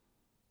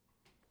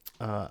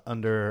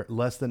under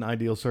less than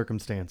ideal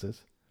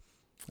circumstances.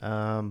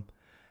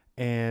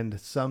 And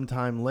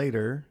sometime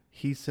later,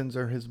 he sends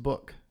her his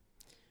book.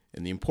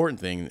 And the important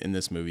thing in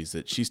this movie is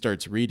that she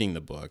starts reading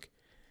the book.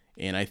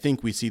 And I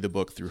think we see the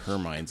book through her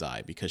mind's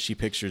eye because she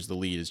pictures the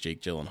lead as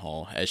Jake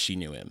Gyllenhaal as she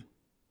knew him.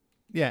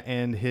 Yeah,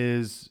 and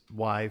his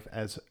wife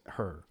as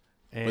her.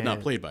 But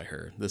not played by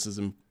her. This is...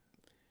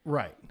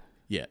 Right.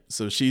 Yeah,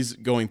 so she's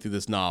going through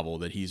this novel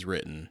that he's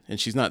written, and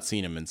she's not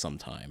seen him in some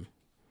time.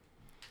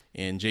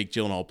 And Jake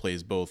Gyllenhaal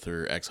plays both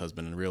her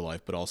ex-husband in real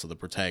life, but also the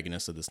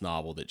protagonist of this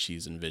novel that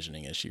she's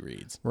envisioning as she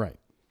reads. Right.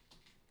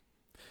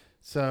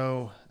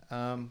 So,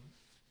 I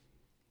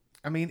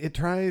mean, it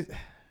tries...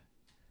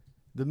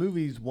 The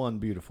movie's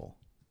beautiful.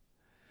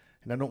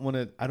 And I don't want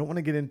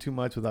to get in too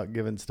much without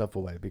giving stuff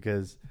away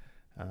because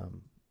I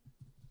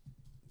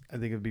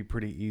think it'd be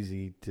pretty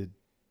easy to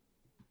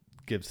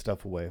give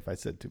stuff away if I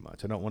said too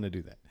much. I don't want to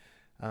do that.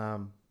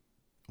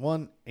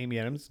 Amy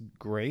Adams,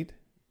 great.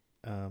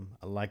 I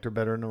liked her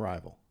better in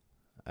Arrival.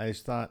 I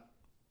just thought,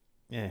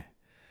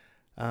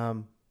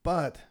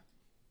 but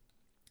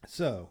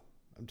so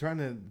I'm trying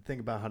to think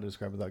about how to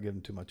describe it without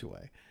giving too much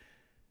away.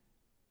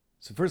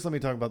 So first, let me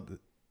talk about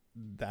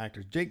the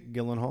actors. Jake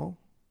Gyllenhaal.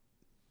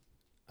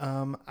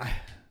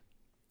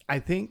 I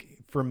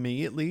think for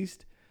me at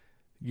least,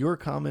 your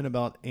comment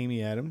about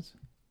Amy Adams,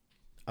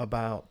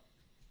 about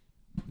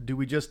do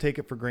we just take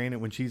it for granted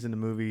when she's in the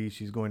movie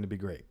she's going to be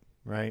great,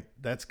 right?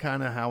 That's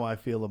kind of how I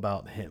feel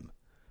about him.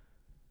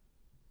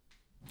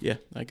 Yeah,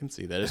 I can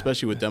see that,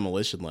 especially with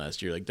Demolition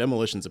last year. Like,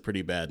 Demolition's a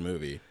pretty bad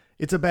movie,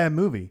 It's a bad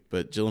movie.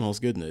 but Gyllenhaal's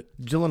good in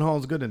it.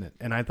 Gyllenhaal's good in it,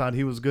 and I thought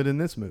he was good in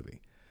this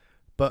movie.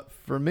 But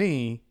for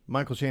me,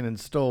 Michael Shannon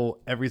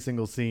stole every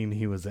single scene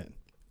he was in.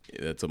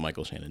 Yeah, that's what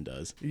Michael Shannon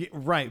does. Yeah,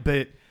 right,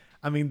 but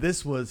I mean,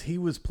 he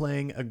was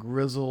playing a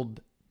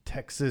grizzled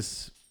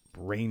Texas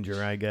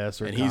Ranger, I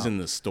guess, And he's in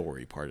the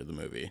story part of the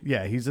movie.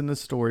 Yeah, he's in the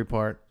story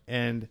part,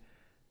 and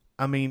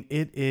I mean,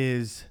 it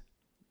is.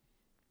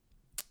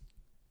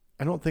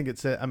 I don't think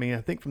it's. I mean,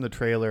 I think from the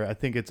trailer, I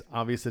think it's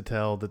obvious to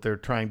tell that they're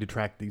trying to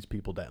track these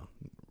people down.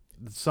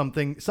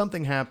 Something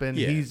happened.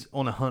 Yeah. He's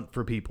on a hunt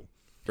for people.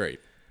 Right.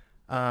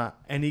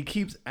 And he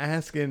keeps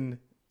asking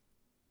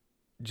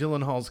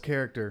Gyllenhaal's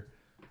character,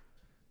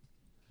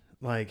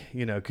 like,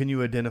 you know, can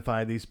you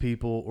identify these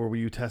people, or will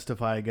you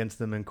testify against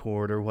them in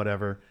court or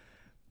whatever?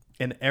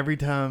 And every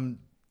time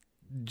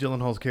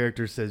Gyllenhaal's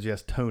character says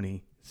yes,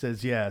 Tony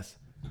says yes,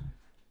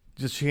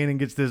 just Shannon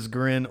gets this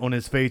grin on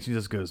his face. He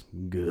just goes,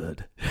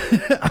 good.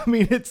 I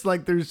mean, it's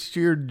like there's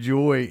sheer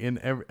joy in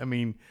every. I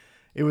mean,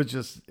 it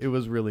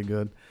was really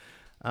good.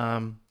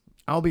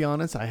 I'll be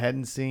honest, I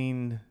hadn't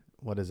seen,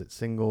 what is it,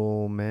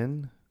 Single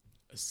Men?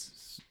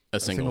 A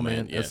single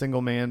man. Yeah. A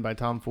Single Man by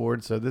Tom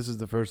Ford. So this is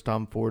the first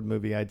Tom Ford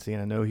movie I'd seen.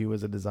 I know he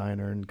was a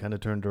designer and kind of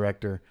turned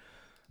director.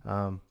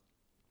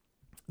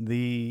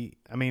 The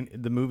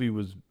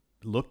movie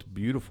looked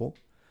beautiful.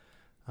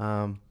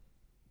 And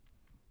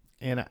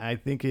I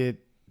think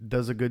it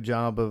does a good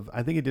job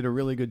I think it did a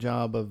really good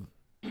job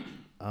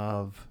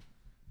of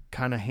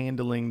kind of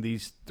handling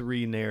these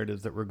three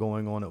narratives that were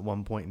going on at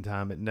one point in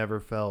time. It never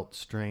felt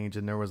strange,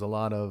 and there was a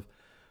lot of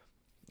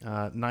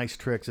nice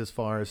tricks as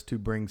far as to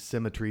bring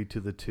symmetry to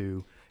the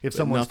two. If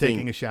someone's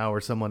taking a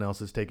shower, someone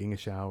else is taking a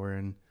shower.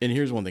 And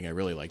here's one thing I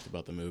really liked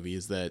about the movie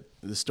is that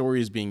the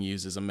story is being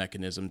used as a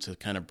mechanism to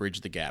kind of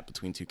bridge the gap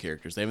between two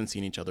characters. They haven't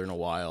seen each other in a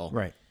while.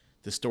 Right.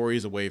 The story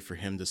is a way for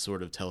him to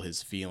sort of tell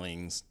his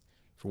feelings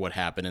for what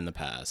happened in the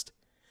past.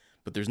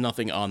 But there's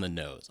nothing on the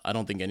nose. I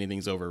don't think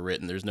anything's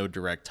overwritten. There's no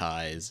direct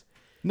ties.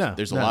 No.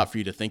 There's a lot for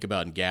you to think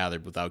about and gather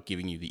without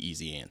giving you the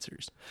easy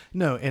answers.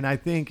 No, and I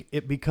think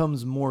it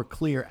becomes more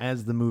clear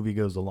as the movie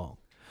goes along.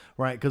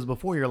 Right? Because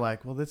before you're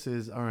like, well, this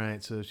is, all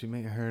right, so she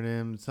may have hurt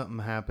him, something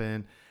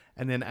happened.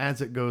 And then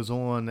as it goes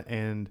on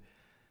and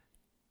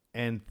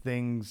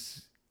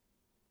things,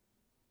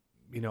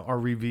 you know, are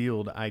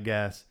revealed, I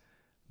guess,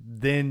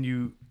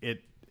 then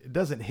it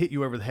doesn't hit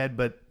you over the head,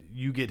 but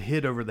you get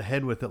hit over the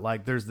head with it.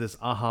 Like there's this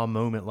aha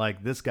moment,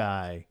 like this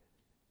guy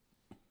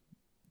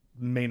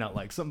may not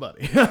like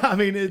somebody. I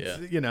mean,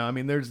 it's, you know, I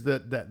mean, there's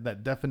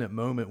that definite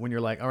moment when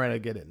you're like, all right, I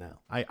get it now.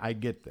 I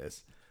get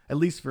this. At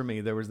least for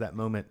me, there was that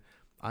moment.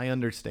 I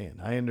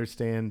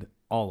understand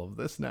all of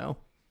this now.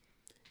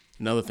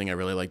 Another thing I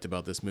really liked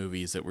about this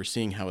movie is that we're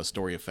seeing how a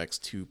story affects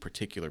two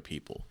particular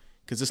people.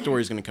 Because this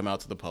story is going to come out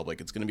to the public.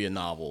 It's going to be a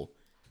novel.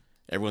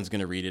 Everyone's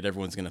going to read it.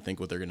 Everyone's going to think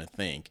what they're going to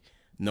think.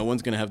 No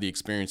one's going to have the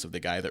experience of the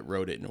guy that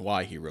wrote it and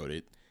why he wrote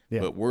it. Yeah.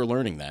 But we're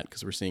learning that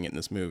because we're seeing it in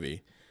this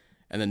movie.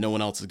 And then no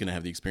one else is going to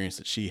have the experience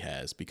that she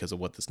has because of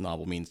what this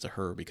novel means to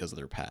her because of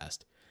their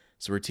past.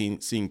 So we're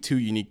seeing two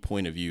unique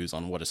point of views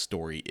on what a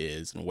story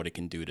is and what it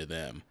can do to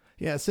them.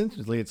 Yeah,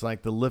 essentially it's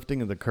like the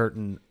lifting of the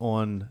curtain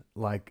on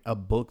like a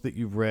book that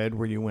you've read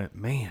where you went,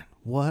 man,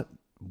 what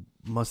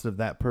must have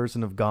that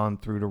person have gone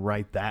through to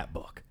write that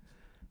book?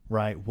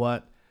 Right?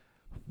 What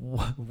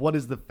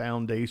is the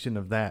foundation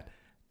of that?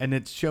 And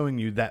it's showing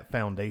you that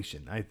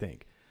foundation, I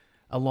think,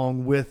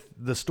 along with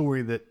the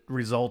story that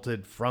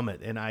resulted from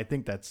it. And I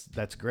think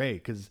that's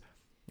great because,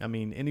 I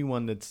mean,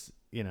 anyone that's,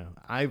 you know,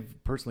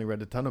 I've personally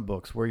read a ton of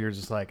books where you're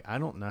just like, I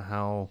don't know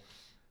how,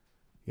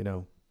 you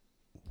know,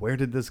 where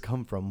did this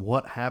come from?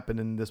 What happened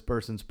in this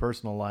person's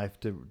personal life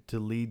to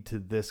lead to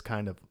this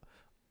kind of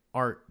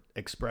art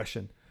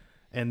expression?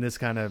 And this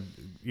kind of,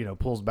 you know,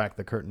 pulls back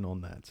the curtain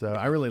on that. So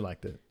I really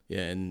liked it.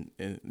 Yeah, and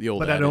the old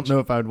But I don't know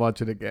if I would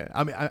watch it again.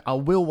 I mean, I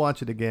will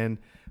watch it again,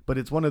 but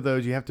it's one of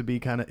those you have to be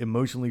kind of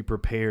emotionally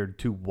prepared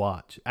to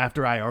watch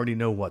after I already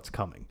know what's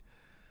coming.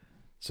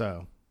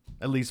 So,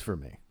 at least for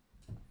me.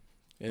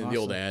 And awesome. The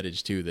old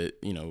adage, too, that,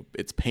 you know,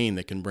 it's pain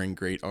that can bring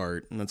great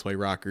art. And that's why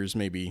rockers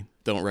maybe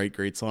don't write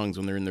great songs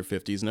when they're in their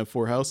 50s and have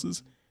 4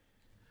 houses.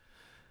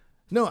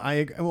 No,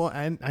 I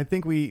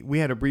think we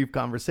had a brief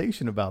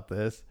conversation about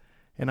this.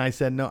 And I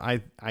said, no,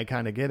 I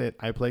kind of get it.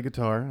 I play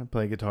guitar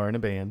in a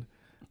band.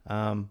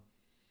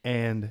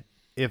 And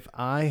if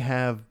I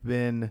have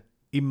been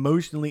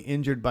emotionally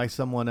injured by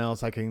someone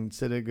else, I can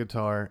sit at a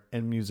guitar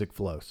and music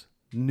flows.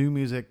 New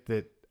music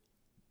that,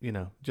 you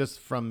know, just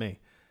from me.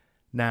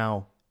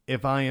 Now,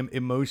 if I am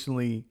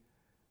emotionally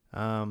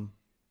harmed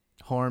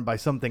by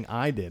something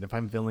I did, if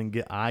I'm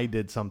feeling I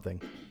did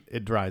something,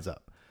 it dries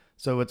up.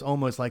 So it's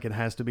almost like it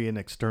has to be an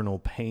external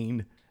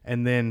pain,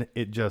 and then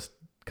it just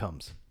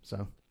comes.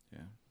 So.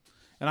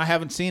 And I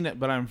haven't seen it,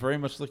 but I'm very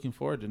much looking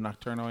forward to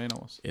Nocturnal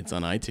Animals. It's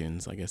on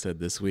iTunes. Like I said,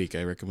 this week,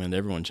 I recommend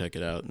everyone check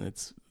it out, and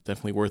it's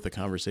definitely worth a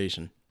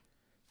conversation.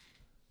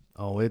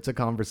 Oh, it's a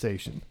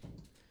conversation.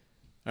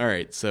 All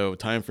right, so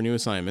time for new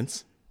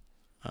assignments.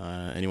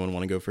 Anyone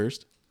want to go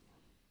first?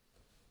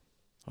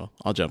 Well,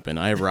 I'll jump in.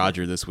 I have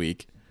Roger this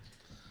week.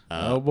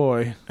 Oh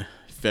boy.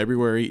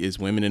 February is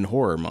Women in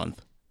Horror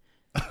Month.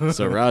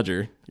 So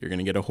Roger, you're going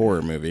to get a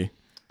horror movie.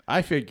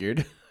 I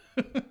figured.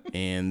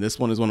 And this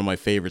one is one of my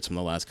favorites from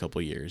the last couple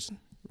of years.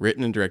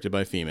 Written and directed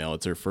by a female.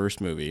 It's her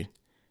first movie.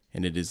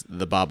 And it is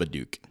The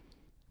Babadook.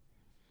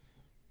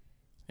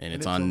 And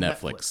it's on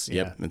Netflix.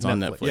 Yep, it's on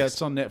Netflix. Yeah,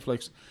 it's on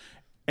Netflix.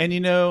 And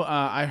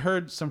I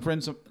heard some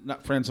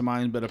not friends of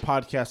mine, but a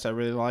podcast I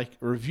really like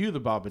review The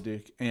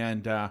Babadook,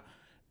 and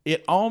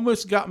it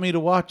almost got me to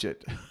watch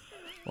it.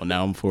 Well,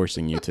 now I'm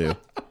forcing you to.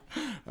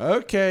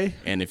 Okay.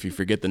 And if you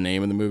forget the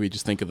name of the movie,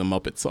 just think of the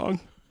Muppet song.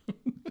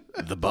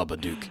 The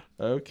Babadook.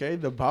 Okay,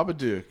 The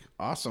Babadook.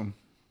 Awesome.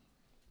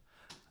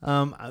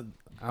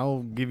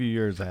 I'll give you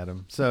yours,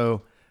 Adam.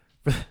 So,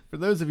 for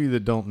those of you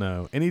that don't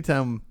know,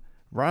 anytime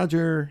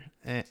Roger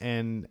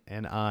and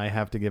I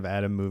have to give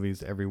Adam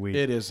movies every week,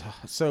 it is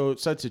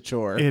such a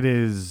chore. It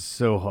is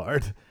so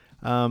hard.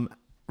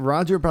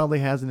 Roger probably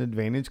has an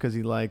advantage because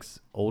he likes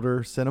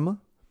older cinema,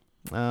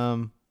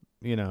 30s,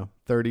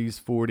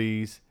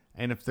 40s.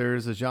 And if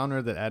there's a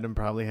genre that Adam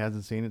probably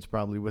hasn't seen, it's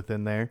probably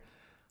within there.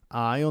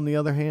 I, on the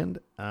other hand,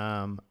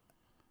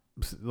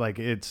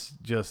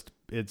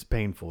 it's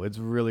painful. It's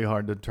really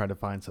hard to try to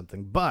find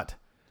something, but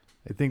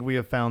I think we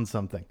have found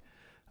something.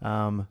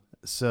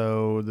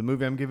 So the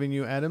movie I'm giving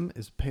you, Adam,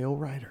 is Pale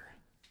Rider.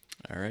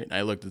 All right.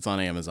 I looked. It's on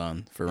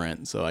Amazon for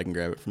rent, so I can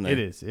grab it from there. It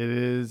is. It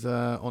is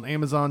on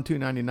Amazon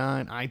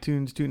 $2.99,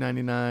 iTunes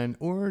 $2.99,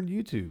 or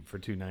YouTube for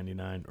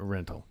 $2.99 a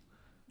rental.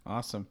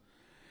 Awesome.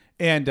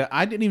 And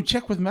I didn't even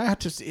check with Matt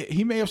to see.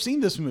 He may have seen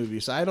this movie,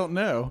 so I don't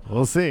know.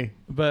 We'll see.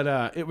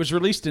 But it was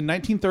released in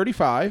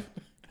 1935.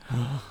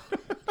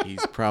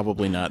 He's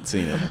probably not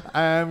seen it.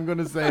 I'm going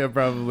to say I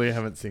probably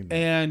haven't seen it.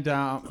 And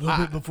a little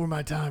bit before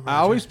my time, Roger. I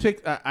always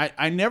pick.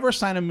 I never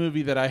assign a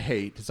movie that I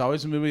hate. It's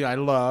always a movie I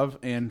love,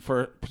 and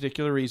for a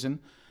particular reason.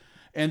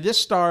 And this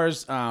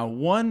stars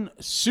one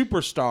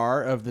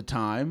superstar of the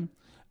time,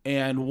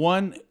 and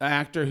one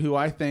actor who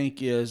I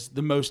think is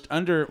one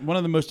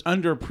of the most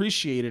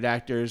underappreciated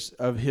actors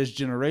of his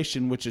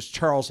generation, which is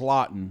Charles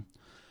Laughton.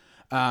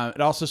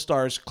 It also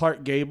stars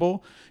Clark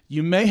Gable.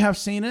 You may have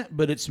seen it,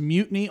 but it's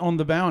Mutiny on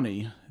the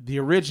Bounty, the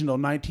original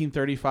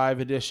 1935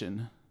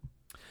 edition.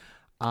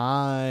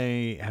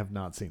 I have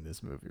not seen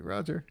this movie,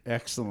 Roger.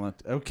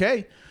 Excellent.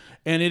 Okay.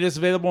 And it is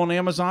available on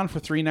Amazon for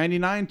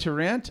 $3.99 to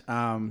rent.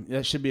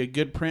 That should be a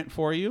good print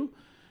for you.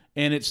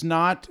 And it's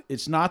not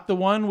the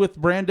one with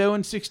Brando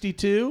in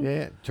 62.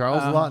 Yeah,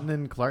 Charles Laughton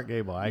and Clark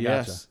Gable. I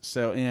gotcha.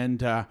 So,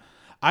 and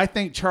I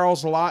think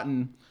Charles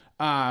Laughton,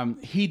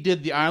 he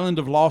did The Island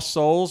of Lost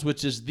Souls,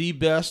 which is the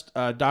best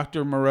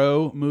Dr.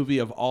 Moreau movie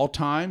of all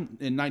time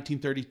in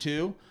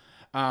 1932.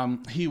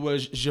 He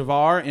was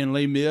Javert in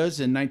Les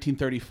Mis in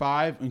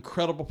 1935.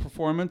 Incredible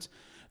performance.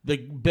 The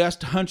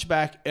best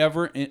Hunchback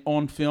ever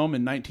on film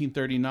in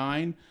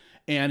 1939.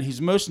 And he's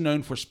most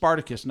known for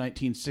Spartacus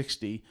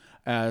 1960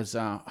 as,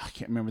 I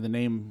can't remember the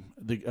name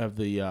of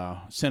the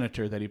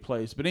senator that he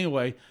plays. But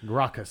anyway.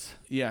 Gracchus.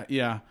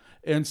 Yeah.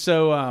 And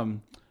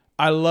so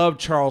I love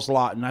Charles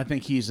Laughton. I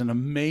think he's an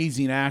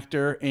amazing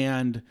actor.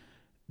 And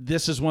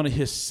this is one of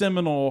his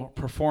seminal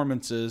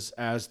performances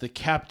as the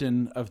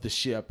captain of the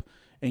ship.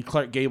 And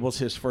Clark Gable's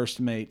his first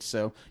mate.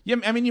 So, yeah,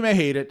 I mean, you may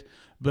hate it,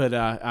 but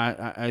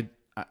I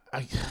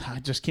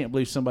just can't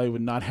believe somebody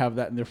would not have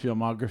that in their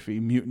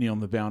filmography, Mutiny on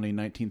the Bounty in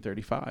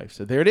 1935.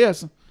 So there it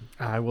is.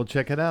 I will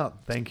check it out.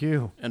 Thank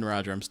you. And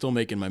Roger, I'm still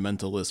making my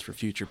mental list for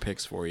future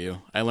picks for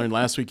you. I learned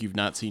last week you've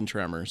not seen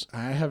Tremors.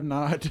 I have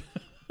not.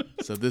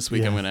 So this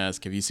week I'm going to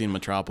ask, have you seen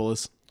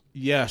Metropolis?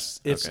 Yes.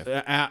 It's.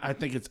 Okay. I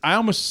think it's. I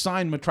almost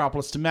signed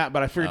Metropolis to Matt,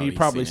 but I figured he'd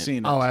probably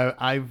seen it. Oh,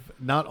 I've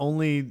not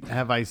only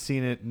have I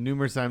seen it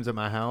numerous times at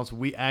my house,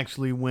 we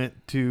actually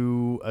went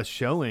to a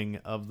showing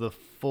of the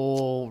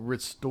full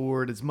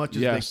restored as much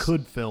as they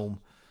could film.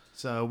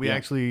 So we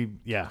actually,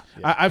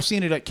 I've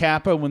seen it at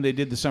Kappa when they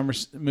did the summer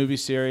movie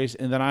series,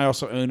 and then I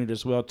also own it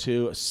as well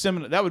too.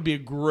 That would be a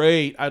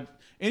great.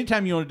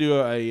 Anytime you want to do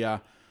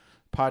a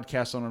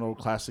podcast on an old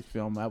classic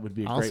film, that would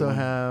be a great also one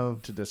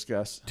have to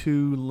discuss.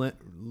 2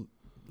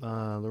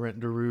 Laurent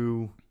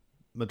Daru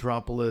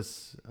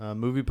Metropolis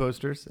movie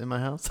posters in my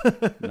house.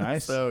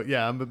 Nice. So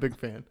yeah, I'm a big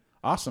fan.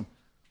 Awesome.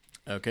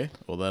 Okay,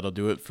 well that'll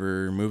do it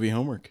for movie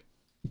homework.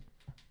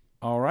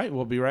 All right,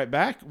 we'll be right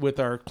back with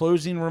our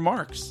closing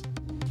remarks.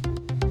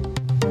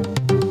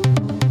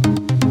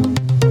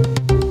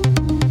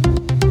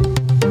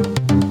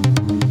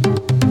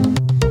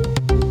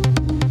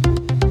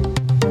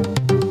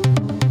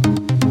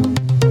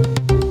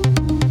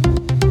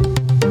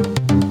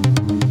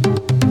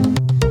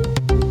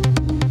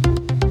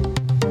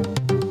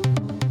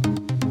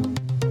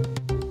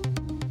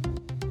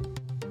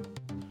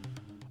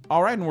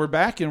 All right, and we're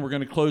back, and we're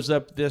going to close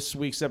up this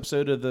week's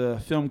episode of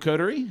the Film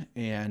Coterie,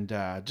 and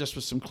just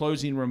with some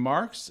closing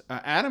remarks.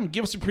 Adam,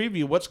 give us a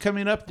preview. What's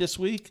coming up this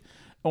week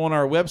on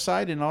our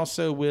website, and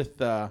also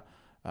with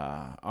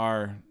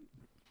our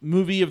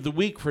movie of the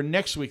week for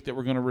next week that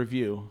we're going to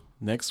review?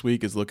 Next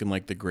week is looking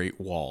like The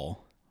Great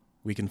Wall.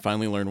 we can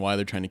finally learn why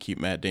they're trying to keep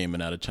Matt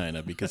Damon out of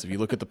China. Because if you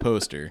look at the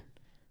poster,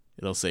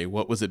 it'll say,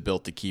 what was it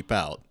built to keep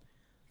out?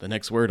 The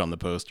next word on the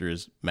poster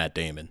is Matt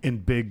Damon. In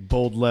big,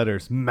 bold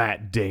letters,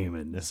 Matt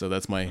Damon. So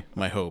that's my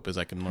hope, is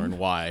I can learn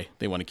why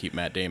they want to keep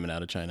Matt Damon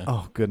out of China.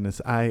 Oh,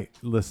 goodness.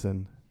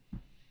 Listen,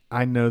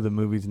 I know the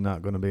movie's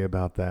not going to be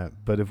about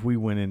that, but if we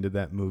went into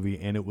that movie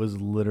and it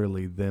was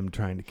literally them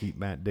trying to keep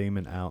Matt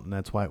Damon out and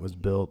that's why it was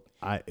built,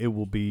 it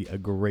will be a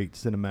great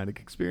cinematic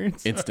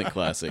experience. Instant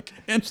classic.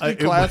 Instant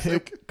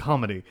classic.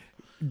 Comedy.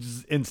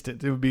 Just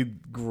instant. It would be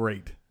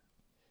great.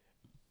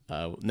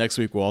 Next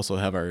week, we'll also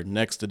have our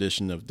next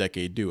edition of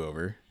Decade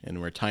Do-Over,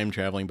 and we're time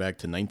traveling back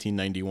to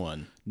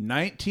 1991.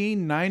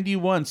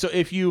 1991. So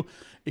if you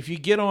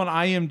get on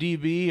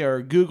IMDb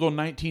or Google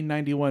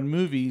 1991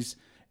 movies,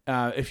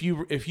 if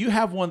you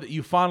have one that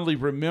you fondly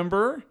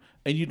remember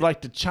and you'd like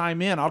to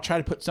chime in, I'll try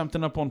to put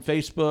something up on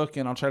Facebook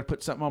and I'll try to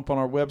put something up on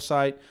our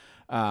website.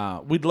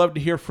 We'd love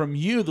to hear from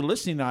you, the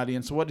listening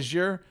audience. What is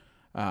your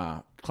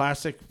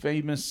classic,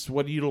 famous,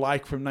 what do you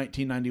like from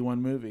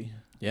 1991 movie?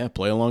 Yeah,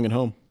 play along at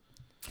home.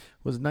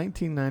 Was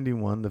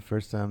 1991 the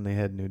first time they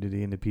had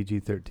nudity in a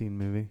PG-13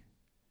 movie?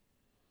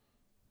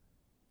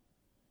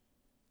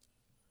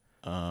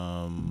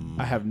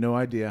 I have no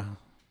idea.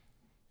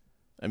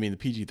 I mean, the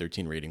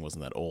PG-13 rating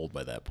wasn't that old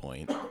by that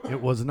point.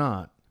 It was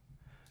not.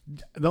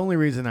 The only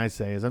reason I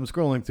say is I'm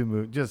scrolling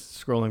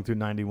through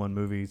 91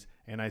 movies,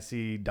 and I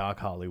see Doc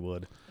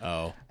Hollywood.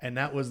 Oh. And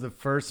that was the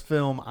first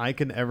film I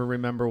can ever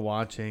remember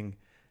watching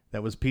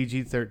that was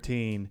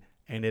PG-13,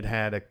 and it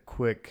had a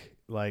quick,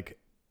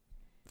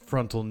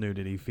 frontal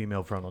nudity,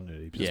 female frontal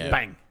nudity. Just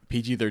bang.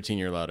 PG-13,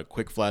 you're allowed a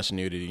quick flash of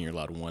nudity, and you're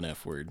allowed one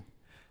F word.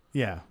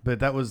 Yeah,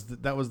 but that was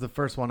the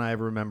first one I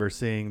ever remember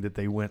seeing that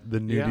they went the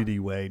nudity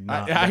way,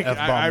 not the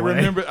F-bomb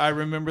way. I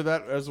remember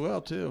that as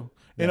well too.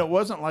 And it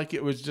wasn't like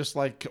it was just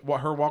like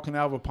her walking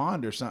out of a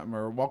pond or something,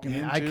 or walking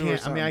into.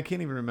 I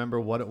can't even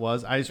remember what it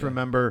was. I just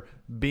remember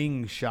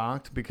being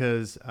shocked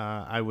because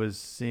I was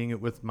seeing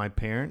it with my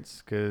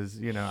parents because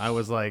I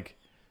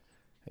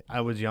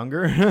was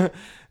younger,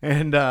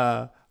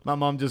 and my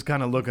mom just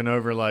kind of looking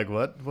over like,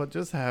 what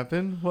just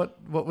happened? What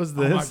was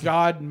this? Oh my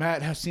God,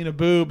 Matt has seen a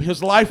boob.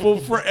 His life will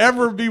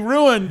forever be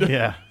ruined.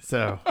 Yeah.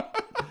 So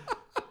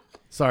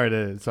sorry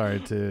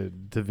to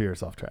veer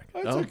us off track.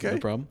 That's okay. No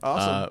problem.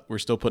 Awesome. We're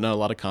still putting out a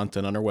lot of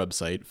content on our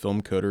website,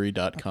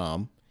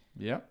 filmcoterie.com.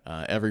 Yeah.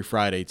 Every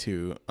Friday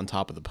too, on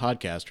top of the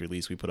podcast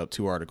release, we put up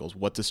 2 articles,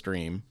 what to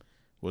stream,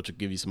 which will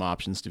give you some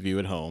options to view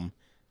at home,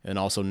 and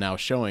also Now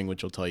Showing,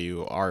 which will tell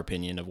you our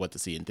opinion of what to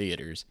see in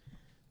theaters,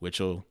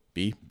 which will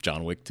be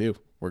John Wick 2.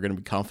 We're going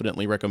to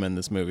confidently recommend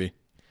this movie.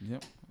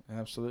 Yep,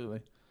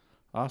 absolutely.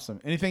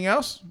 Awesome. Anything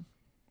else?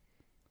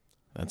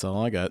 That's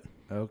all I got.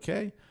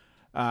 Okay.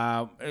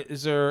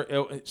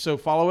 So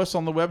follow us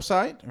on the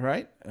website,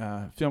 right?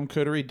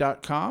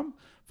 Filmcoterie.com.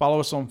 Follow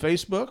us on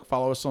Facebook.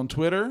 Follow us on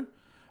Twitter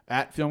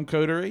at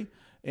Filmcoterie.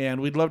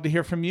 And we'd love to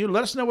hear from you.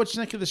 Let us know what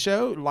you think of the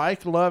show.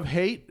 Like, love,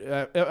 hate.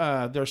 There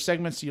are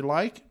segments you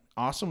like.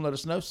 Awesome. Let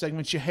us know.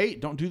 Segments you hate.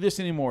 Don't do this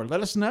anymore.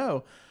 Let us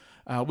know.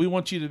 We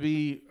want you to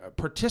be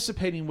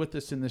participating with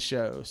us in the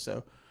show.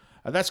 So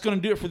that's going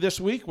to do it for this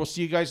week. We'll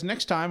see you guys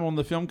next time on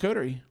the Film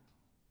Coterie.